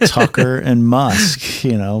Trump and Tucker and Musk,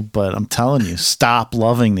 but I'm telling you, stop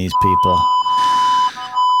loving these people.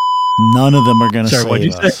 None of them are going to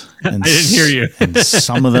save us. And I didn't hear you. And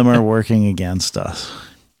some of them are working against us.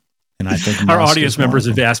 And I think our audience members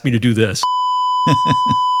have asked me to do this.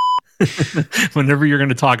 Whenever you're going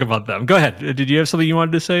to talk about them. Go ahead. Did you have something you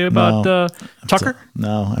wanted to say about Tucker?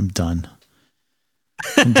 No, I'm done.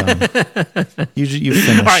 I'm done. You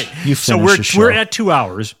finish. All right. You finish. So we're at 2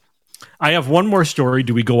 hours. I have one more story.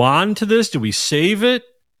 Do we go on to this? Do we save it?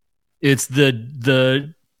 It's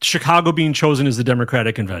the Chicago being chosen as the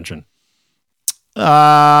Democratic convention. We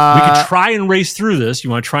could try and race through this. You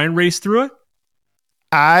want to try and race through it?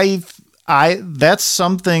 That's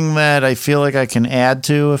something that I feel like I can add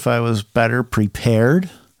to if I was better prepared.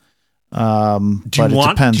 It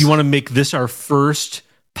depends. Do you want to make this our first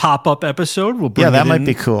pop-up episode? We'll bring that might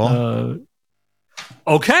be cool.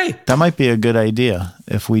 Okay. That might be a good idea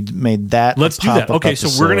if we made that. Let's do that. Okay, so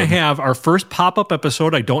we're going to have our first pop-up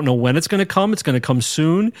episode. I don't know when it's going to come. It's going to come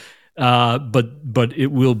soon. But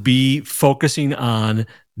it will be focusing on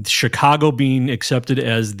Chicago being accepted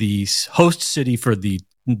as the host city for the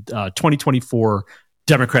 2024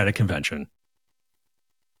 Democratic Convention.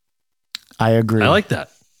 I agree. I like that.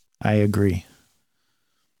 I agree.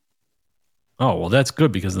 Oh, well, that's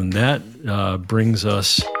good because then that brings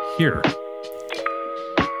us here.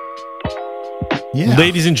 Yeah.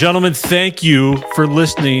 Ladies and gentlemen, thank you for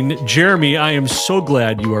listening. Jeremy, I am so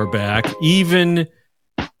glad you are back. Even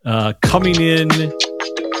coming in,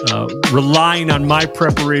 relying on my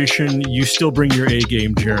preparation, you still bring your A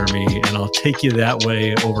game, Jeremy, and I'll take you that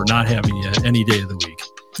way over not having you any day of the week.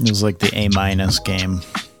 It was like the A- game.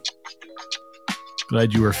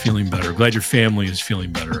 Glad you are feeling better. Glad your family is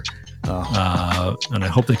feeling better. And I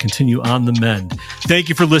hope they continue on the mend. Thank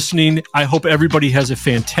you for listening. I hope everybody has a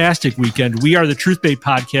fantastic weekend. We are the Truth Bait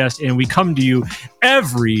Podcast, and we come to you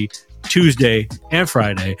every Tuesday and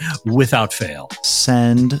Friday without fail.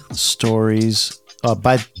 Send stories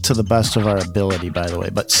to the best of our ability, by the way.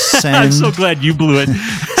 But send. I'm so glad you blew it.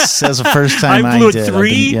 Says the first time I blew it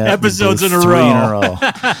 3 episodes in a row.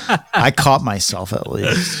 I caught myself at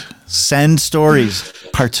least. Send stories.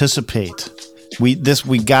 Participate. We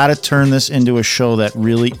got to turn this into a show that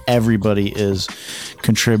really everybody is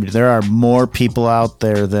contributing. There are more people out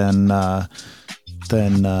there than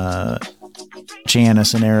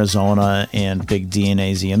Janice in Arizona and Big D and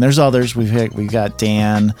AZ, and there's others. We've got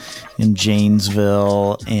Dan in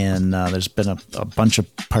Janesville, and there's been a bunch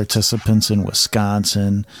of participants in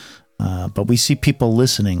Wisconsin. But we see people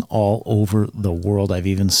listening all over the world. I've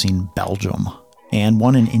even seen Belgium and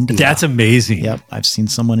one in India. That's amazing. Yep, I've seen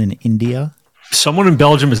someone in India. Someone in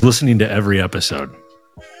Belgium is listening to every episode.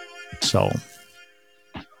 So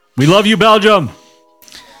we love you, Belgium,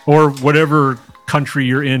 or whatever country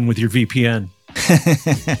you're in with your VPN.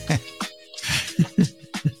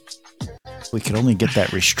 We could only get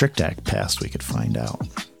that Restrict Act passed. We could find out.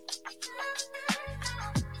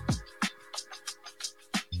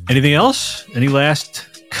 Anything else? Any last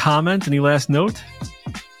comment? Any last note?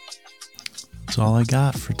 That's all I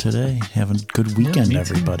got for today. Have a good weekend,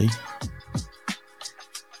 everybody.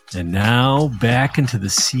 And now back into the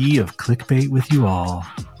sea of clickbait with you all.